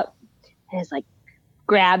gets up and is like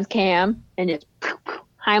grabs Cam and just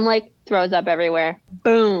Heimlich, throws up everywhere.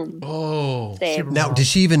 Boom. Oh. Saved. Now, did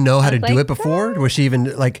she even know how to do like, it before? Was she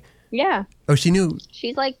even like? Yeah. Oh, she knew.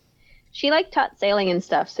 She taught sailing and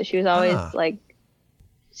stuff, so she was always like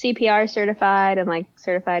CPR certified and like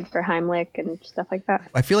certified for Heimlich and stuff like that.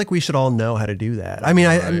 I feel like we should all know how to do that. I mean,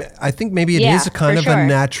 I think maybe it Yeah, is kind of for a sure.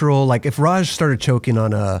 natural. Like if Raj started choking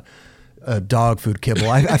on a dog food kibble,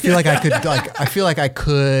 I feel like I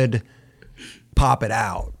could pop it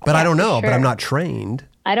out, but I don't know. for But I'm sure. not trained.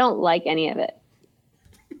 I don't like any of it.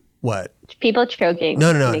 What? People choking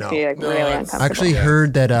No. makes me like really uncomfortable. I actually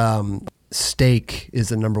heard that steak is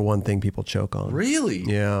the number one thing people choke on. Really?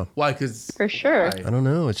 Yeah. Why? Because for sure. I don't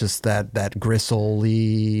know. It's just that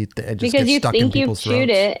gristly. It just Because gets you stuck in think you've people's chewed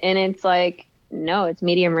throats. it, and it's like, no, it's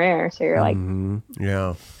medium rare. So you're like,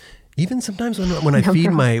 Yeah. Even sometimes when I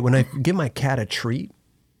feed when I give my cat a treat,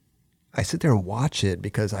 I sit there and watch it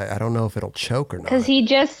because I don't know if it'll choke or not. because he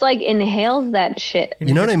just like inhales that shit.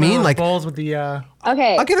 You know what I mean? Like balls with the.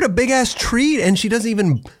 Okay. I'll give it a big ass treat and she doesn't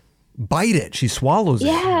even bite it. She swallows it.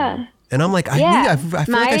 Yeah. And I'm like, Yeah. I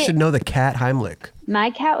feel like I should know the cat Heimlich. My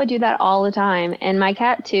cat would do that all the time. And my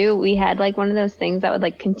cat too, we had like one of those things that would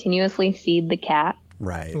like continuously feed the cat.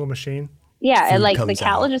 Right. Little machine. Yeah. Food And like the comes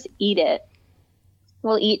cat will out. just eat it.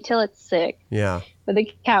 Will eat till it's sick. Yeah. But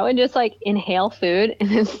the cat would just like inhale food and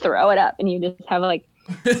then throw it up. And you just have like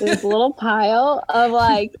this little pile of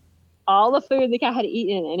like all the food the cat had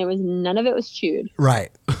eaten. And none of it was chewed. Right.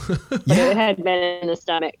 But it had been in the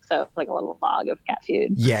stomach. So it's like a little log of cat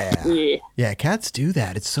food. Yeah. Yeah. Yeah. Cats do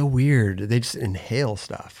that. It's so weird. They just inhale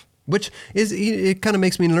stuff, which it kind of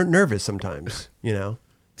makes me nervous sometimes, you know?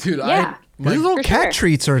 dude, Yeah. These little For cat sure.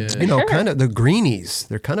 treats are, Sure. kind of the greenies.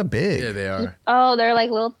 They're kind of big. Yeah, they are. Oh, they're like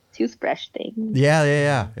little toothbrush things.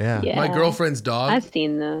 Yeah. Yeah. My girlfriend's dog. I've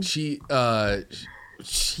seen those. She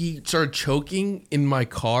started choking in my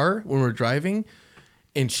car when we were driving,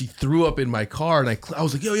 and she threw up in my car. And I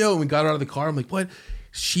was like, yo, and we got out of the car. I'm like, what?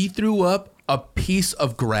 She threw up a piece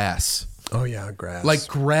of grass. Oh yeah, grass. Like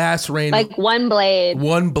grass ran. Like one blade.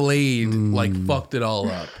 One blade like fucked it all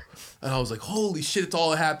up. And I was like, holy shit, it's all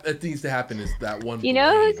that needs to happen is that one You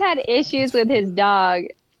know blade. who's had issues with his dog?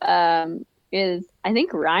 Is I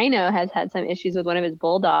think Rhino has had some issues with one of his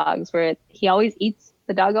bulldogs where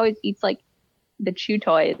the dog always eats like the chew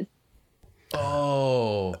toys.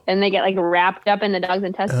 Oh. And they get like wrapped up in the dog's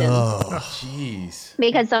intestines. Oh. Jeez.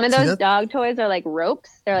 Because some of See, those that- dog toys are like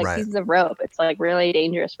ropes. They're like Right. pieces of rope. It's like really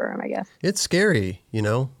dangerous for him, I guess. It's scary, you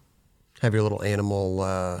know? Have your little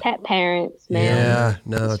animal. Pet parents, man. Yeah,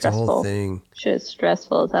 no, it's a whole stressful. thing. Shit is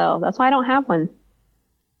stressful as hell. That's why I don't have one.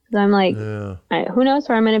 Because I'm like, Yeah. who knows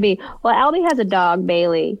where I'm going to be? Well, Albie has a dog,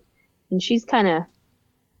 Bailey, and she's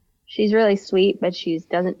really sweet, but she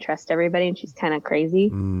doesn't trust everybody, and she's kind of crazy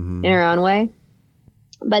in her own way.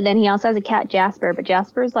 But then he also has a cat, Jasper, but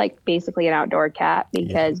Jasper's like basically an outdoor cat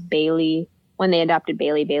because Bailey, when they adopted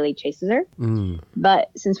Bailey, Bailey chases her.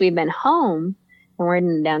 But since we've been home and we're in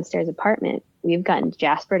a downstairs apartment, we've gotten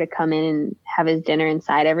Jasper to come in and have his dinner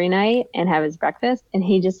inside every night and have his breakfast, and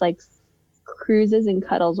he just like cruises and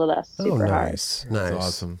cuddles with us super hard. Nice. That's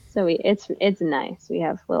awesome. So it's nice. We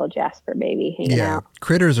have little Jasper baby hanging Yeah, out.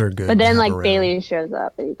 critters are good. But to then have like around. Bailey shows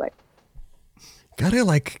up and he's like, Gotta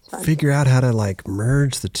like figure out how to like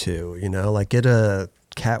merge the two, you know, like get a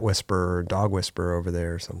cat whisperer or dog whisperer over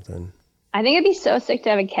there or something. I think it'd be so sick to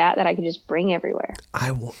have a cat that I could just bring everywhere.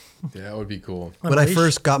 I will. Yeah, that would be cool. When I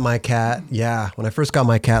first got my cat,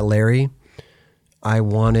 Larry, I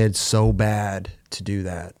wanted so bad to do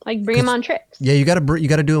that. Like bring him on trips. Yeah, you gotta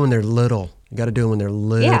do it when they're little. You gotta do it when they're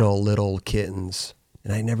little kittens.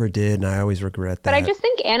 And I never did, and I always regret that. But I just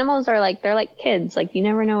think animals are like, they're like kids. Like you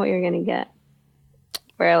never know what you're gonna get.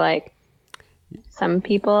 Where like some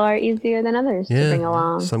people are easier than others to bring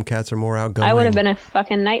along. Some cats are more outgoing. I would have been a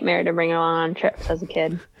fucking nightmare to bring along on trips as a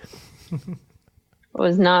kid.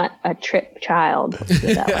 Was not a trip child. Let's put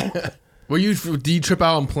it that way. Did you trip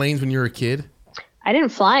out on planes when you were a kid? I didn't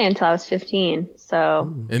fly until I was 15, so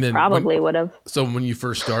And then probably would have. So when you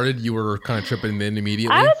first started, you were kind of tripping then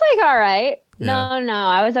immediately? I was like, all right. Yeah. No,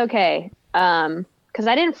 I was okay. Because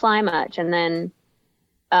I didn't fly much, and then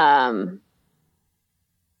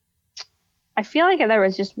I feel like there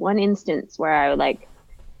was just one instance where I would like,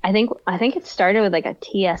 I think it started with like a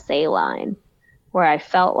TSA line where I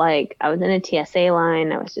felt like I was in a TSA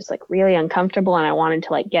line. I was just like really uncomfortable and I wanted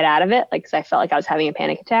to like get out of it. Like, cause I felt like I was having a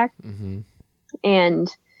panic attack and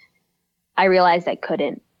I realized I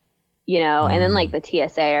couldn't, you know, and then like the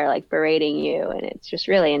TSA are like berating you and it's just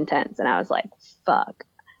really intense. And I was like, fuck.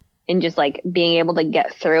 And just like being able to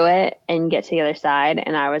get through it and get to the other side.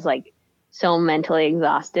 And I was like so mentally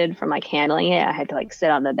exhausted from like handling it. I had to like sit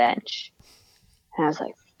on the bench And I was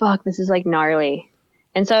like, fuck, this is like gnarly.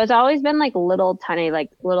 And so it's always been like little tiny,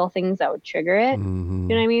 like little things that would trigger it. Mm-hmm.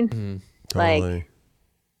 You know what I mean? Mm-hmm. Totally. Like,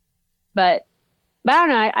 but I don't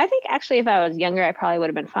know. I think actually if I was younger, I probably would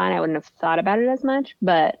have been fine. I wouldn't have thought about it as much,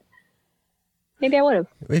 but maybe I would have.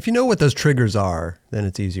 If you know what those triggers are, then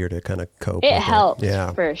it's easier to kind of cope. It helps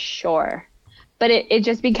for sure. But it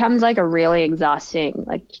just becomes like a really exhausting,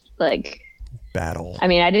 like battle. I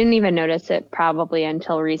mean, I didn't even notice it probably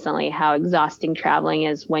until recently how exhausting traveling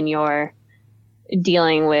is when you're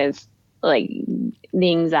dealing with like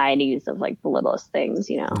the anxieties of like the littlest things,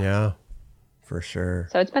 you know? Yeah, for sure.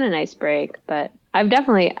 So it's been a nice break, but I've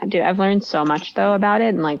learned so much though about it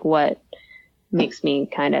and like what makes me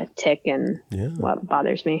kind of tick and what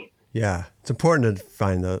bothers me. Yeah. It's important to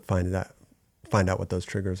find out what those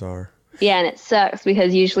triggers are. Yeah. And it sucks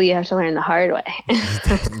because usually you have to learn the hard way.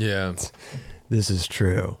 Yeah. This is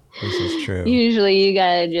true. Usually you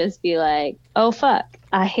gotta just be like, oh fuck,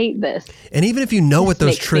 I hate this. And even if you know what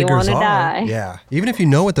those triggers are, die. even if you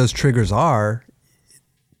know what those triggers are,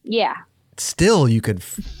 still you could.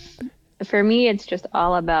 For me, it's just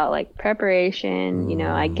all about like preparation. You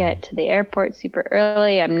know, I get to the airport super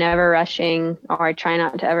early. I'm never rushing, or I try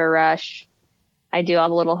not to ever rush. I do all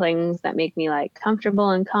the little things that make me like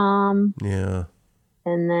comfortable and calm. Yeah.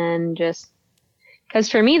 And then because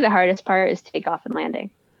for me, the hardest part is takeoff and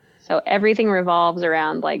landing. So everything revolves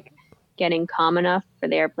around like getting calm enough for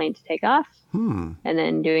the airplane to take off and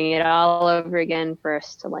then doing it all over again for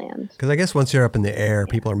us to land. Because I guess once you're up in the air,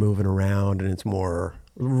 people are moving around and it's more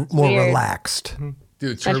relaxed.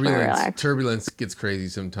 Dude, turbulence gets crazy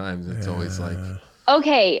sometimes. It's always like...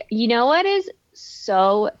 Okay, you know what is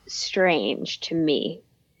so strange to me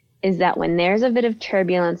is that when there's a bit of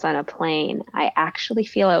turbulence on a plane, I actually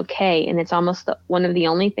feel okay. And it's almost one of the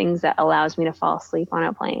only things that allows me to fall asleep on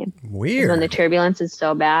a plane. Weird. When the turbulence is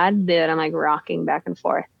so bad that I'm like rocking back and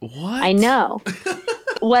forth. What? I know.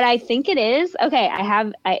 What I think it is, okay, I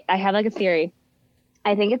have like a theory.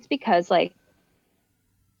 I think it's because like,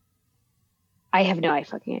 I have no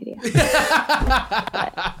fucking idea.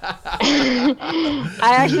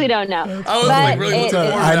 I actually don't know. I was like, really, what's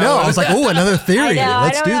going on? I know. I was like, oh, another theory.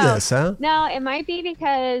 Let's do this, huh? No, it might be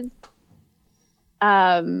because,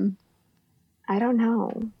 I don't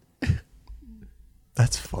know.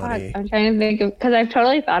 That's funny. I'm trying to think of, because I've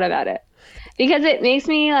totally thought about it. Because it makes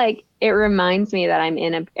me like, it reminds me that I'm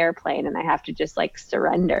in an airplane and I have to just like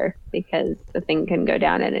surrender because the thing can go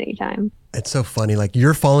down at any time. It's so funny. Like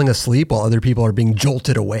you're falling asleep while other people are being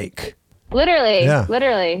jolted awake.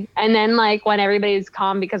 Literally. And then like when everybody's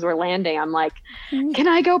calm because we're landing, I'm like, can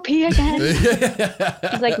I go pee again?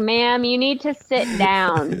 He's like, ma'am, you need to sit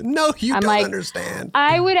down. No, you don't understand.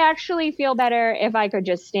 I would actually feel better if I could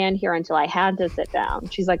just stand here until I had to sit down.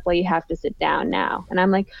 She's like, well, you have to sit down now. And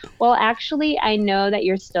I'm like, well, actually, I know that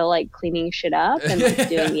you're still like cleaning shit up and like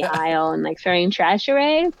doing the aisle and like throwing trash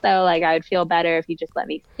away. So like I would feel better if you just let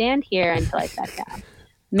me stand here until I sat down.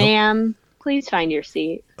 Ma'am, please find your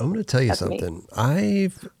seat. I'm going to tell you something.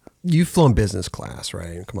 You've flown business class,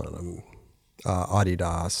 right? Come on, I'm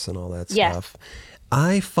Adidas and all that stuff.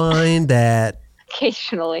 I find that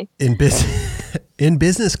occasionally in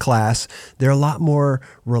business class, they're a lot more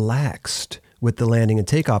relaxed with the landing and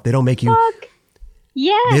takeoff. They don't make you.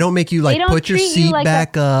 They don't make you like put your seat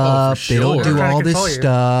back up. They don't do all this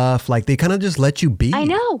stuff. Like they kind of just let you be. I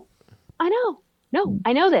know. No,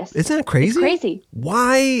 I know this. Isn't that crazy? It's crazy.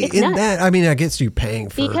 Why in that? I mean, I guess you're paying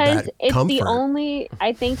for because that it's comfort. the only.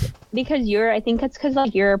 I think it's because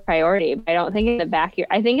like you're a priority. But I don't think in the back.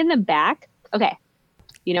 I think in the back. Okay,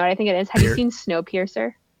 you know what I think it is. Have you seen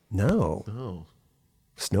Snowpiercer? No.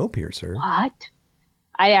 Snowpiercer. What?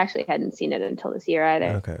 I actually hadn't seen it until this year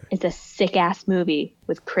either. Okay. It's a sick ass movie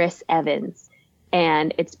with Chris Evans,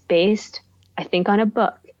 and it's based, I think, on a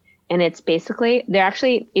book. And it's basically,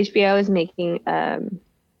 HBO is making a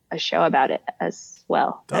show about it as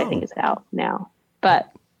well. I think it's out now. But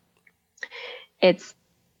it's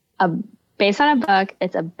based on a book.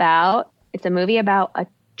 It's a movie about a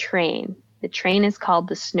train. The train is called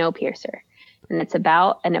the Snowpiercer. And it's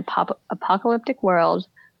about an apocalyptic world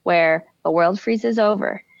where the world freezes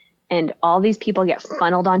over. And all these people get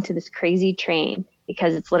funneled onto this crazy train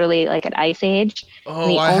because it's literally like an ice age. Oh,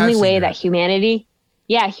 and the only way that humanity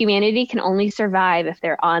can only survive if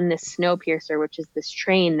they're on this Snowpiercer, which is this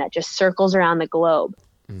train that just circles around the globe.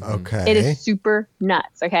 Okay. It is super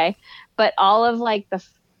nuts, okay? But all of like the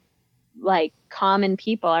like common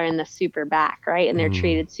people are in the super back, right? And they're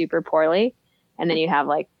treated super poorly. And then you have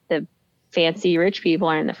like the fancy rich people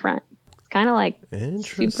are in the front. It's kind of like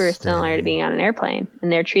super similar to being on an airplane.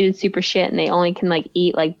 And they're treated super shit and they only can like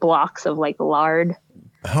eat like blocks of like lard.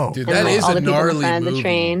 Oh, Dude, And, that like, is all a the people in gnarly front of the movie.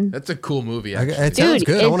 train. That's a cool movie, it actually. sounds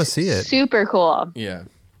good. I want to it's see it. Super cool. Yeah.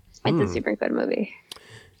 It's a super good movie.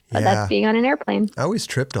 But Yeah. that's being on an airplane. I always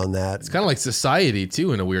tripped on that. It's kind of like Society,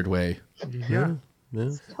 too, in a weird way. Yeah.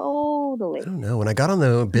 Totally. I don't know. When I got on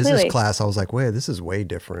the business Completely. class, I was like, "Wait, this is way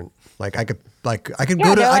different." Like I could Yeah,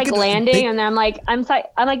 go to they're I like could, landing, they- and I'm like, I'm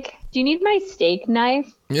like, do you need my steak knife?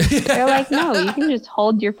 They're like, no, you can just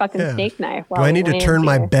hold your fucking Yeah. steak knife. Do While I need to we turn land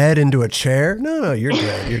my here. bed into a chair? No, you're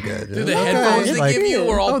good. You're good. Dude, the Okay. headphones they Like, give you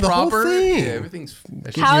are all the whole proper. thing. Yeah, everything's. that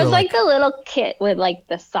shit's- you How's were like the little kit with like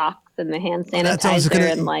the socks and the hand That's what I was sanitizer gonna-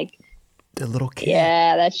 and like, the little kid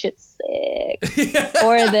yeah, that shit's sick.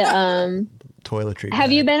 Or the toiletry. have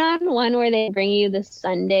bag. you been on one where they bring you the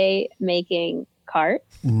Sunday making cart?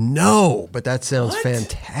 No, but that sounds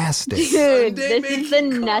fantastic. Dude, Sunday this is the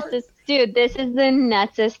making cart? nutsest. Dude, this is the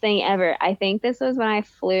nutsest thing ever. I think this was when I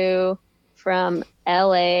flew from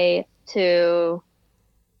LA to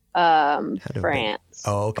France.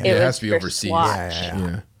 Oh, okay. Yeah, it was has to be for overseas. Swatch.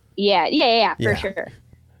 Yeah. Yeah, Yeah. for sure.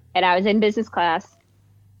 And I was in business class,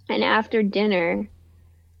 and after dinner,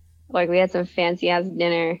 like we had some fancy ass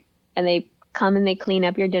dinner, and they come and they clean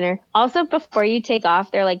up your dinner. Also, before you take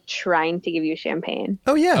off, they're like trying to give you champagne.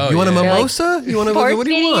 Oh yeah. Oh, you want a yeah. mimosa? You want to? Force What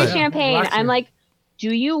do you feeding want? champagne. relax I'm you. like,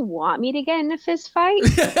 do you want me to get in a fist fight?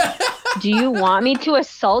 Do you want me to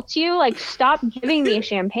assault you? Like, stop giving me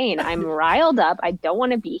champagne. I'm riled up. I don't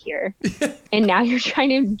want to be here. And now you're trying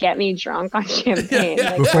to get me drunk on champagne.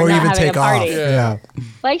 Like, Before we're you not even having take a off. party. Yeah.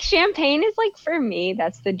 Like, champagne is like, for me,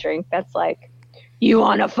 that's the drink that's like, you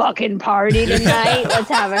want a fucking party tonight? Let's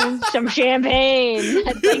have some champagne.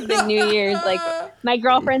 That's like the New Year's. Like, my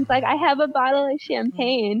girlfriend's like, I have a bottle of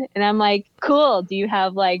champagne. And I'm like, cool. Do you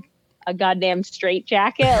have like a goddamn straight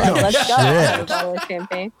jacket? Like, let's go. I have a bottle of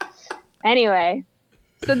champagne. Anyway.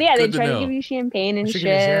 So, yeah, they Good to try to know. give you champagne and should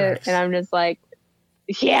get a shit. Xanax. And I'm just like,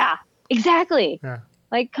 yeah, exactly. Yeah.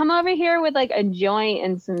 Like, come over here with like a joint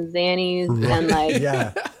and some Xannies and like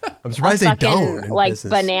Yeah. I'm a surprised they fucking, don't. In like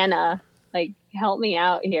business. banana. Like, help me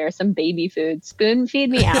out here. Some baby food. Spoon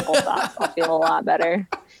feed me applesauce. I'll feel a lot better.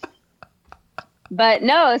 But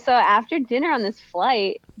no, so after dinner on this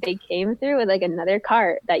flight, they came through with like another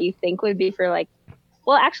cart that you think would be for like,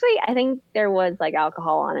 well, actually, I think there was like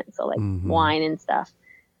alcohol on it. So like wine and stuff.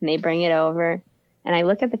 And they bring it over. And I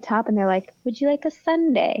look at the top and they're like, would you like a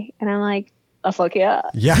sundae? And I'm like, oh, fuck yeah.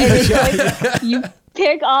 Yeah. And it's like, you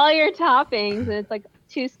pick all your toppings, and it's like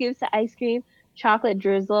 2 scoops of ice cream, chocolate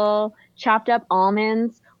drizzle, chopped up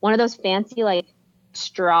almonds, one of those fancy like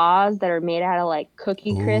straws that are made out of like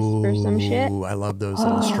cookie crisp or some shit. Ooh, I love those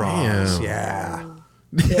little straws. Damn. Yeah.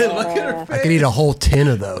 Look at her face. I could eat a whole tin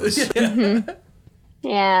of those.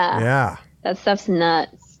 Yeah. Yeah. That stuff's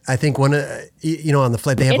nuts. I think on the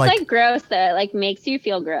flight they have It's like, like gross though. It like makes you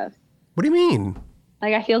feel gross. what do you mean?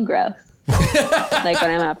 Like I feel gross. Like when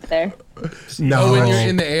I'm up there. No. Oh, when you're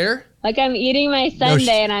in the air? Like I'm eating my sundae sh-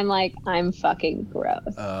 and I'm like, I'm fucking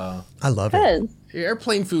gross. I love it. 'Cause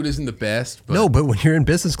Airplane food isn't the best, but No, but when you're in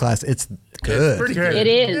business class, it's good. it's pretty good. it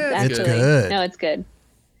is Yeah, actually. good. No, it's good.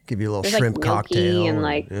 Give you a little There's, like, shrimp milky cocktail and,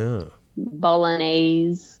 like, yeah.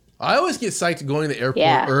 Bolognese. I always get psyched going to the airport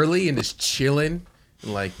Yeah. early and just chilling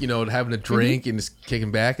and like, having a drink and just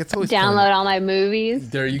kicking back. It's always fun. Download all my movies.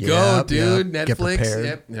 There you go, Yep, dude. yep. Get Netflix. prepared.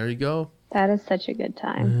 Yep, there you go. That is such a good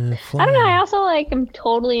time. I don't know. I also am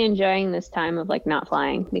totally enjoying this time of like not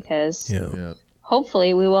flying because Yeah. Yeah.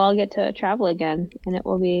 hopefully we will all get to travel again and it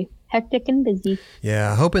will be hectic and busy.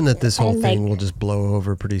 Yeah, hoping that this whole I thing like- will just blow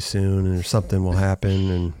over pretty soon and something will happen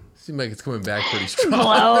and Seems like it's coming back pretty strong.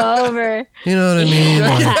 Blow over. you know what I mean?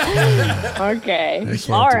 Like, Okay. I just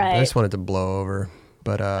All want it to- right. I just want it to blow over.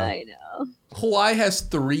 But I know. Hawaii has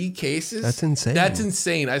 3 cases. That's insane. That's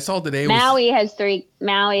insane. I saw today. Maui has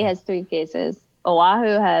three cases.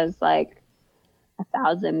 Oahu has like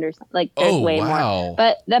 1,000 or something. Like there's way wow. more.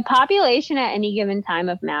 But the population at any given time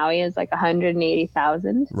of Maui is like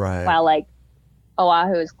 180,000. right. While like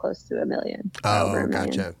Oahu is close to 1 million. Over Oh, 1 million.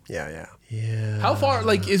 gotcha. Yeah. How far?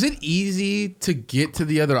 Like, is it easy to get to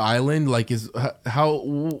the other island? Like,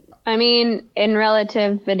 how? I mean, in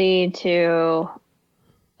relativity to,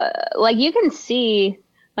 like you can see,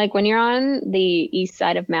 like when you're on the east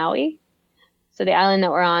side of Maui, so the island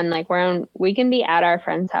that we're on, we can be at our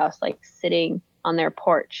friend's house, like sitting on their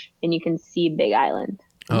porch, and you can see Big Island.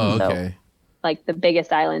 Oh, So, okay. like the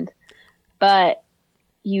biggest island. But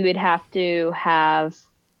you would have to have,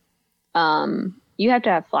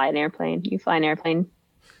 fly an airplane. You fly an airplane.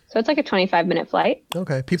 So it's like a 25-minute flight.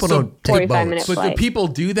 Okay. People So, don't take 45 minutes. boats. But do flight. people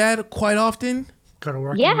do that quite often? Go to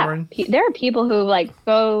work in the Yeah. morning. There are people who like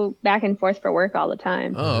go back and forth for work all the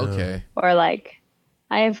time. Oh, okay. Or like,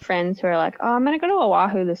 I have friends who are like, oh, I'm going to go to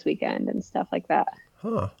Oahu this weekend and stuff like that.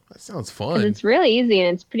 Huh. That sounds fun. It's really easy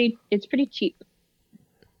and it's pretty cheap.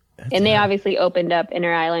 And they obviously opened up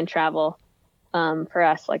inter-island travel for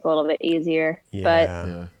us like a little bit easier. Yeah. But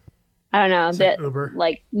I don't know, like Uber.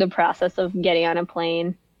 like the process of getting on a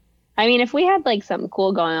plane. I mean, if we had like something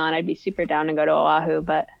cool going on, I'd be super down to go to Oahu,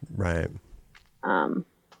 but Right.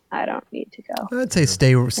 I don't need to go. I'd say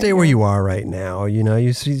stay where you are right now. You know,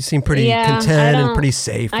 you seem pretty content and pretty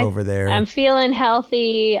safe over there. I'm feeling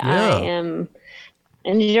healthy. Yeah. I am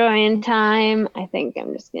enjoying time. I think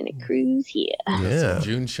I'm just gonna cruise here. Yeah.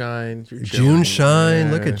 June shine. June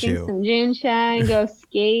shine. Look at Drink you. some June shine. Go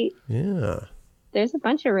skate. Yeah. There's a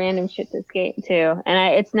bunch of random shit to skate too,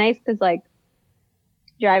 and it's nice because like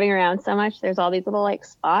driving around so much, there's all these little like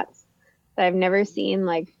spots that I've never seen.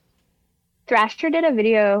 Like Thrasher did a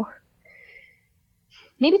video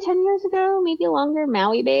maybe 10 years ago, maybe longer.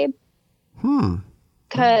 Maui Babe.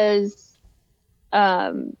 Because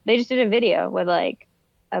they just did a video with like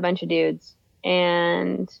a bunch of dudes,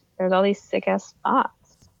 and there's all these sick ass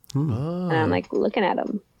spots, and I'm like looking at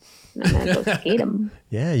them. And I'm gonna go skate them.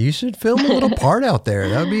 Yeah, you should film a little part out there.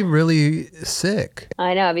 That would be really sick.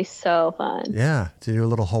 I know, it'd be so fun. Yeah, to do a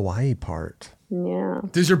little Hawaii part. Yeah.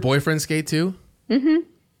 Does your boyfriend skate too? Mm-hmm.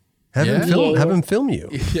 Have him film you.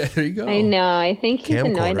 Yeah, there you go. I know. I think he's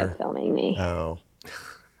annoyed Camcorder. at filming me. Oh.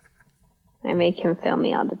 I make him film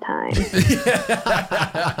me all the time.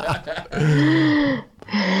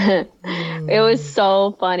 It was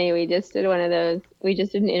so funny. We just did one of those. We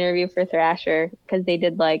just did an interview for Thrasher because they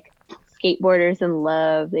did like skateboarders in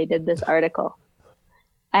love. They did this article.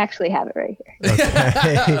 I actually have it right here.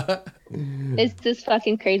 Okay. It's this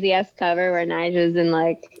fucking crazy ass cover where Nigel's in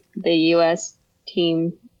like the U.S.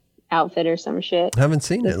 team outfit or some shit. Haven't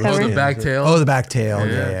seen it. This cover. Oh, the back tail. Oh, the back tail.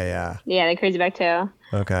 Yeah. Yeah, the crazy back tail.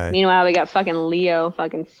 Okay. Meanwhile, we got fucking Leo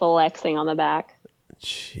fucking full Xing on the back.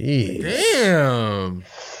 Jeez. Damn.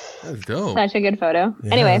 That's dope. Such a good photo.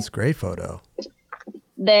 Yeah, Anyway, that's a great photo.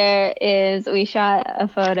 we shot a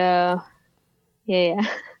photo. Yeah.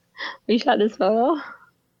 We shot this photo.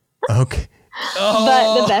 Okay.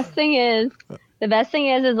 But the best thing is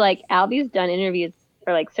like Albie's done interviews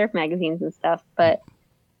for like surf magazines and stuff, but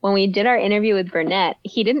when we did our interview with Burnett,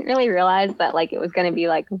 he didn't really realize that like it was going to be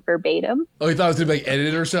like verbatim. Oh, he thought it was going to be like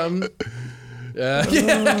edited or something? Yeah.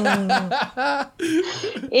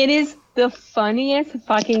 It is the funniest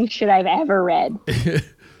fucking shit I've ever read.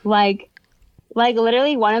 like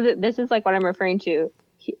literally this is like what I'm referring to.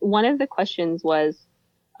 One of the questions was,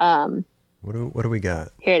 what do we got?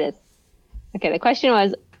 Here it is. Okay, the question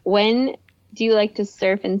was, when do you like to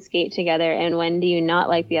surf and skate together, and when do you not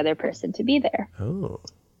like the other person to be there? Oh.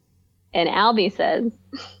 And Albie says,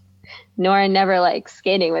 Nora never likes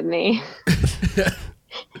skating with me.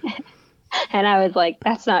 And I was like,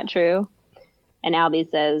 that's not true. And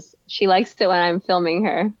Albie says, she likes it when I'm filming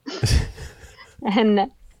her.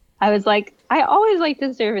 And I was like, I always like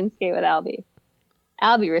to surf and skate with Albie.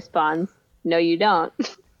 Albie responds, no, you don't.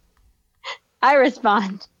 I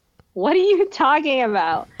respond, what are you talking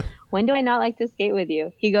about? When do I not like to skate with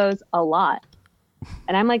you? He goes, a lot.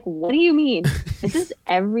 And I'm like, what do you mean? This is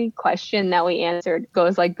every question that we answered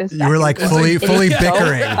goes like this. You were like fully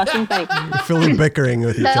bickering. So fully bickering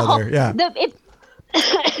with each other. Yeah.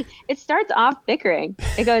 It starts off bickering.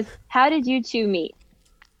 It goes, how did you two meet?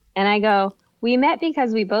 And I go, we met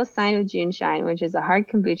because we both signed with June Shine, which is a hard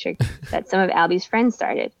kombucha that some of Albie's friends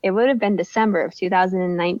started. It would have been December of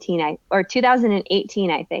 2019 or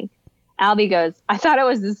 2018, I think. Albie goes, I thought it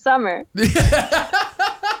was the summer.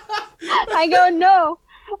 I go, no.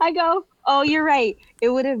 I go, oh, you're right. It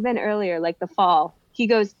would have been earlier, like the fall. He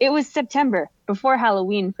goes, it was September, before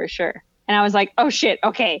Halloween for sure. And I was like, oh, shit,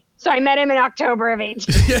 okay. So I met him in October of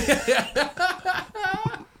 18.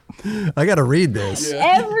 I got to read this.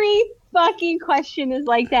 Yeah. Every fucking question is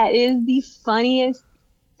like that. It is the funniest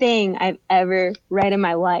thing I've ever read in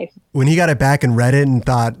my life. When he got it back and read it and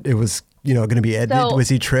thought it was, going to be edited, So, was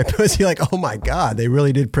he tripped? Was he like, oh my God, they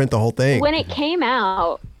really did print the whole thing? When it came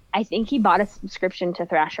out, I think he bought a subscription to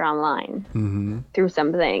Thrasher Online through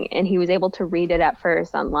something, and he was able to read it at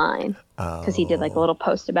first online because he did like a little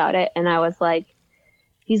post about it. And I was like,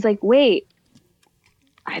 he's like, wait,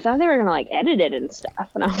 I thought they were going to like edit it and stuff.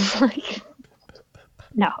 And I was like,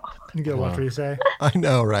 no. You gotta watch what you say. I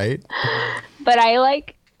know, right? But I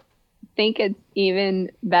like think it's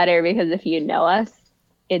even better because if you know us,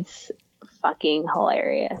 it's fucking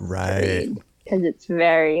hilarious. Right. Because it's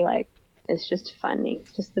very like, it's just funny.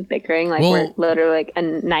 Just the bickering. Like we're literally like a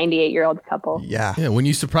 98-year-old couple. Yeah. Yeah. When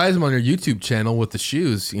you surprise them on your YouTube channel with the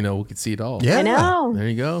shoes, we could see it all. Yeah. I know. There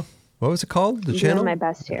you go. What was it called? The I'm channel? doing my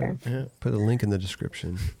best here. Yeah. Put a link in the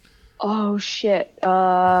description. Oh shit.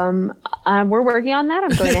 We're working on that. I'm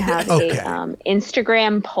going to have Okay. a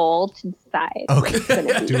Instagram poll to decide. Okay.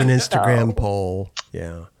 Be. Do an Instagram poll.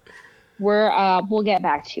 Yeah. We'll get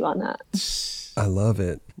back to you on that. I love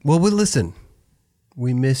it. Well, listen.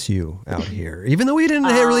 We miss you out here. Even though we didn't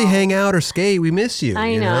really hang out or skate, we miss you.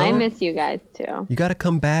 I know. I miss you guys too. You got to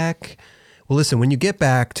come back. Well, listen, when you get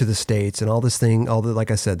back to the States and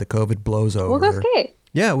like I said, the COVID blows over. We'll go skate.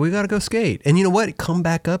 Yeah, we got to go skate. And you know what? Come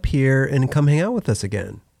back up here and come hang out with us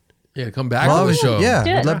again. Yeah, come back to the show. Yeah,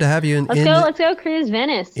 we'd love to have you Let's go cruise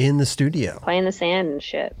Venice. In the studio. Play in the sand and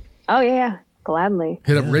shit. Oh, yeah. Gladly.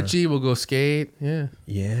 Hit up Richie. We'll go skate. Yeah.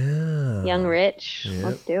 Yeah. Young Rich. Yep.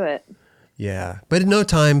 Let's do it. Yeah. But in no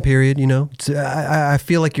time period, I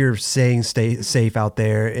feel like you're stay safe out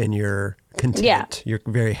there and you're content. Yeah. You're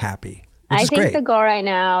very happy. I think great. the goal right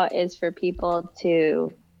now is for people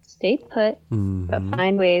to stay put, but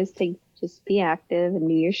find ways to just be active and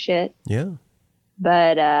do your shit. Yeah.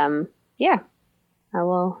 But I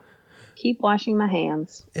will keep washing my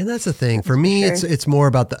hands. And that's the thing for me. Sure. It's more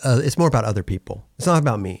about it's more about other people. It's not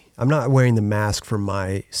about me. I'm not wearing the mask for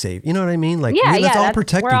my safety. You know what I mean? Like let's all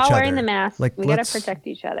protect each other. We're all wearing the mask. Like we gotta protect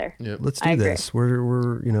each other. Yep. Let's do this.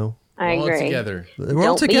 We're I agree. All together. We're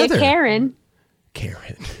all together. Be a Karen.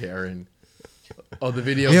 Karen. Oh, the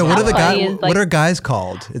video. Yeah, what are the guys? What are guys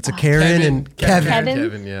called? It's a Karen and Kevin.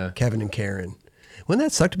 Kevin, yeah. Kevin and Karen. Wouldn't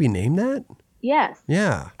that suck to be named that? Yes.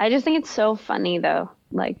 Yeah. I just think it's so funny though.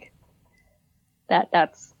 Like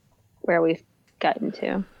that's where we've gotten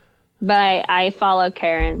to. But I follow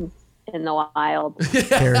Karen's in the wild.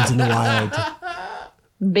 Karen's in the wild.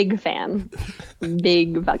 Big fan.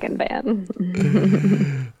 Big fucking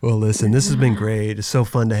fan. Well, listen, this has been great. It's so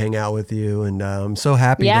fun to hang out with you, and I'm so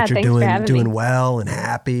happy that you're doing well and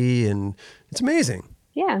happy, and it's amazing.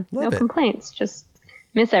 Yeah, Love no it. complaints. Just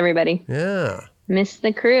miss everybody. Yeah. Miss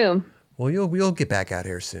the crew. Well, we'll get back out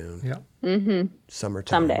here soon. Yeah. Mm-hmm.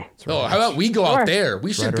 Summertime. Someday. Oh, how about we go out there?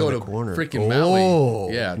 We should go to freaking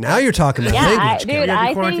Maui. Yeah. Now you're talking about language. Dude,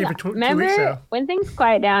 I think, for 2 weeks remember now. when things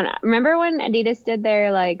quiet down, remember when Adidas did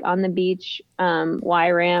their like on the beach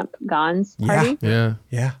Y ramp Gons party? Yeah.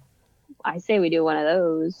 Yeah. I say we do one of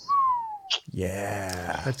those.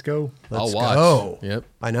 Yeah. Let's go. Let's I'll watch. go. Yep.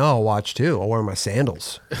 I know. I'll watch too. I'll wear my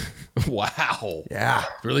sandals. Wow. Yeah.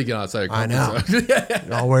 Really get outside your I know. comfort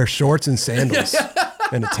zone. I'll wear shorts and sandals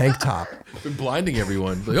and a tank top. Been blinding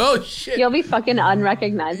everyone. Like, oh shit. You'll be fucking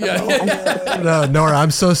unrecognizable. No, Nora,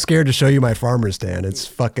 I'm so scared to show you my farmer's stand. It's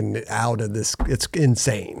fucking out of this. It's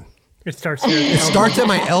insane. It starts here. It starts at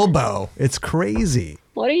my elbow. It's crazy.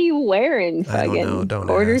 What are you wearing? I don't know. Fucking Don't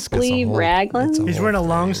quarter ask. It's a sleeve whole- raglan? it's a He's whole wearing a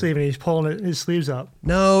long thing. sleeve and he's pulling his sleeves up.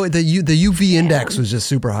 No, the UV index was just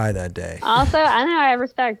super high that day. Also, I know I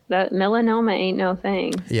respect that melanoma ain't no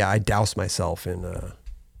thing. Yeah, I doused myself in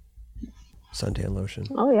suntan lotion.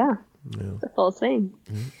 Oh yeah. It's a full thing.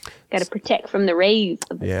 Got to protect from the rays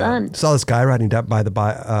of the Yeah, sun. saw this guy riding down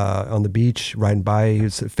on the beach, riding by.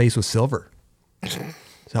 His face was silver. His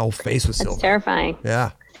whole face was That's silver. terrifying.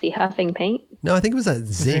 Yeah. Is he huffing paint? No, I think it was that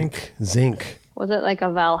zinc. Was it like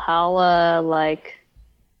a Valhalla, like,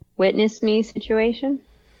 witness me situation?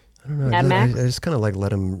 I don't know. Mad Max? I just kind of like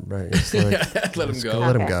let him. Right. Just like, Let him just go.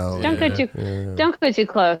 Let him Okay. go. Don't go too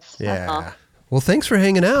close. That's Yeah. all. Well, thanks for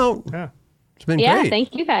hanging out. Yeah. It's been Yeah, great.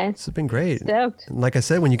 thank you guys. It's been great. Stoked. And like I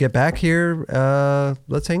said, when you get back here,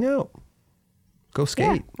 let's hang out. Go Yeah,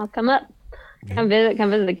 skate. I'll come up. Come visit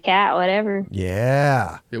the cat, whatever.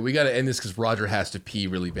 Yeah. Yeah, we got to end this because Roger has to pee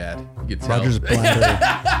really bad. You can tell. Roger's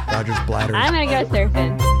bladder. Roger's bladder. I'm going to go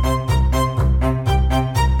surfing.